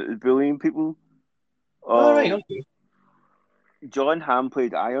that is bullying people. Oh right, okay. John Hamm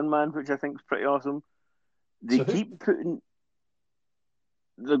played Iron Man, which I think is pretty awesome. They So keep putting.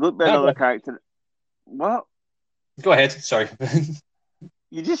 They got another character. What? Go ahead. Sorry.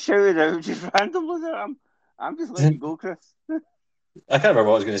 You just shouted out just randomly there. I'm just letting you go, Chris. I can't remember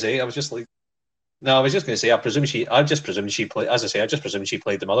what I was going to say. I was just like, no, I was just going to say. I just presumed she played. As I say, I just presumed she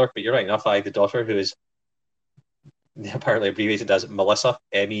played the mother. But you're right enough. The daughter, who is apparently abbreviated as Melissa,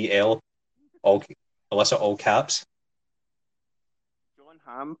 MEL, Melissa, all caps. John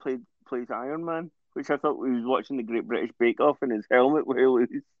Hamm plays Iron Man, which I thought we was watching the Great British Bake Off in his helmet while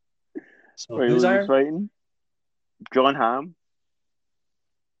he Who's was Iron? fighting. John Hamm.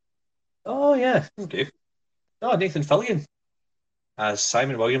 Oh yeah, okay. Oh, Nathan Fillion as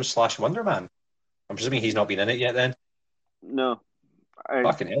Simon Williams / Wonder Man. I'm presuming he's not been in it yet. Then No,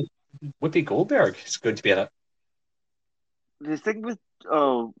 fucking hell, Whoopi Goldberg is going to be in it. The thing with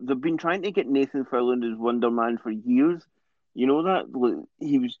they've been trying to get Nathan Fillion as Wonder Man for years. You know that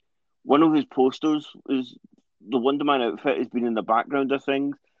he was one of his posters is the Wonder Man outfit has been in the background of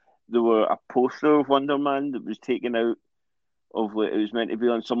things. There were a poster of Wonder Man that was taken out of it was meant to be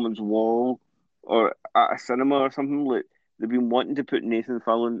on someone's wall or at a cinema or something. Like they've been wanting to put Nathan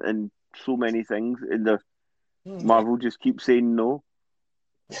Fillion in so many things, and the Marvel just keeps saying no.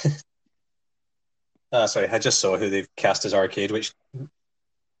 Sorry, I just saw who they've cast as Arcade, which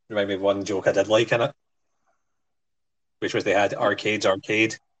reminded me of one joke I did like in it, which was they had Arcade.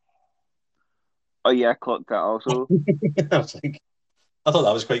 Oh yeah, I clocked that also. I was like, I thought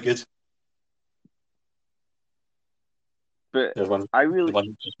that was quite good. But there's one, the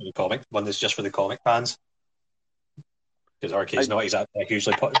one just for the comic, one that's just for the comic fans. Because Arcade's not exactly a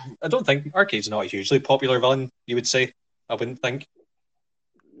hugely. I don't think Arcade's not a hugely popular villain. You would say? I wouldn't think.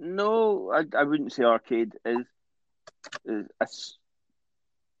 No, I wouldn't say Arcade is who is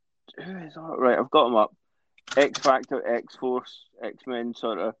that? Right, I've got him up. X Factor, X Force, X Men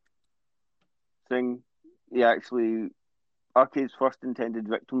sort of thing. He actually Arcade's first intended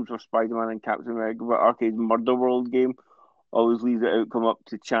victims were Spider-Man and Captain America, but Arcade's Murder World game always leaves the outcome up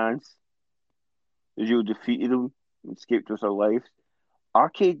to chance, as you defeated them and escaped with their lives.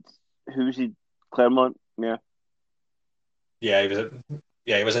 Arcade, who's he? Claremont, yeah. Yeah, he was.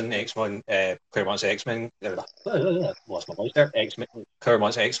 Yeah, he was in X-Men. Claremont's X-Men. Lost my voice there. X-Men.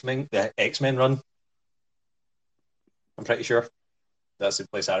 Claremont's X-Men. The X-Men run. I'm pretty sure that's the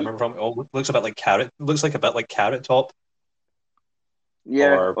place I remember from. Oh, looks a bit like Carrot. Looks like a bit like Carrot Top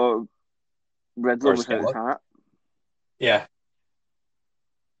Yeah, or or Riddler or without his Skeletor. hat. Yeah.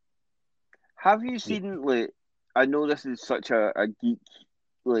 Have you Yeah. seen, like, I know this is such a geek,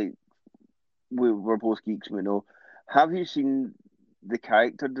 like, we're both geeks, we know. Have you seen the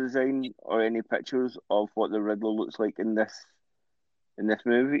character design or any pictures of what the Riddler looks like in this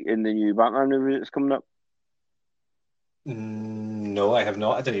movie, in the new Batman movie that's coming up? No, I have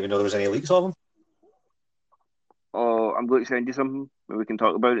not. I didn't even know there was any leaks of them. Oh, I'm going to send you something. Maybe we can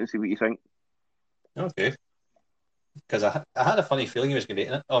talk about it and see what you think. Okay. Because I had a funny feeling he was going to be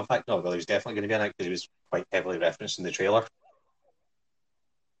in it. Oh, in fact, no, well, he was definitely going to be in it because he was quite heavily referenced in the trailer.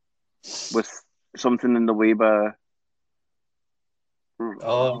 With something in the way by.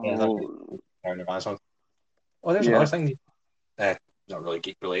 Oh, yeah, that's right. Oh, Aaron Amazon. Oh, there's another yeah. thing. Uh, Not really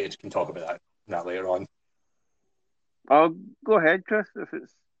geek related. We can talk about that later on. Oh, go ahead, Chris, if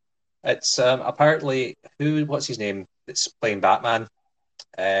it's. It's apparently what's his name? That's playing Batman.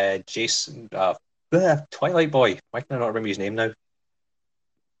 Jason. Twilight Boy. Why can I not remember his name now?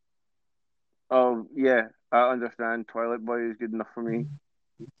 Oh, yeah, I understand. Twilight Boy is good enough for me.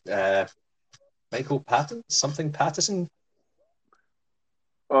 Uh, Michael Patton. Something Pattison.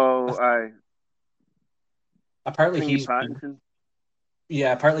 Oh, I. Apparently Thingy he's Pattinson.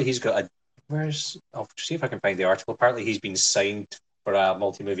 yeah. Apparently he's got a. Where's? I'll see if I can find the article. Apparently he's been signed for a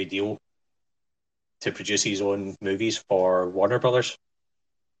multi-movie deal to produce his own movies for Warner Brothers.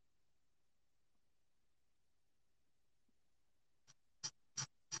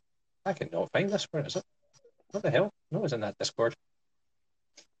 I cannot find this. Where is it? What the hell? No, it's in that Discord.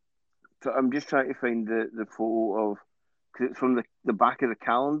 So I'm just trying to find the photo of. Because it's from the back of the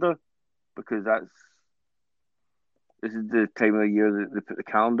calendar, because this is the time of the year that they put the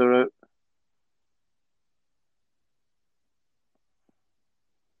calendar out.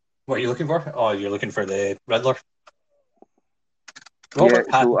 What are you looking for? Oh, you're looking for the Riddler. Yeah, Robert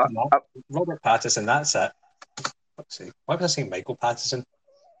so Pattinson. Robert Pattinson. That's it. Let's see. Why was I saying Michael Pattinson?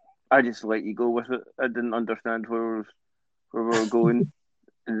 I just let you go with it. I didn't understand where we were going.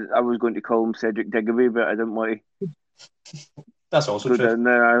 I was going to call him Cedric Diggory, but I didn't want to That's also go true. down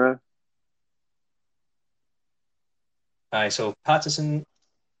there either. Aye, so Pattinson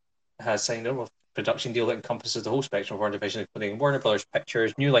has signed a production deal that encompasses the whole spectrum of Warner Division, including Warner Brothers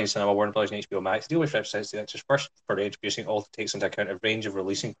Pictures, New Line Cinema, Warner Brothers, and HBO Max. The deal which represents the actor's first for introducing all takes into account a range of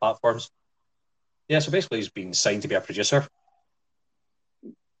releasing platforms. Yeah, so basically he's been signed to be a producer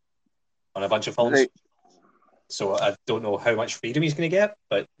on a bunch of films. Right. So I don't know how much freedom he's going to get,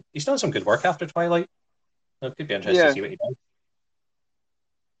 but he's done some good work after Twilight. It could be interesting to Yeah, see what he does.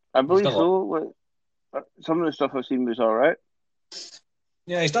 I He's believe done a lot. so. Like, some of the stuff I've seen was all right.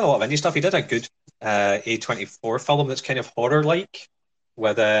 Yeah, he's done a lot of indie stuff. He did a good A24 film that's kind of horror like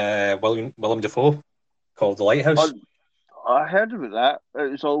with Willem Dafoe called The Lighthouse. I, I heard about that.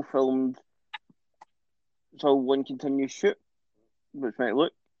 It was all filmed. It's all one continuous shoot, which might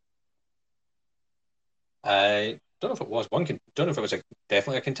look. I don't know if it was don't know if it was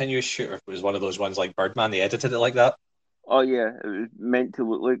definitely a continuous shoot or if it was one of those ones like Birdman. They edited it like that. Oh yeah, it was meant to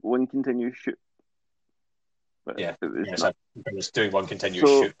look like one continuous shoot, but Yeah, it was yes, not. if it was doing one continuous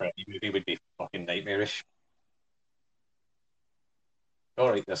So shoot for any movie would be fucking nightmarish. All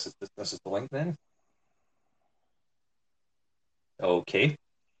right, this is the link then. Okay.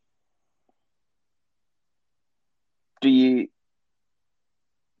 do you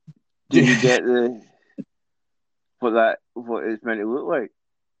do you get the what it's meant to look like,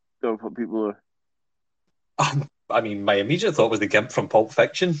 or what people are? I mean, my immediate thought was the Gimp from Pulp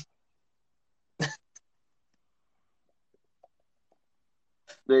Fiction.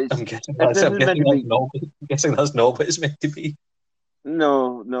 It's, I'm guessing if that's. this I'm is meant guessing to that's be, not. I'm guessing that's not what it's meant to be.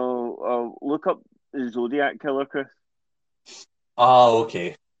 no, no. Look up the Zodiac Killer, Chris. Oh,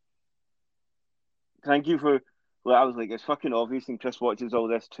 okay. Thank you for. Well, I was like, it's fucking obvious, and Chris watches all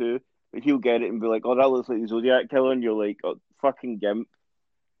this too. But he'll get it and be like, "Oh, that looks like the Zodiac Killer," and you're like, "Oh, fucking gimp."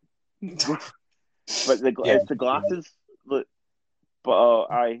 But Yeah. it's the glasses. Look, but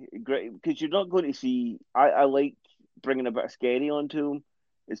I great because you're not going to see. I like bringing a bit of scary onto them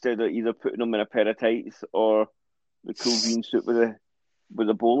instead of either putting them in a pair of tights or the cool green suit with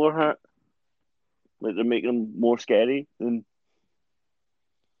a bowler hat. Like they're making him more scary. And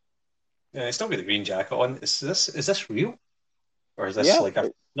Yeah, he's still got the green jacket on. Is this real, or is this yeah, like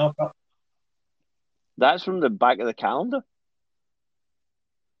a no? that's from the back of the calendar.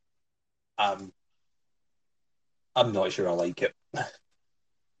 Um, I'm not sure I like it.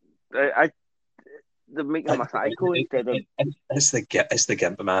 I they're making him a psycho instead of It's the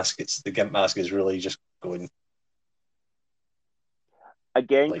gimp mask. It's the gimp mask is really just going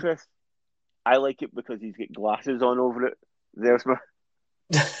again, like. Chris. I like it because he's got glasses on over it. There's my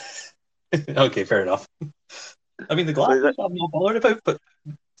Okay, fair enough. I mean, the like that. glasses I'm not bothered about, but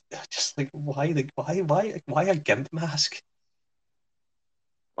just like why a gimp mask?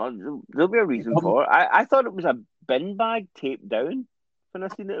 There'll be a reason for it. I thought it was a bin bag taped down when I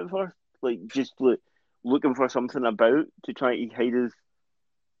seen it at first. Like just looking for something about to try to hide his.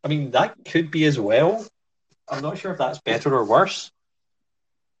 I mean, that could be as well. I'm not sure if that's better or worse,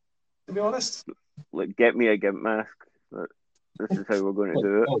 to be honest. Like, get me a gimp mask. This is how we're going to Like,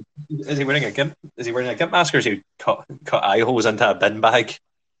 do it. oh, is he wearing a gimp? Is he wearing a gimp mask, or is he cut eye holes into a bin bag?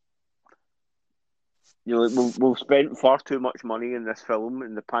 You know, like, we've spent far too much money in this film,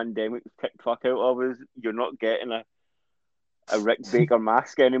 and the pandemic kicked fuck out of us. You're not getting a Rick Baker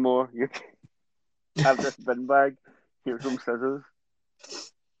mask anymore. You have this bin bag. Here's some scissors.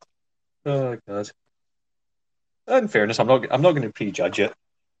 Oh god. In fairness, I'm not going to prejudge it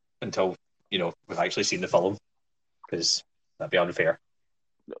until we've actually seen the film, because that'd be unfair.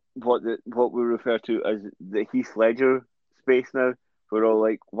 What we refer to as the Heath Ledger space now. We're all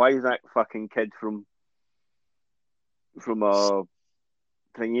like, why is that fucking kid from a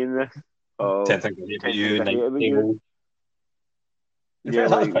thingy in this? 10 things I hate about 10 you, Things I Hate Night About You. Table. In Yeah,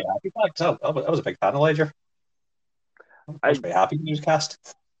 fairness, I was like quite happy with that, 'cause I was a big fan of Ledger. I was I quite happy when he was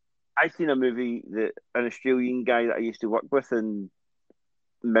cast. I seen a movie that an Australian guy that I used to work with in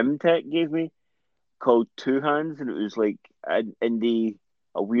Mimtech gave me called Two Hands, and it was like a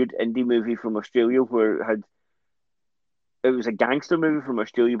weird indie movie from Australia where it was a gangster movie from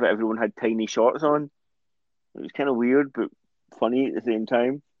Australia, but everyone had tiny shorts on. It was kind of weird, but funny at the same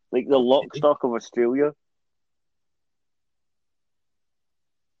time. Like the lock Okay. stock of Australia.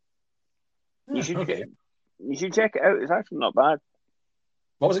 You Yeah, should okay. you should check it out. It's actually not bad. It's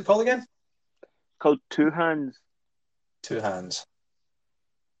What was it called again? called Two Hands. Two Hands.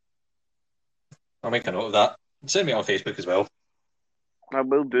 I'll make a note of that. Send me on Facebook as well. I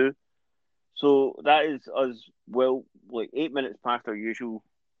will do. So that is us. Well, like 8 minutes past our usual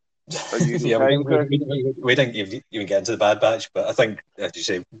Yeah, we time, didn't, Chris. we didn't even get into the Bad Batch, but I think, as you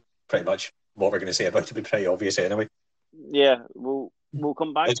say, pretty much what we're going to say about it will be pretty obvious anyway. Yeah, we'll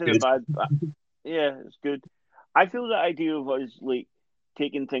come back It's to the good. bad. Yeah, it's good. I feel the idea of us like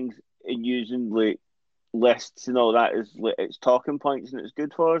taking things and using like lists and all that is like it's talking points and it's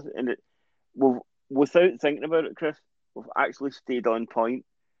good for us. And we've without thinking about it, Chris, we've actually stayed on point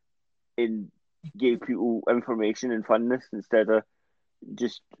and gave people information and funness instead of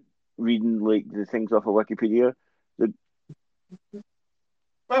just reading like the things off of Wikipedia. The,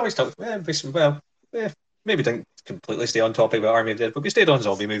 Well, we still, maybe didn't completely stay on topic about Army of the Dead, but we stayed on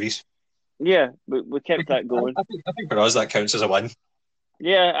zombie movies. yeah, we kept that going. I think for us that counts as a win.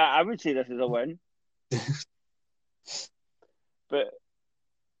 Yeah, I would say this is a win. But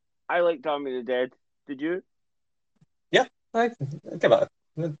I liked Army of the Dead. Did you? Yeah, I'd give it.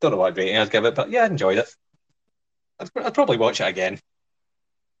 I don't know what rating I'd give it, but yeah, I enjoyed it. I'd probably watch it again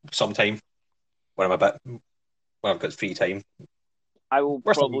sometime when when I've got free time. I will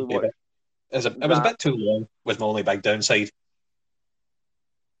Worst probably thing about watch it is it was a that. bit too long, was my only big downside.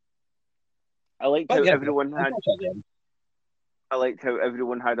 I liked But how yeah, everyone I'd had. watch it again. I liked how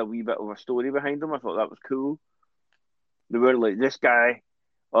everyone had a wee bit of a story behind them. I thought that was cool. They were like this guy.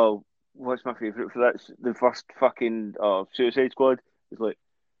 Oh, what's my favorite for that? The first fucking Suicide Squad. It's like,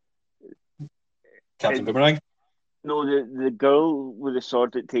 Captain and Boomerang. no, the girl with the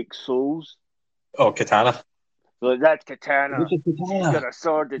sword that takes souls. Oh, Katana. Like that's Katana. Which is She's got Katana. a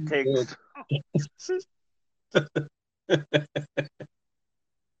sword that takes.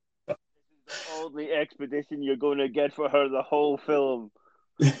 All the expedition you're going to get for her the whole film.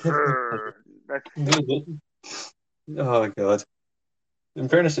 That's Oh god. In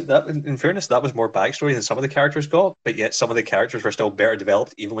fairness, that was more backstory than some of the characters got, but yet some of the characters were still better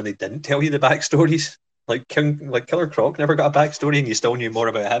developed, even when they didn't tell you the backstories. Like Killer Croc never got a backstory, and you still knew more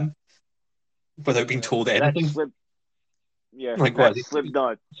about him without being told that's anything. slip. Yeah, Like what? that's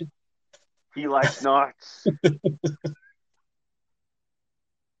Slipknot. He likes knots.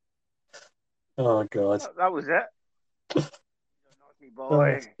 Oh god. That was it. Naughty Oh,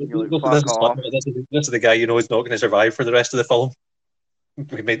 boy. You're like this fuck is off. this is the guy you know is not going to survive for the rest of the film. We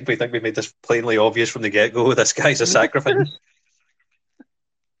think we made this plainly obvious from the get-go. This guy's a sacrifice.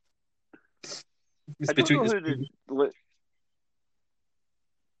 I don't know who the.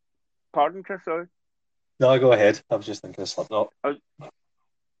 Pardon, Chris. Sorry. No, go ahead. I was just thinking of Slipknot.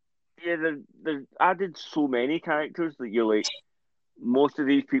 Yeah, they've added so many characters that you're like, most of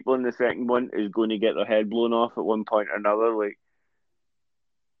these people in the second one is going to get their head blown off at one point or another. Like,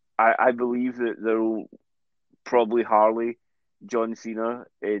 I believe that they'll probably Harley, John Cena,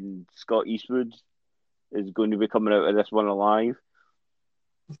 and Scott Eastwood is going to be coming out of this one alive.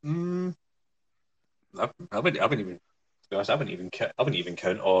 I wouldn't even. To be honest, I wouldn't even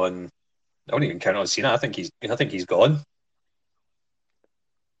count on. I wouldn't even count on Cena. I think he's gone.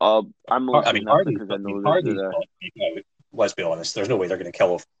 I'm only saying that because I know Harley's that. gone. Let's be honest. There's no way they're going to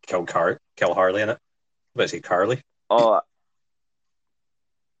kill Harley in it. But say Carly. I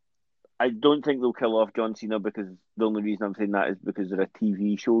don't think they'll kill off John Cena because the only reason I'm saying that is because of a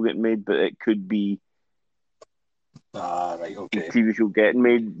TV show getting made, but it could be right, okay. a TV show getting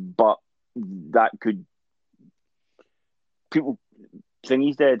made, but that could people think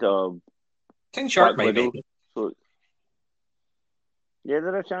he's dead. King Shark might make it. So, yeah,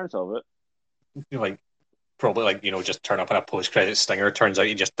 there's a chance of it. Probably just turn up in a post-credit stinger. Turns out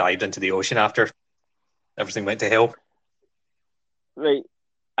he just dived into the ocean after everything went to hell. Right.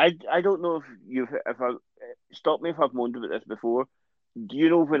 I don't know if I stop me if I've moaned about this before. Do you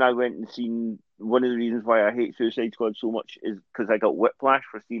know when I went and seen one of the reasons why I hate Suicide Squad so much is because I got whiplash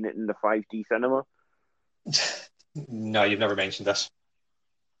for seeing it in the 5D cinema? No, you've never mentioned this.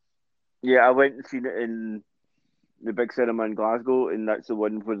 Yeah, I went and seen it in the big cinema in Glasgow, and that's the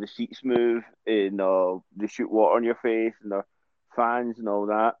one where the seats move and they shoot water on your face and the fans and all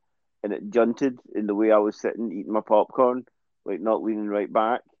that, and it junted in the way I was sitting eating my popcorn, like not leaning right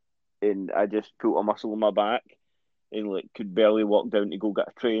back, and I just pulled a muscle in my back and like could barely walk down to go get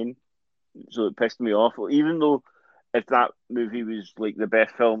a train, so it pissed me off. Even though if that movie was like the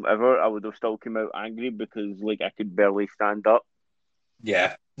best film ever, I would have still come out angry because like I could barely stand up.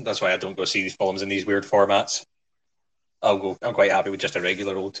 Yeah, that's why I don't go see these films in these weird formats. I'm quite happy with just a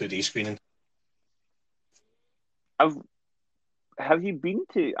regular old 2D screening. Have you been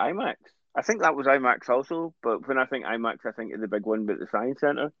to IMAX? I think that was IMAX also, but when I think IMAX, I think of the big one at the Science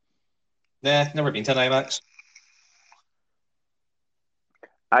Centre. Nah, never been to an IMAX.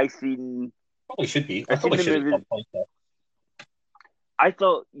 I seen. Probably should be. I probably seen the should movie. at some point. I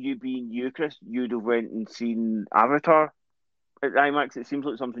thought you being you, Chris, you'd have went and seen Avatar at IMAX. It seems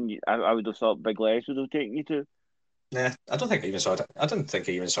like something I would have thought Big Les would have taken you to. Nah, I don't think I even saw it. I didn't think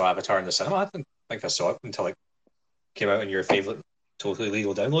I even saw Avatar in the cinema. I didn't think I saw it until it came out on your favourite totally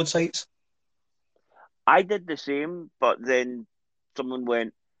legal download sites. I did the same, but then someone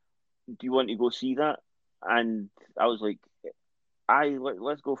went, "Do you want to go see that?" And I was like,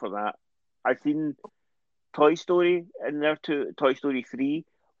 let's go for that." I seen Toy Story in there too, Toy Story 3,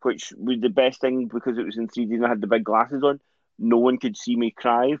 which was the best thing because it was in 3D and I had the big glasses on. No one could see me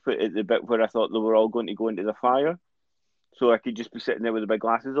cry but at the bit where I thought they were all going to go into the fire. So I could just be sitting there with the big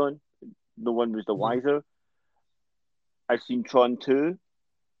glasses on. No one was the wiser. I've seen Tron 2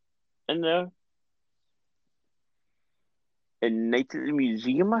 in there. And Night at the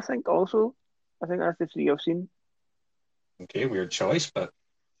Museum, I think, also. I think that's the three I've seen. Okay, weird choice, but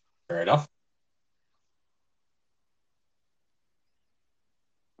fair enough.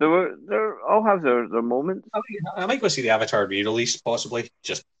 They all have their moments. I might go see the Avatar re-release, possibly,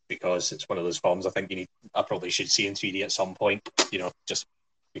 just because it's one of those films I think I probably should see in 3D at some point, just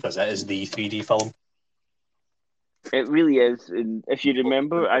because it is the 3D film. It really is, and if you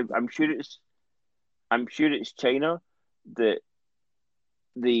remember, I'm sure it's China that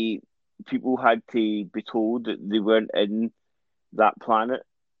the people had to be told that they weren't in that planet,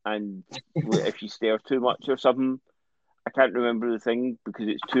 and if you stare too much or something, I can't remember the thing because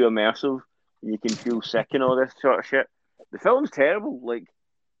it's too immersive and you can feel sick and all this sort of shit. The film's terrible. Like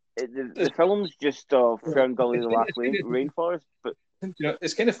the film's just Fern Gully, the Last Rainforest. But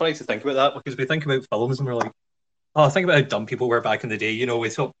it's kind of funny to think about that because we think about films and we're like, oh, think about how dumb people were back in the day. We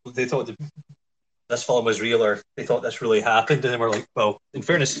thought this film was real, or they thought this really happened, and then we're like, well, in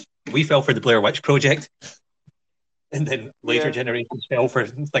fairness, we fell for the Blair Witch Project. And then later generations fell for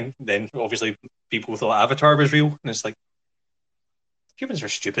things. Then obviously people thought Avatar was real, and it's like humans are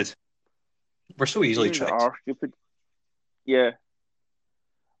stupid. We're so easily tricked. Humans are stupid. Yeah.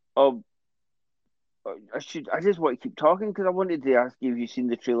 I just want to keep talking because I wanted to ask you if you've seen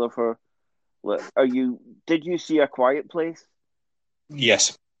the trailer for. Did you see A Quiet Place?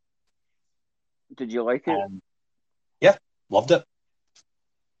 Yes. Did you like it? Yeah, loved it.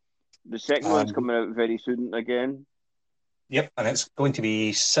 The second one's coming out very soon again. Yep, and it's going to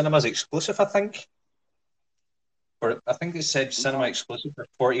be cinemas exclusive, I think. Or I think it said cinema exclusive for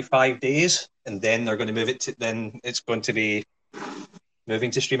 45 days, and then they're going to move it to. Then it's going to be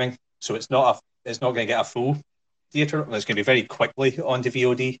moving to streaming. So it's not going to get a full theater. It's going to be very quickly onto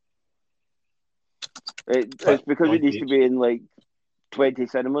VOD. It's because it needs to be in like 20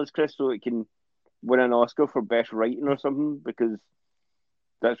 cinemas, Chris, so it can win an Oscar for best writing or something, because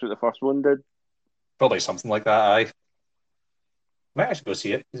that's what the first one did. Probably something like that. I might actually go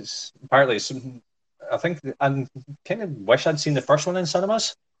see it. Apparently, I think I kind of wish I'd seen the first one in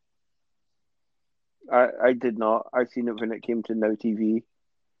cinemas. I did not. I seen it when it came to Now TV.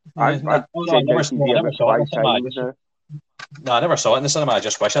 Yeah, I've seen Now TV about 5 times now. No, I never saw it in the cinema. I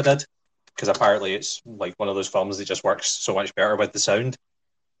just wish I did, because apparently it's like one of those films that just works so much better with the sound.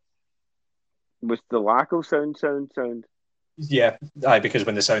 With the lack of sound. Yeah, because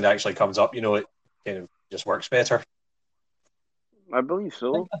when the sound actually comes up, it kind of just works better. I believe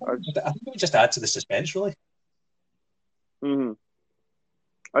so. I think it would just add to the suspense, really. Mm-hmm.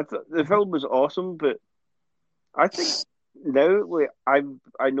 The film was awesome, but I think now, like, I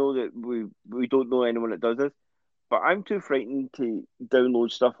know that we don't know anyone that does this, but I'm too frightened to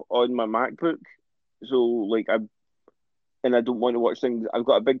download stuff on my MacBook. So like I don't want to watch things. I've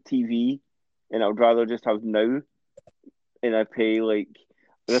got a big TV, and I'd rather just have Now, and I pay like,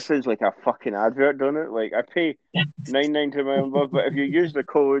 this is like a fucking advert, don't it? Like I pay $9.99 a month, but if you use the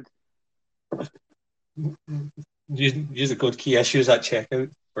code, use the code key issues at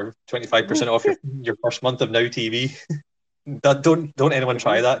checkout for 25% off your first month of Now TV. Don't anyone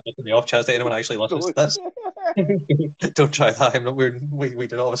try that. Just in the off chance that anyone actually listens to this. Don't try that. We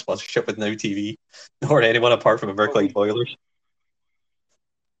do not have a sponsorship with Now TV or anyone apart from Inverclyde Boilers.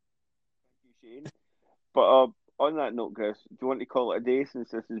 But on that note, Chris, do you want to call it a day, since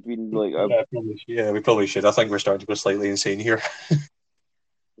this has been like we probably should. I think we're starting to go slightly insane here.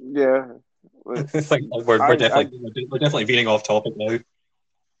 Yeah. I think we're definitely veering off topic now.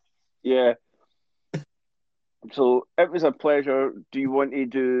 Yeah. So it was a pleasure. Do you want to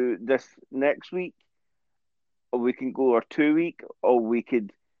do this next week? Or we can go our 2 week, or we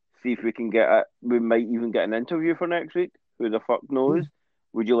could see if we can get it. We might even get an interview for next week. Who the fuck knows?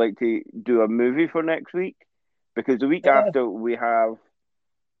 Would you like to do a movie for next week? Because the week after we have.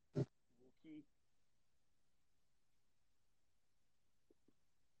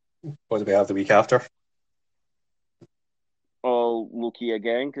 What do we have the week after? All Loki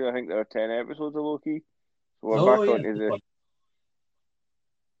again, because I think there are 10 episodes of Loki. So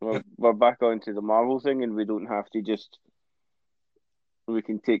we're back onto the Marvel thing, and we don't have to just. We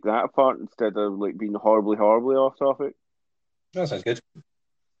can take that apart instead of like being horribly off topic. That sounds good.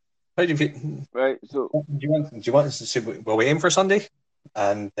 How do you feel? Right. So do you want us to? We'll aim for Sunday,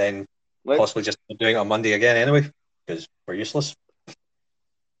 and then possibly just doing it on Monday again anyway, because we're useless.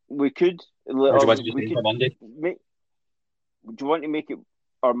 We could. Or do you want to just aim for Monday? Do you want to make it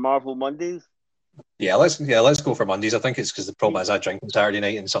our Marvel Mondays? Yeah, let's go for Mondays. I think it's because the problem is I drink on Saturday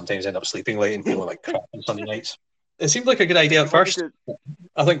night and sometimes end up sleeping late and feeling like crap on Sunday nights. It seemed like a good idea at first.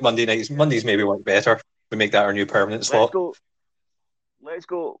 I think Mondays maybe work better. We make that our new permanent slot. Let's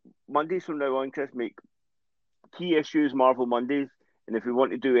go Mondays from now on, Chris. Make key issues Marvel Mondays, and if we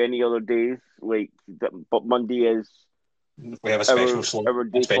want to do any other days, but Monday is. We have a special slot. Our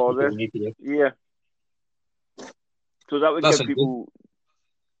day for this. Yeah. So that would give people. Good.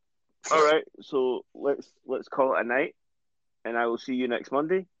 All right, so let's call it a night, and I will see you next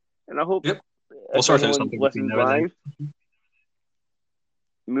Monday. And I hope we'll sort out something live.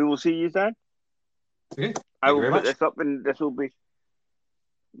 We will see you then. Okay. I will put this up, and this will be.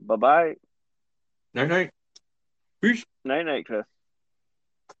 Bye bye. Night. Peace. Night, Chris.